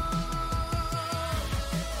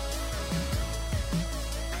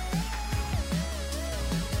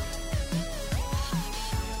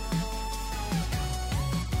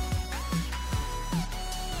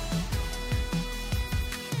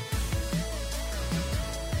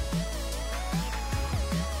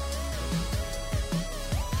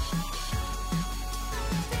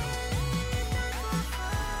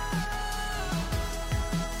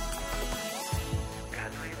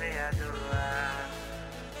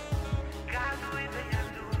 גלוי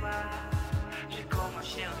וידוע שכל מה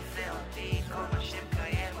שעושה אותי, כל מה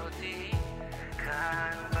שמקיים אותי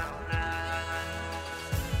כאן בעולם.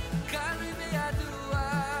 גלוי וידוע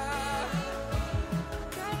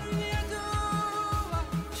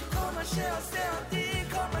שכל מה שעושה אותי,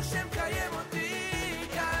 כל מה שמקיים אותי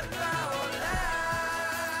כאן בעולם.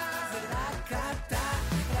 זה רק אתה,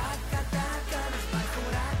 קדוש ברוך הוא,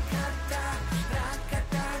 רק אתה,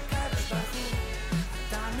 קדוש ברוך הוא,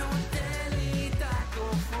 אתה נותן לי את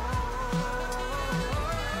הכוחות.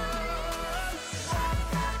 רק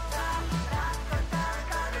אתה,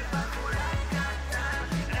 קדוש ברוך הוא,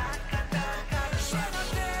 רק אתה,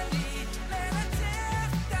 שנותן לי לנצח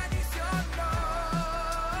את הניסיונות.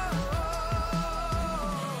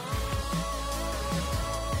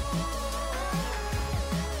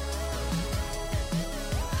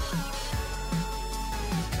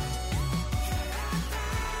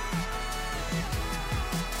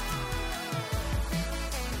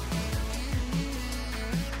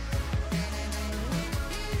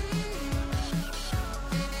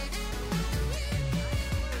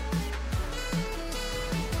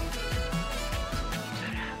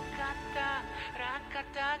 רק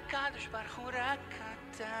אתה, קדוש ברוך הוא,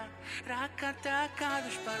 רק אתה,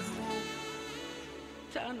 קדוש ברוך הוא,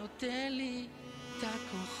 אתה נותן לי את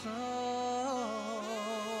הכוחות.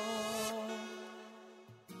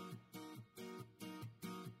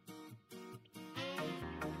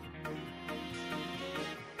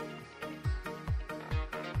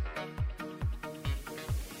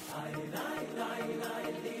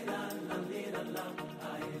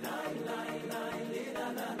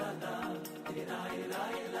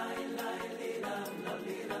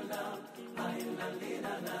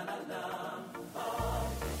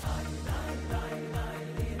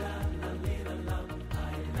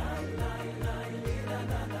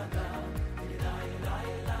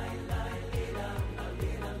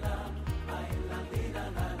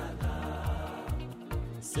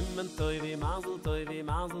 Simmen toivi,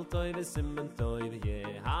 mazel toivi, simmen toivi, yeah,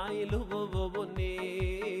 hi, luboboni.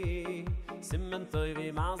 Simmen toivi,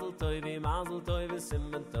 mazel toivi,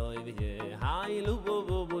 simmen toivi, yeah, hi,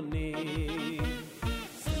 luboboni.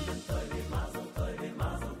 Simmen toivi, mazel toivi,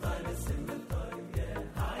 simmen toivi, yeah,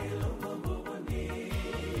 hi, luboboni.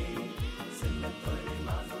 Simmen toivi,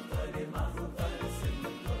 mazel toivi,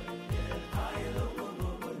 simmen toivi, yeah, hi,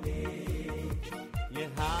 luboboni. Yeah,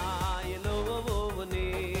 hi, luboboni.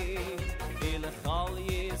 Chal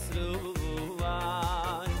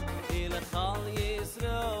Yisroel, il Chal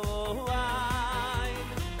Yisroel,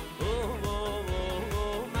 oh oh oh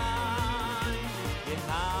oh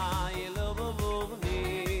my,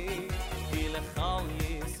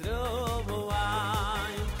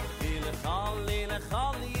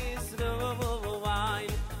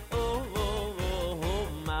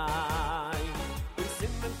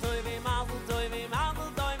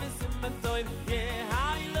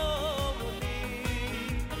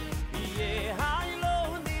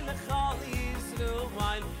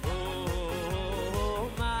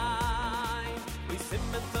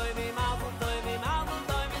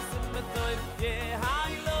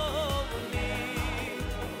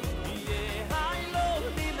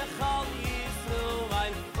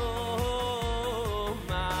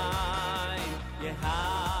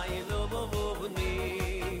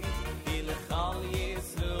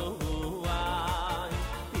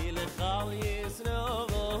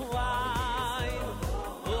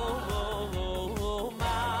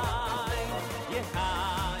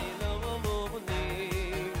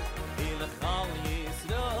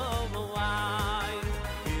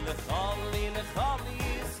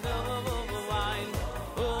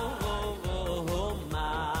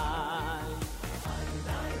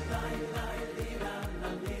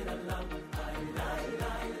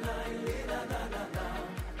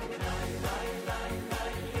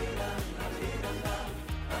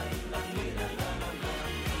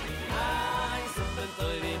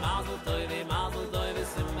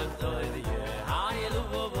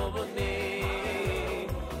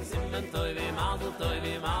 Simmen toy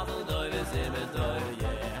vi mazel toy vi simmen toy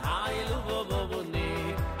yeah hay lu bo bo bo ni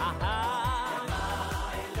aha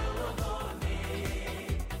hay lu bo bo ni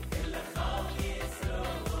el khol yisro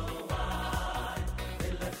wai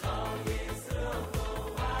el khol yisro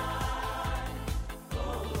wai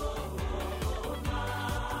oh my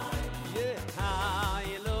yeah hay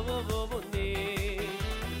lu bo bo ni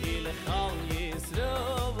el khol yisro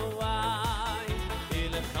wai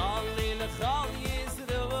el khol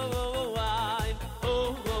yisro wai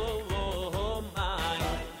oh my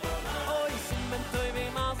oy simmen toy vi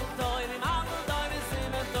mazel toy vi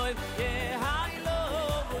simmen toy yeah hay lo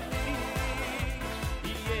ni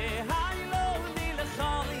yeah hay lo ni le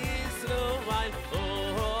khol yisro wai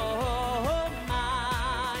oh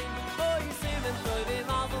my oy simmen toy vi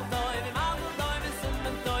mazel toy vi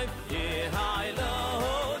simmen toy yeah hay lo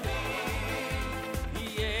ni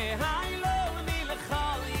yeah hay lo ni le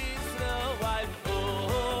khol yisro wai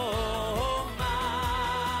oh my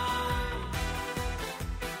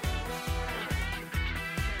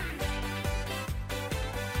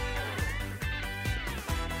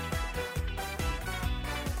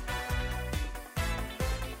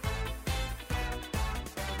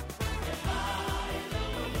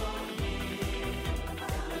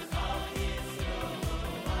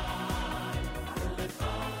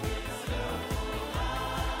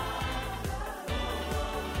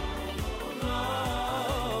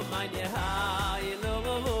Oh, meine Heile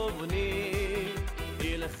Wobuni,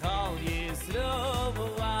 il Chal Yisro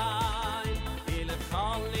Wai, il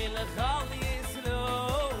Chal Yisro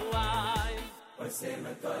Wai. Oy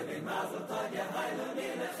simmen toy vi mazel toy ja Heile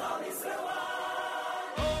il Chal Yisro Wai.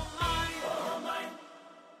 Oh my.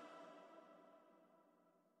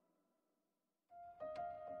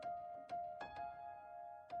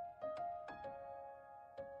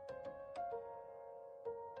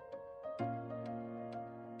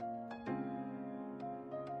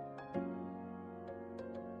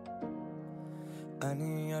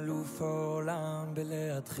 אני אלוף העולם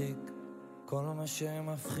בלהדחיק כל מה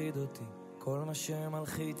שמפחיד אותי, כל מה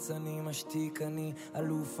שמלחיץ אני משתיק. אני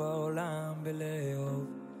אלוף העולם בלאהוב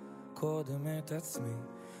קודם את עצמי,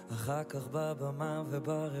 אחר כך בבמה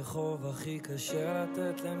וברחוב הכי קשה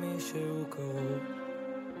לתת למישהו קרוב.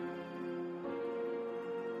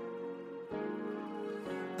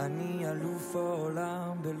 אני אלוף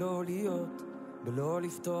העולם בלא להיות, בלא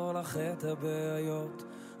לפתור לך את הבעיות,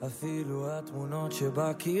 אפילו התמונות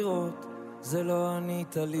שבקירות זה לא אני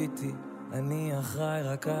תליתי, אני אחראי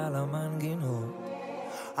רק על המנגינות.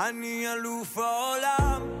 אני אלוף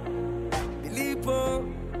העולם בליפול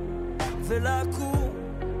ולקום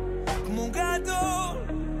כמו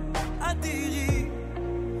גדול אדירי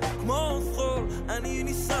כמו חול. אני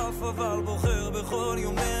נשרף אבל בוחר בכל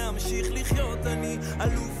יום להמשיך לחיות. אני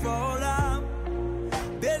אלוף העולם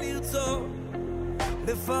בלרצות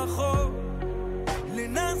לפחות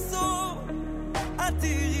לנסות. את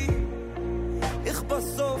תראי איך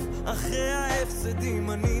בסוף אחרי ההפסדים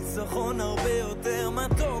הניצחון הרבה יותר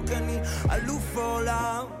מתוק. אני אלוף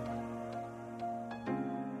העולם.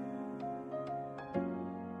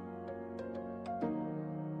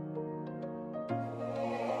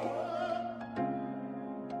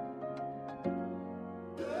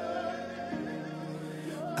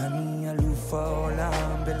 אני אלוף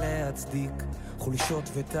העולם בלהצדיק חולשות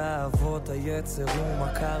ותאוות היצר. הוא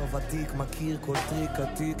מכר ותיק, מכיר כל טריק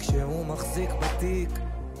עתיק שהוא מחזיק בתיק.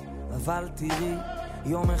 אבל תראי,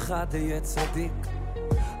 יום אחד אהיה צדיק.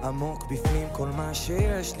 עמוק בפנים כל מה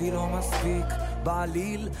שיש לי לא מספיק.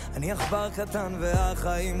 בעליל, אני עכבר קטן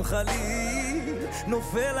והחיים חליל.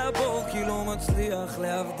 נופל הבור כי לא מצליח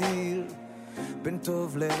להבדיל בין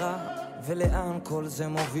טוב לרע ולאן כל זה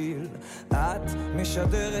מוביל. את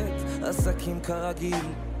משדרת עסקים כרגיל,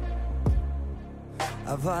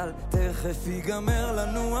 אבל תכף ייגמר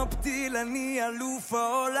לנו הפתיל. אני אלוף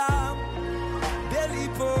העולם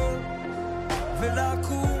בליפול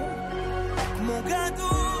ולקום כמו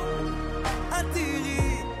גדול. את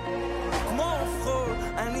תראי כמו חול.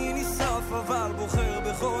 אני נשרף אבל בוחר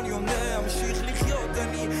בכל יום להמשיך לחיות.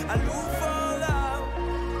 אני אלוף העולם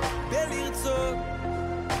בלרצות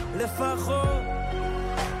לפחות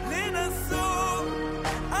לנסות.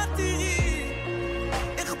 את תראי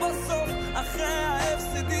איך בסוף אחרי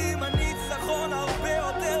ההפסדים הניצחון הרבה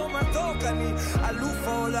יותר מתוק. אני אלוף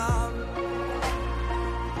העולם.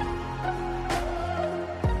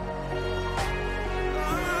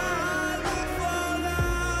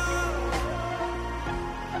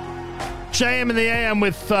 JM in the AM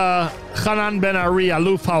with Hanan Ben Ari,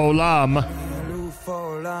 Aluf Ha'olam. אלוף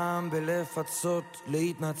העולם העולם בלפצות,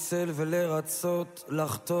 להתנצל ולרצות,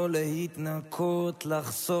 לחטוא להתנקות,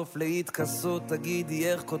 לחשוף להתכסות. תגידי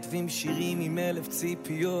איך כותבים שירים עם 1,000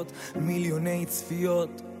 ציפיות, מיליוני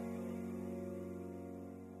צפיות.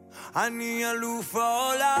 אני אלוף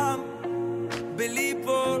העולם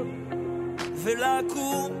בליפול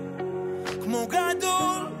ולקום כמו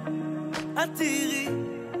גדול, את תראי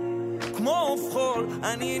כמו עוף חול.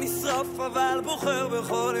 אני נשרף אבל בוחר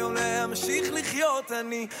בכל יום להמשיך לחיות.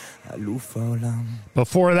 אני אלוף העולם.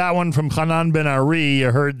 Before that one from Hanan Ben Ari,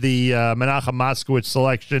 you heard the Menachem Moskowitz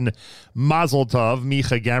selection, Mazel Tov.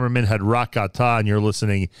 Micha Gamerman had Rakata, and you're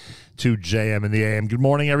listening to JM in the AM. Good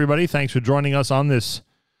morning, everybody. Thanks for joining us on this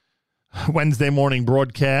Wednesday morning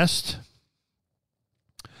broadcast.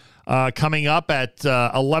 Coming up at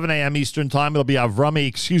 11 a.m. Eastern Time, it'll be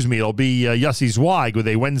it'll be Yossi Zweig with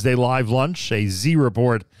a Wednesday live lunch, a Z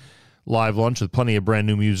Report live lunch with plenty of brand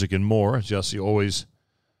new music and more, as Yossi always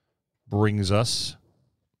brings us.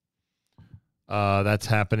 That's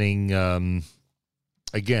happening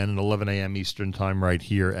again at 11 a.m. Eastern Time right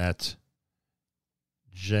here at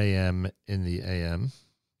JM in the AM,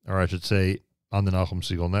 or I should say on the Nachum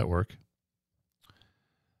Segal Network.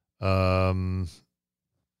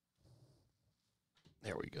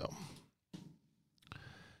 There we go.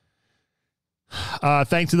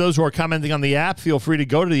 Thanks to those who are commenting on the app. Feel free to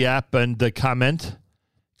go to the app and comment.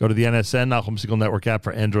 Go to the NSN, Nachum Segal Network app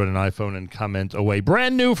for Android and iPhone, and comment away.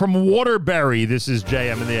 Brand new from Waterbury, this is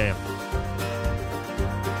JM in the AM.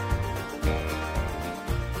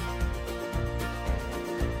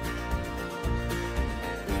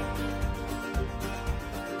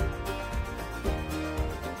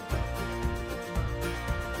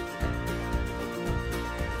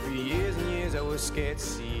 Scared to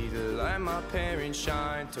see the light my parents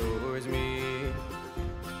shine towards me.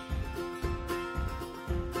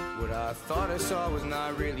 What I thought I saw was not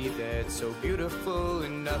really that, so beautiful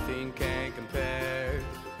and nothing can compare.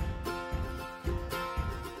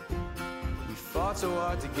 We fought so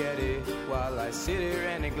hard to get it, while I sit here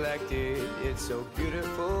and neglect it. It's so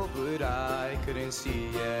beautiful, but I couldn't see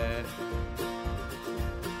yet.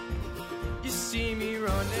 You see me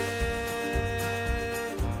running,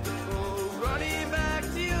 running back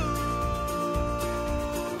to you,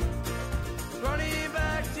 running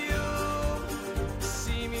back to you.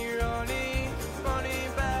 See me running,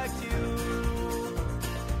 running back to you.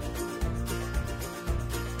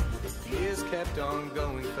 Years kept on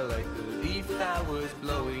going, felt like the leaf that was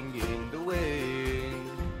blowing in the wind.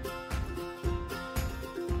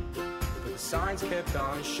 But the signs kept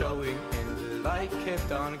on showing, and the light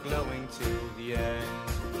kept on glowing till the end.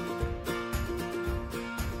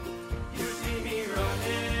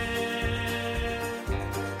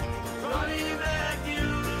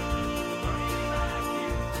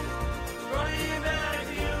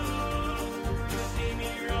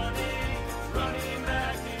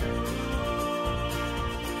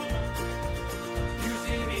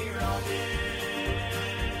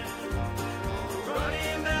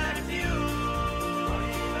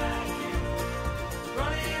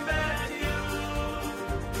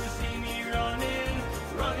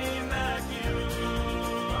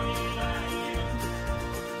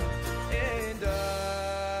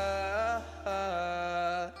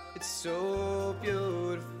 So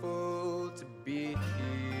beautiful to be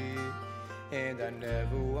here, and I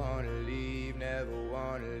never wanna leave, never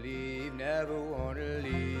wanna leave, never wanna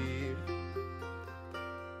leave.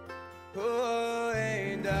 Oh,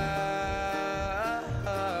 and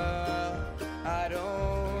I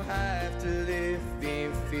don't have to live in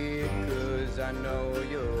fear, 'cause I know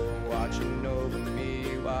you're watching over me,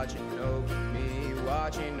 watching over me,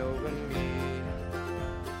 watching over me.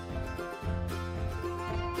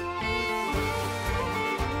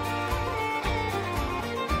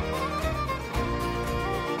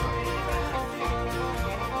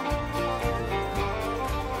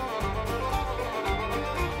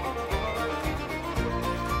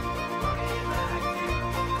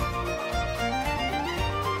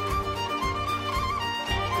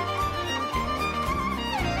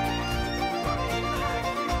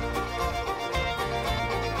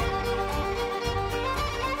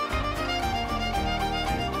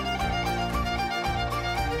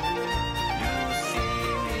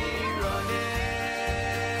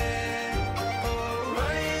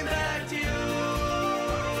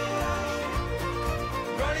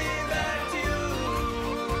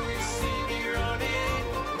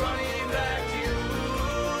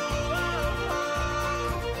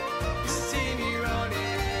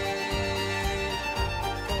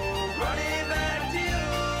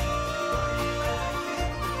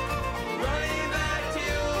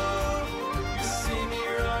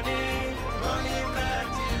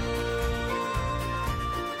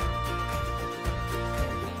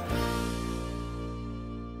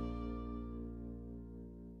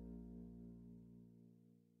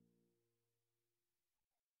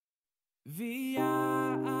 via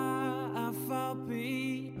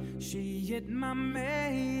afapi shiyet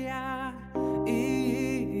mameya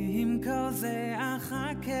im koze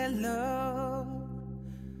achakelo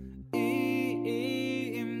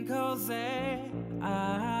im koze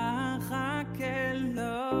achakelo.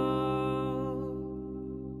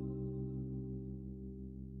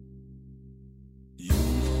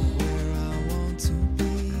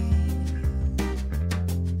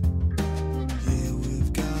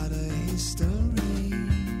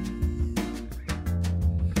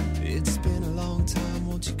 It's been a long time,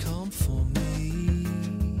 won't you come for me?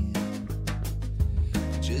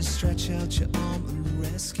 Just stretch out your arm and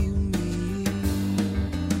rescue me.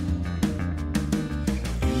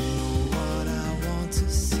 You know what I want to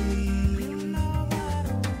see.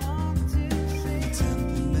 The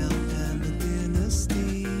Temple Mount and the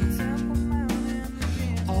dynasty.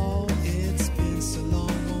 Oh, it's been so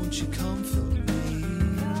long, won't you comfort me?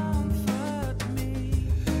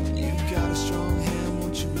 You've got a strong hand,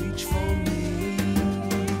 won't you reach for me?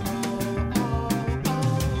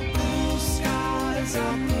 Blue skies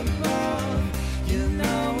up above, you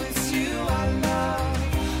know it's you I love.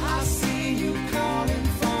 I see you calling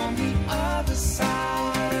from the other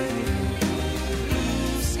side.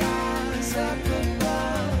 Blue skies up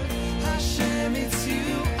above, Hashem, it's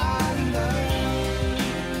you I love.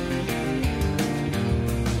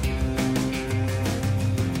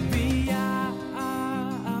 Via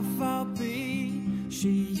afapi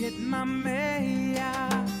shiyet mameya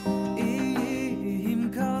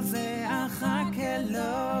im koze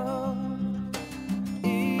achakelo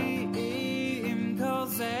im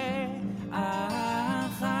koze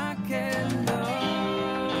achakelo.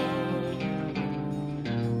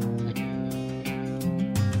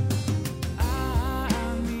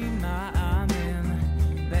 Amin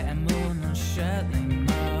be'emunah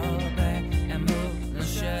shelimo be'emunah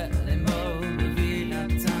shelimo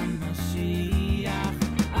b'vilatam Mashiach.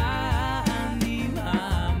 Ani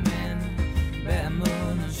ma'amin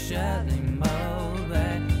be'emunah shelimo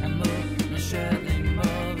be'emunah shelimo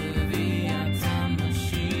b'vilatam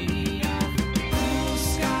Mashiach. Blue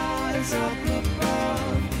skies up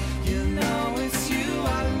above, you know it's you I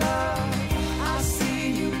love. I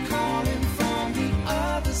see you calling from the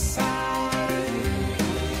other side.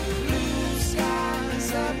 Blue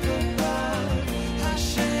skies up above,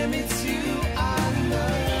 Hashem, it's you I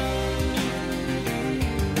love.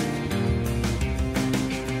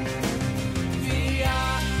 Via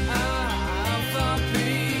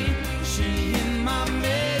afapi she'in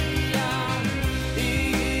mameya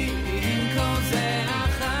im koze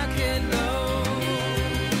achakelo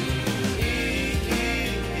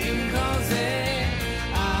im koze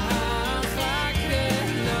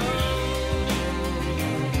achakelo.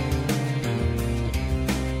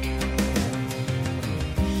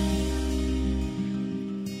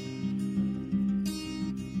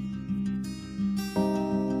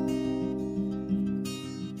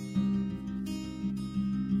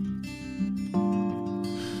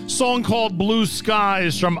 Song called Blue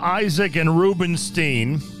Skies from Isaac and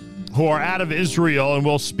Rubenstein, who are out of Israel, and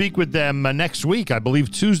we'll speak with them next week. I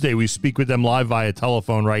believe Tuesday we speak with them live via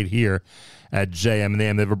telephone right here at JM and the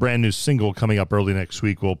AM. They have a brand new single coming up early next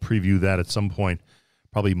week. We'll preview that at some point,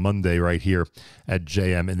 probably Monday right here at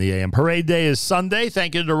JM and the AM. Parade Day is Sunday.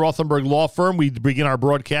 Thank you to the Rothenberg Law Firm. We begin our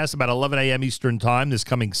broadcast about 11 a.m. Eastern Time this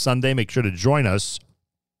coming Sunday. Make sure to join us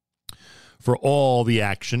for all the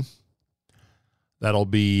action. That'll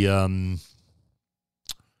be,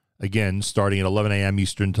 again, starting at 11 a.m.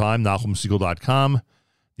 Eastern Time, NachumSegal.com.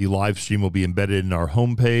 The live stream will be embedded in our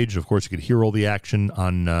homepage. Of course, you could hear all the action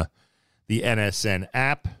on the NSN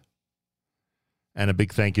app. And a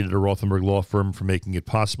big thank you to the Rothenberg Law Firm for making it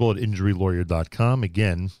possible at injurylawyer.com.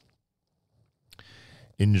 Again,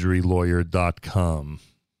 injurylawyer.com.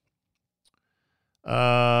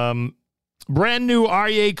 Brand new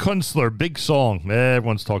Aryeh Kunstler, big song.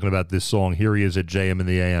 Everyone's talking about this song. Here he is at JM in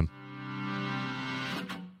the AM.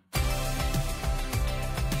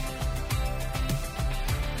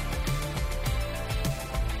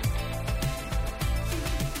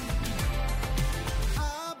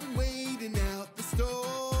 I've been waiting out the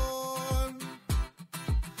storm.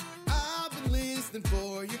 I've been listening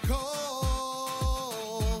for your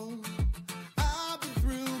call. I've been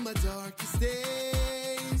through my darkest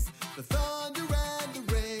days. The thunder and the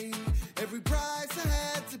rain. Every price I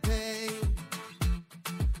had to pay.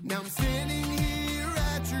 Now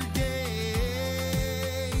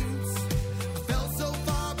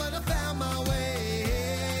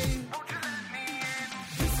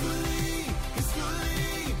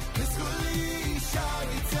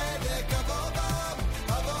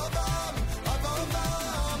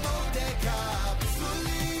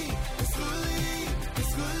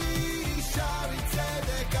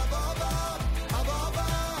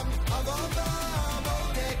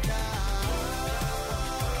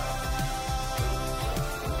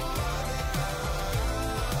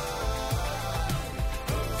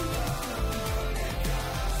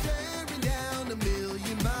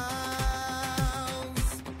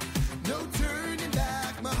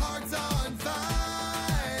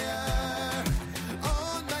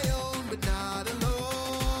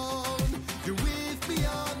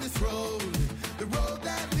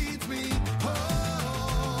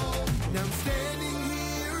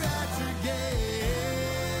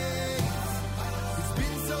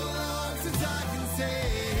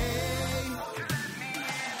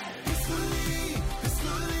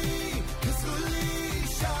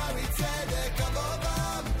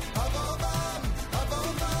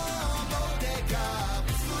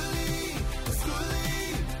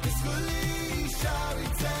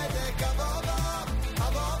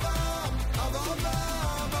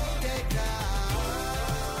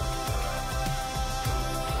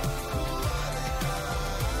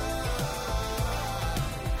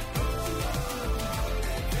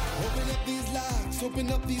open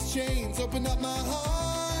up these chains, open up my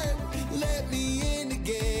heart, let me in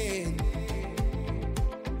again.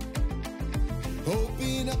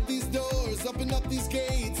 Open up these doors, open up these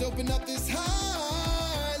gates, open up this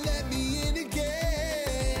heart, let me in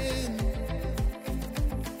again.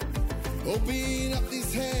 Open up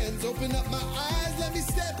these hands, open up my eyes, let me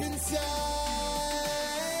step inside.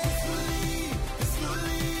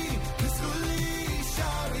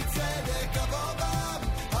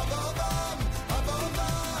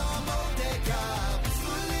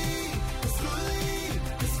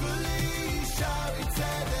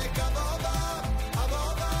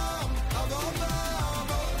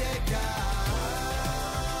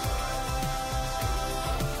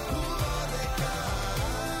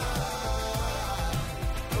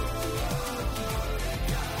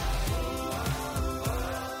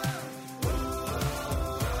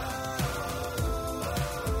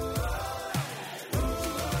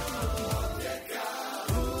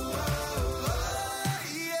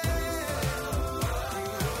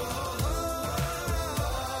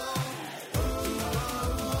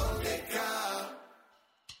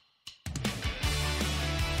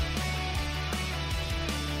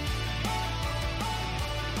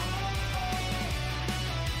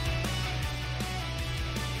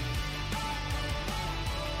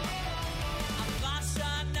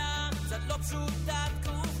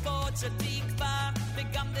 שתקווה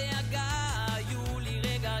וגם דאגה היו לי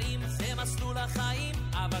רגעים, זה מסלול החיים,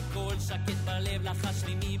 אבל כל שקט בלב לחש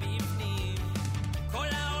לי מבפנים. כל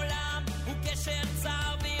העולם הוא קשר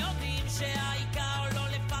צר ויודעים שהעיקר לא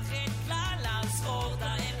לפחד כלל, לזכור את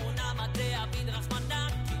האמונה מטה אביד רחמנן,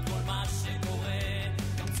 כי כל מה שקורה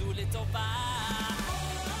תמצאו לטובה.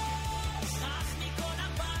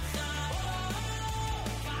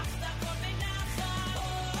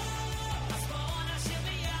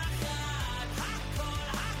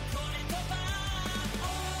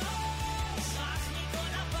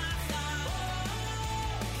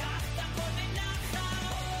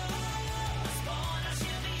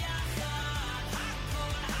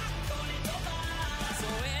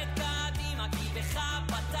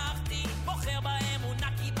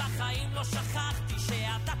 לא שכחתי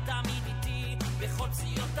שאתה תמיד איתי בכל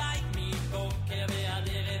פסיעותיי, מבוקר ועד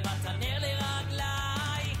ערב אתה נר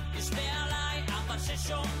לרגליי, יש מעליי אבא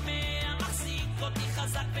ששומע, מחזיק אותי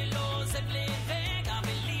חזק ולא עוזב לרגע,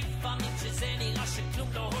 ולפעמים שזה נראה שכלום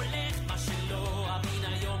לא הולך, מה שלא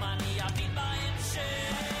אבין היום אני אבין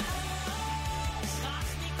בהמשך.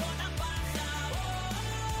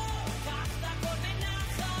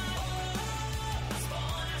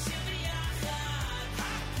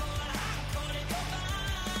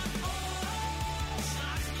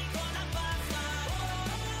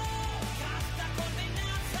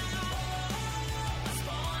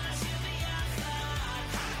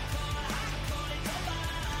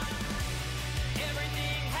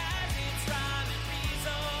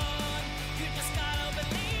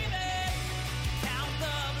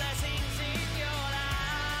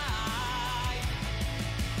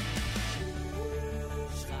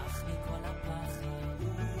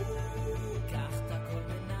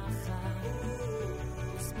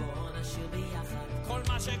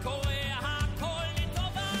 שקורה הכל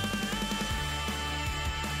לטובה.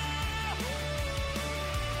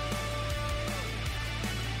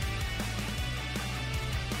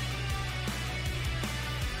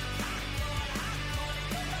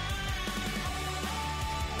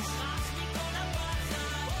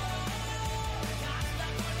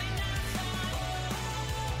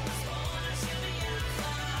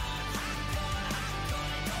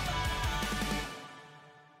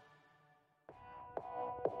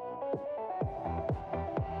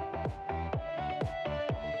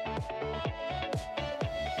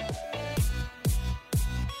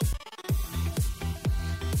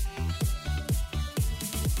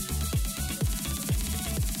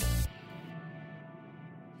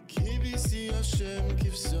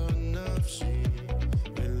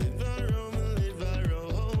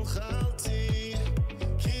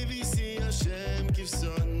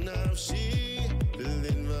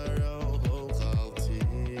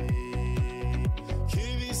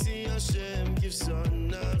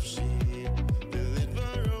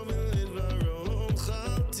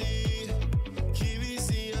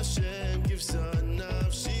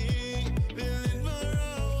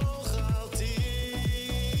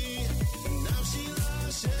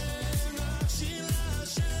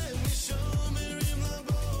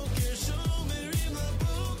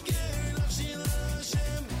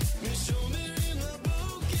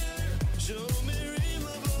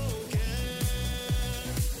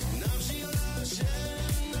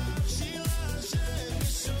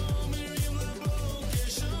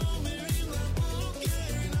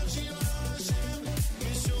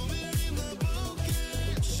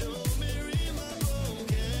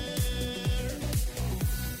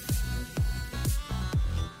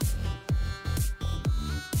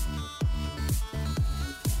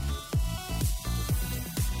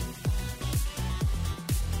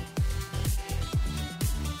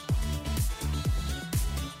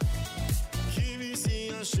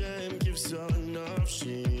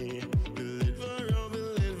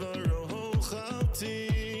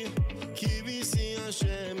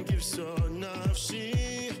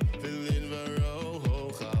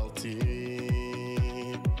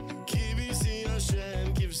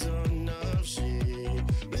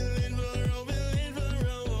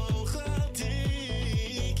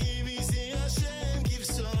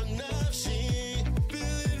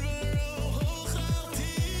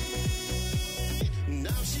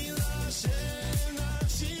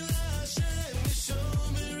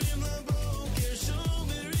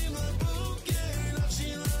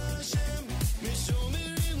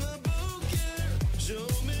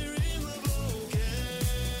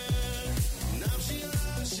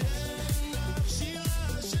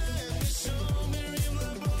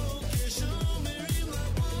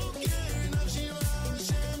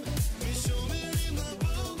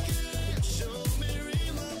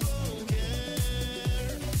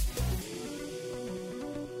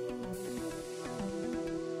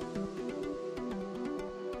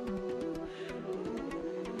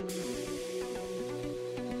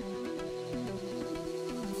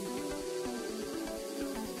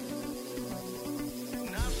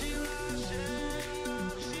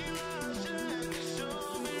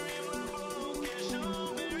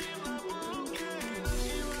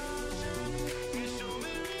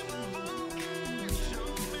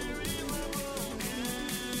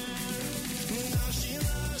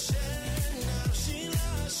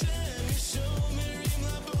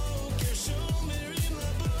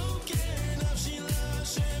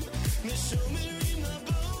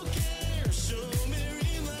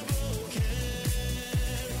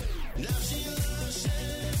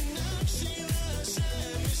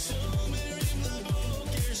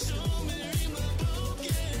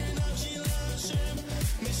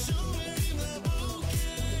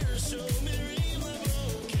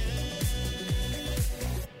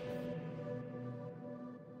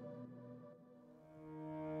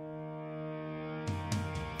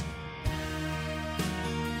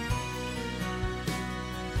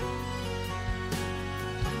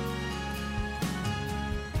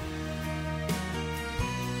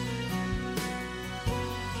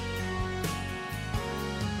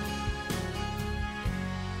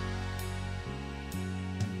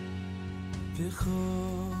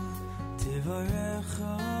 בכל תברך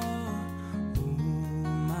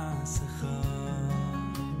ומעשיך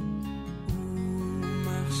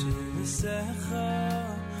ומחשבך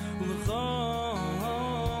ובכל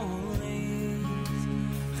עת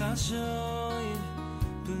חשוב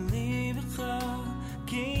בליבך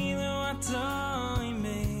כאילו אתה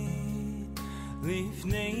עימד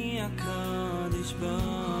לפני הקדוש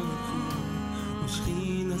ברוך הוא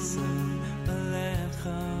ושכינתו עליך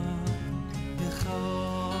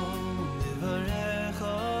בכל מברך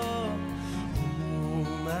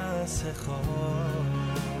ומעשיך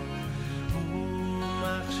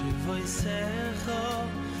ומחשבותיך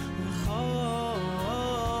ובכל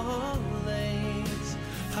עת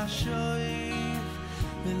חשוב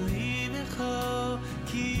בליבך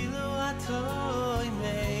כאילו אתה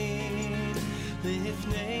עימד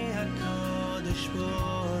לפני הקדוש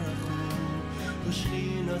ברוך הוא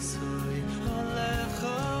ושכינתו עליך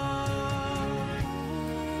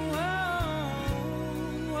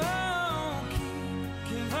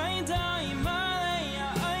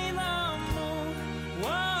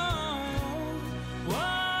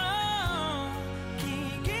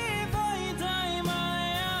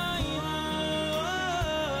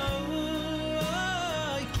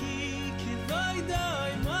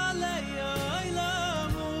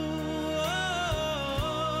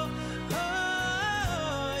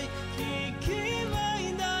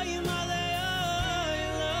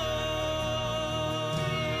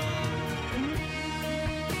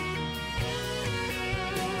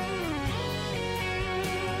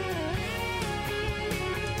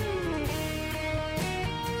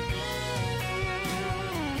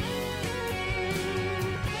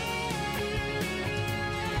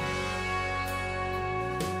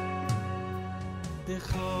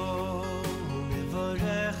בכל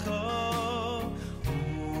מברך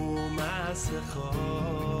ומעשיך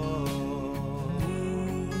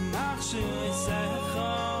ומחשבותיך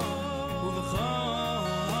ובכל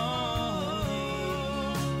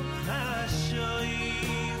חשוב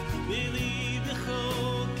בליבך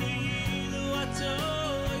כאילו אתה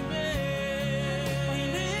עימד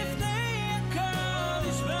לפני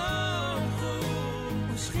הקדוש ברוך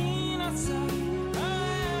הוא ושכינתו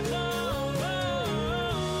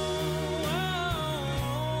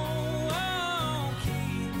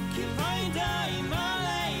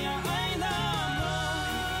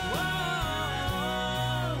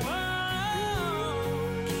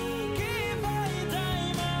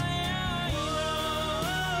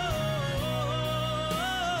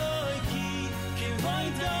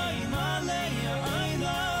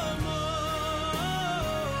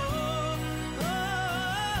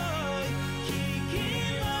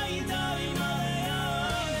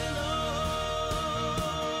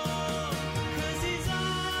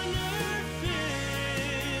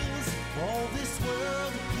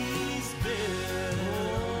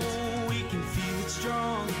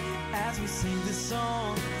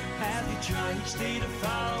song as we try each day to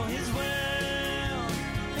follow his will,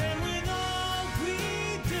 and with all we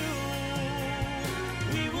do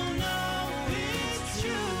we will know it's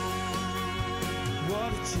true.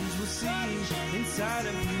 What a change we'll see inside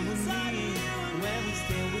of you and me when we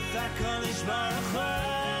stand with that Kadosh Baruch Hu.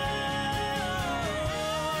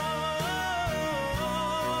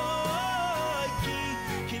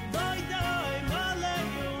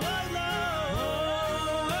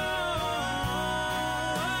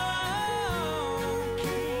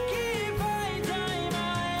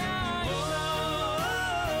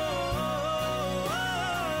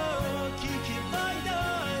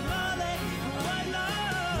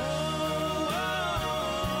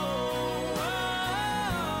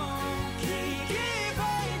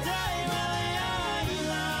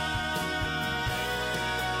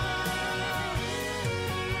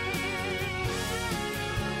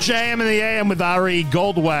 JM in the AM with Ari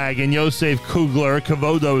Goldwag and Yosef Kugler.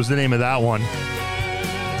 Kavodo is the name of that one.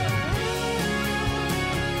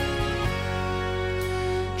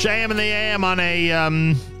 JM in the AM on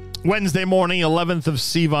a Wednesday morning, 11th of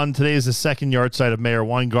Sivan. Today is the second yard side of Mayor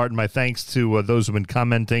Weingarten. My thanks to those who have been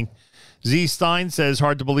commenting. Z Stein says,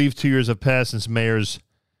 hard to believe 2 years have passed since Mayor's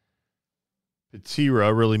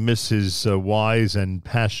Petira. Really miss his wise and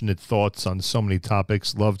passionate thoughts on so many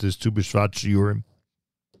topics. Loved his Tu B'Shvat Shiurim.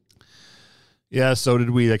 Yeah, so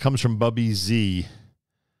did we. That comes from Bubby Z.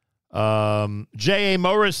 J.A.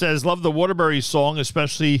 Morris says, love the Waterbury song,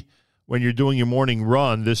 especially when you're doing your morning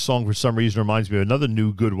run. This song, for some reason, reminds me of another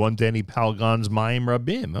new good one, Danny Palgon's Mayim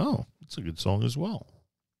Rabim. Oh, that's a good song as well.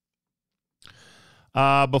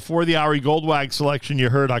 Before the Ari Goldwag selection, you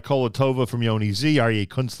heard Hakola Tova from Yoni Z, Aryeh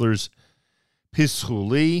Kunstler's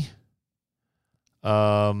Pischuli.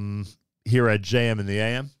 here at JM in the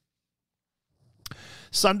AM.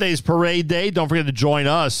 Sunday's parade day. Don't forget to join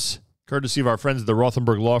us, courtesy of our friends at the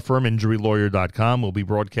Rothenberg Law Firm, injurylawyer.com. We'll be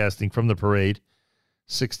broadcasting from the parade,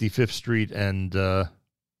 65th Street and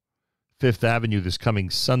 5th Avenue this coming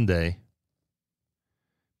Sunday,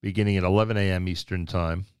 beginning at 11 a.m. Eastern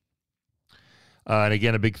Time. And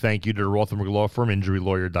again, a big thank you to the Rothenberg Law Firm,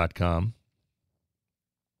 injurylawyer.com.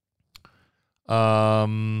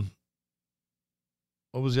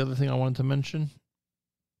 What was the other thing I wanted to mention?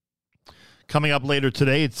 Coming up later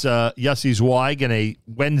today, it's Yossi Zweig and a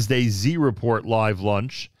Wednesday Z Report live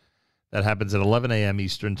lunch that happens at 11 a.m.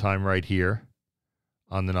 Eastern Time right here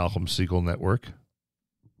on the Nachum Segal Network.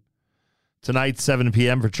 Tonight, 7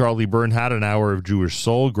 p.m. for Charlie Bernhardt, an hour of Jewish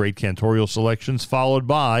soul, great cantorial selections, followed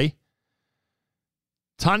by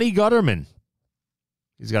Tani Gutterman.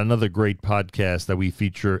 He's got another great podcast that we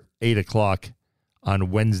feature 8 o'clock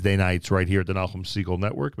on Wednesday nights right here at the Nachum Segal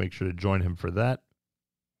Network. Make sure to join him for that.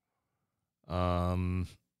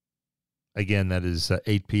 Again, that is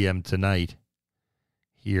 8 p.m. tonight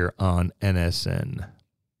here on NSN.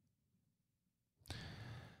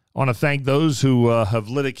 I want to thank those who have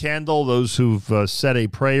lit a candle, those who've said a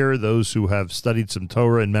prayer, those who have studied some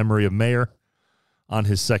Torah in memory of Meir on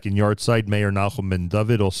his second yard site, Meir Nachum ben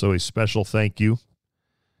David. Also a special thank you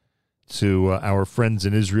to our friends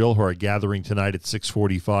in Israel who are gathering tonight at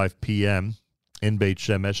 6:45 p.m. in Beit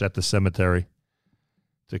Shemesh at the cemetery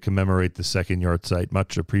to commemorate the second yard site.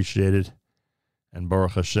 Much appreciated. And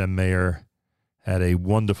Baruch Hashem, Meir had a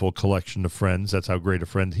wonderful collection of friends. That's how great a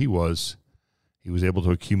friend he was. He was able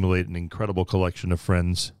to accumulate an incredible collection of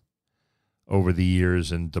friends over the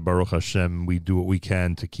years, and to Baruch Hashem, we do what we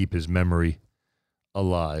can to keep his memory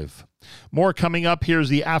alive. More coming up. Here's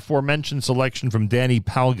the aforementioned selection from Danny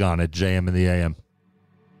Palgon at JM in the AM.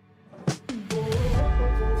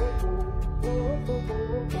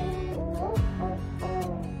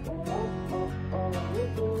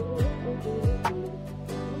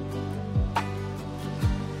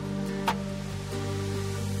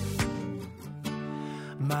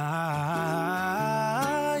 מים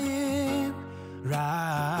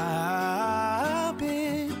רבים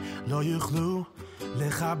לא יוכלו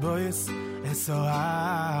לכבוס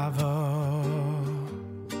אסואבו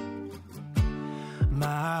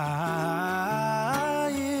מים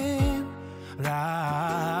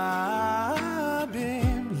רבים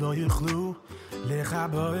לא יוכלו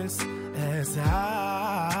לכבוס אסואבו.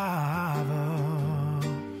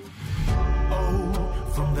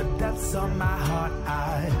 From the depths of my heart,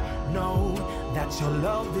 I know that your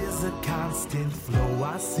love is a constant flow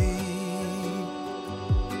I see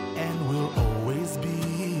and will always be.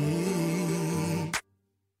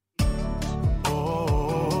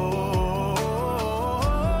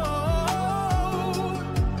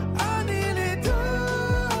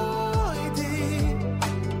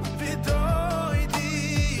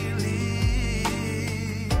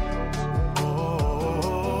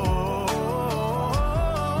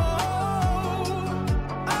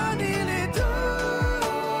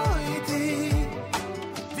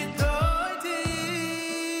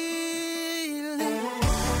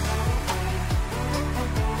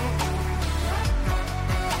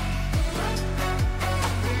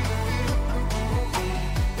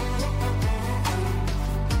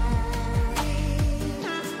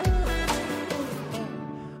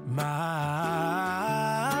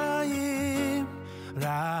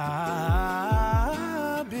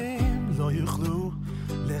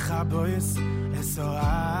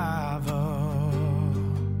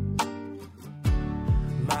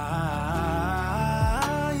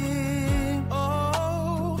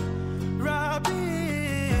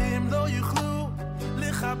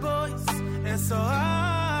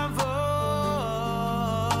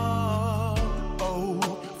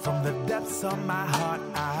 Of my heart,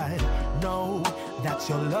 I know that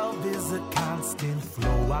your love is a constant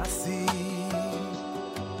flow I see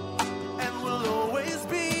and will always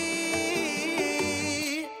be.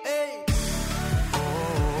 Hey.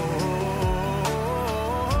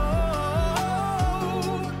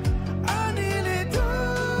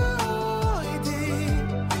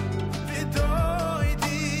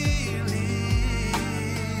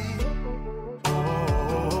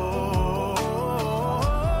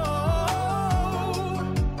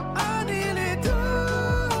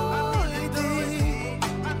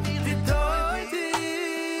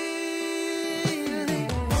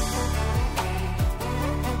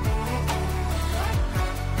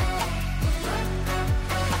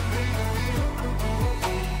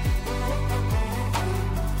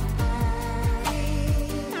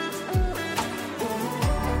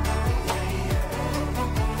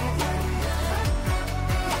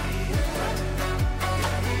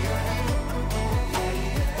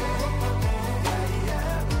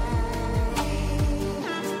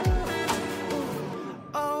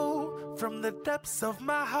 depths of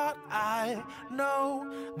my heart, I know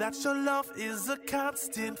that your love is a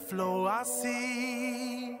constant flow. I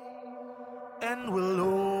see and will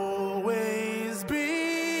always be.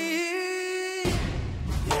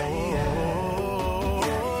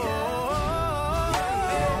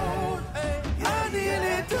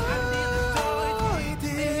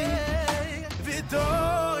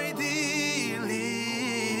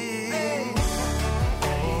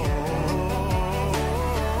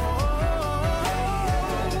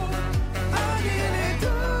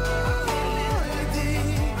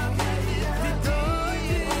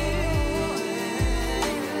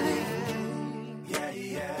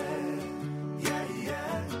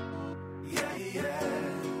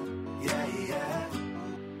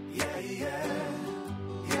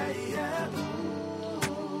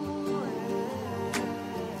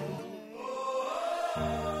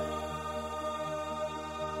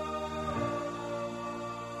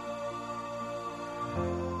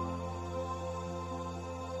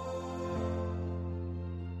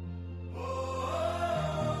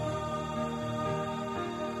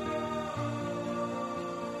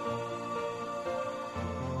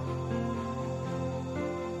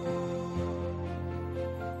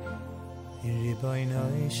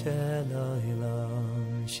 Boynoi shel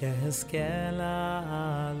olam sheheskel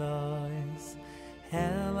alois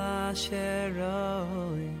el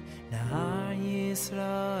asheroi nahar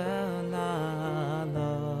Yisrael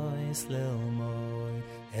alois leomoi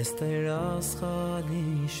esteros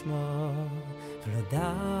cholishmo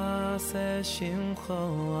v'lodas shimcho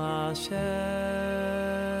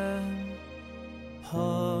Hashem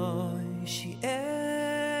hoi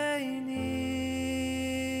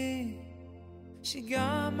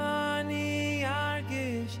שגם אני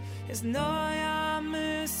ארגיש es noya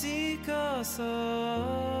musikoso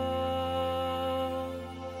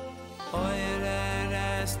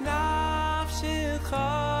oireres nafshicha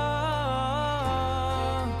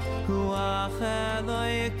ruach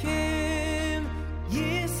Elokim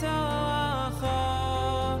yisacha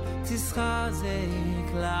tischazek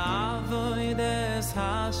la'avodes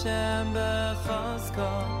Hashem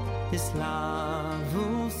bechazko Islavu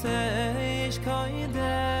seish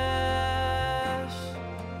koidesh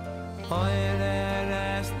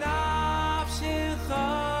Oireres nafshicha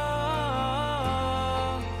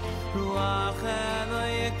Ruach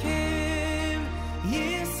Elokim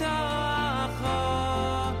yisacha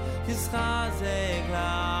Tischazek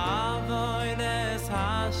la'avodes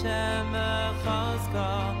Hashem bechazko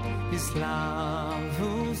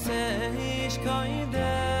Islavu seish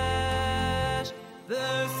koidesh The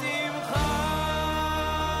Simcha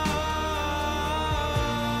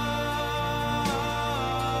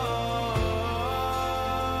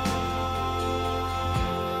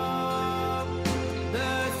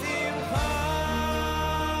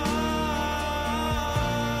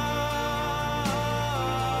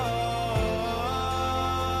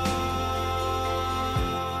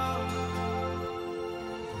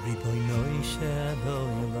Riboinoi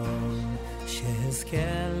Shalom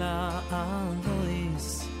Shehezkela Alois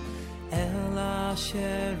Ela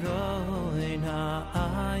Sheroina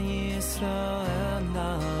Yisrael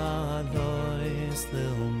Alois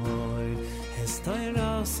Lilmoi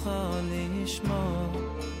Hestoiros Cholishmo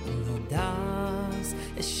Lodas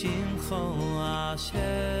Shimcho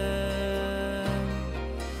Hashem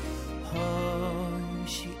Hoi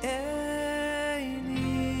Shi'eni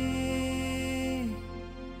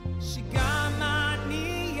Shigamani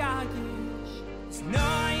Yagish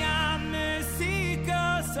Noya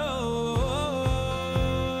Mesikoso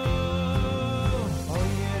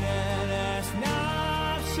Oyeres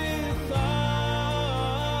Nafshicha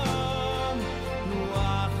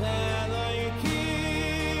Ruach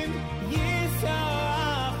Elokim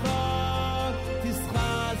Yisacha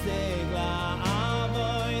Tischa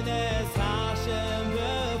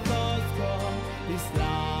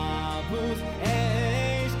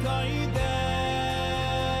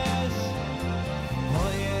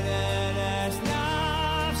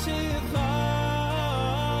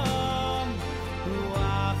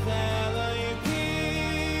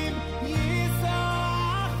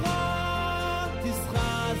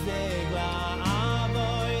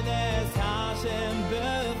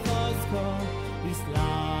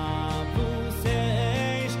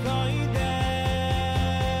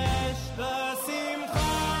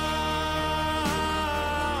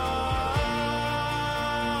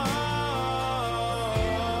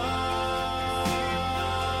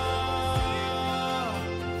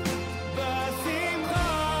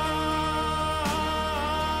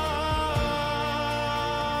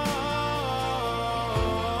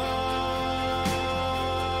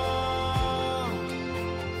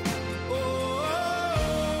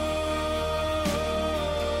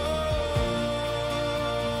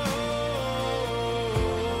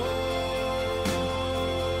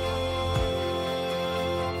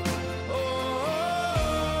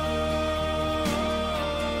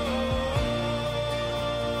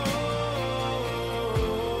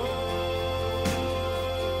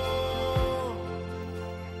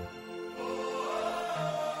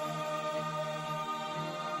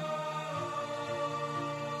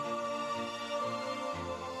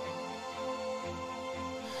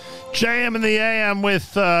JM in the AM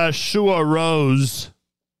with Shua Rose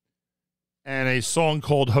and a song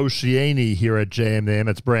called Hoshieni here at JM in the AM.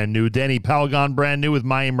 It's brand new. Danny Palgon, brand new with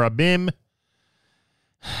Mayim Rabim.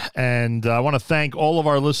 And I want to thank all of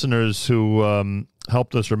our listeners who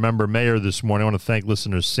helped us remember Mayor this morning. I want to thank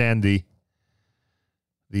listeners Sandy,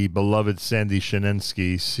 the beloved Sandy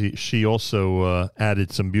Shenensky. She also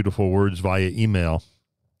added some beautiful words via email,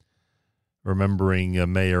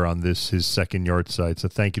 remembering Mayor on this, his second yard site. So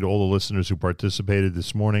thank you to all the listeners who participated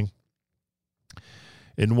this morning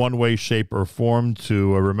in one way, shape, or form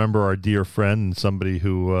to remember our dear friend and somebody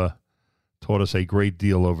who taught us a great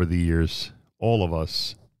deal over the years. All of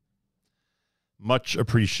us. Much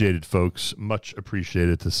appreciated, folks. Much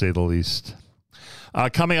appreciated, to say the least.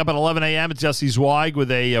 Coming up at 11 a.m., it's Yossi Zweig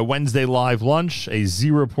with a Wednesday live lunch, a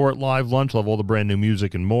Z-Report live lunch. We'll have all the brand new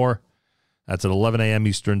music and more. That's at 11 a.m.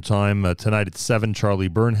 Eastern Time. Tonight at 7, Charlie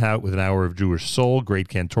Bernhout with an hour of Jewish soul. Great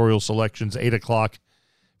cantorial selections. 8 o'clock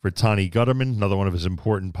for Tani Gutterman, another one of his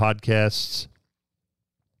important podcasts.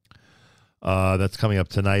 That's coming up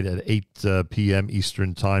tonight at 8 p.m.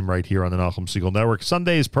 Eastern Time right here on the Nachum Segal Network.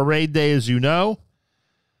 Sunday is Parade Day, as you know.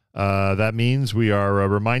 That means we are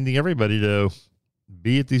reminding everybody to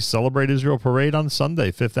be at the Celebrate Israel Parade on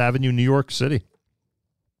Sunday, 5th Avenue, New York City.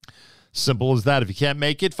 Simple as that. If you can't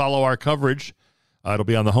make it, follow our coverage. It'll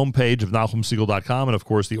be on the homepage of NachumSegal.com and, of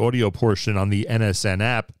course, the audio portion on the NSN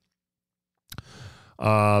app.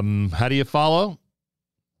 How do you follow?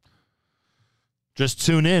 Just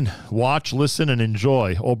tune in, watch, listen, and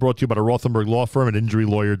enjoy. All brought to you by the Rothenberg Law Firm at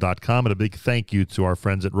InjuryLawyer.com. And a big thank you to our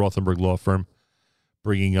friends at Rothenberg Law Firm,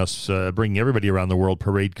 bringing everybody around the world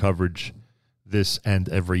parade coverage this and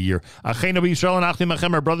every year. Our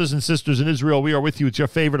brothers and sisters in Israel, we are with you. It's your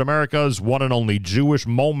favorite America's one and only Jewish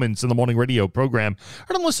Moments in the Morning radio program.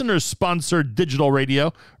 Heard on listeners-sponsored digital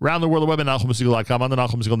radio around the world, the web at NachumSegal.com, on the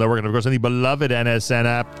Nachum Segal Network, and, of course, on the beloved NSN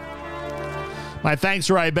app. My thanks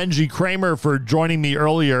to Rabbi Benjy Kramer for joining me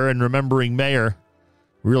earlier and remembering Mayor.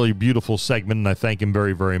 Really beautiful segment, and I thank him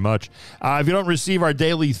very, very much. If you don't receive our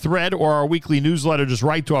daily thread or our weekly newsletter, just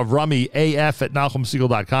write to Avrami, AF at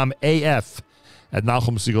NachumSegal.com, AF at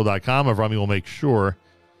NachumSegal.com. Avrami will make sure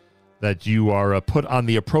that you are put on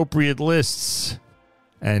the appropriate lists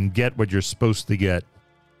and get what you're supposed to get.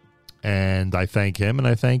 And I thank him, and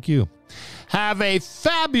I thank you. Have a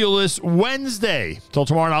fabulous Wednesday. Till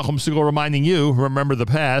tomorrow, Nachum Segal reminding you, remember the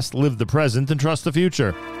past, live the present, and trust the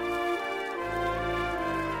future.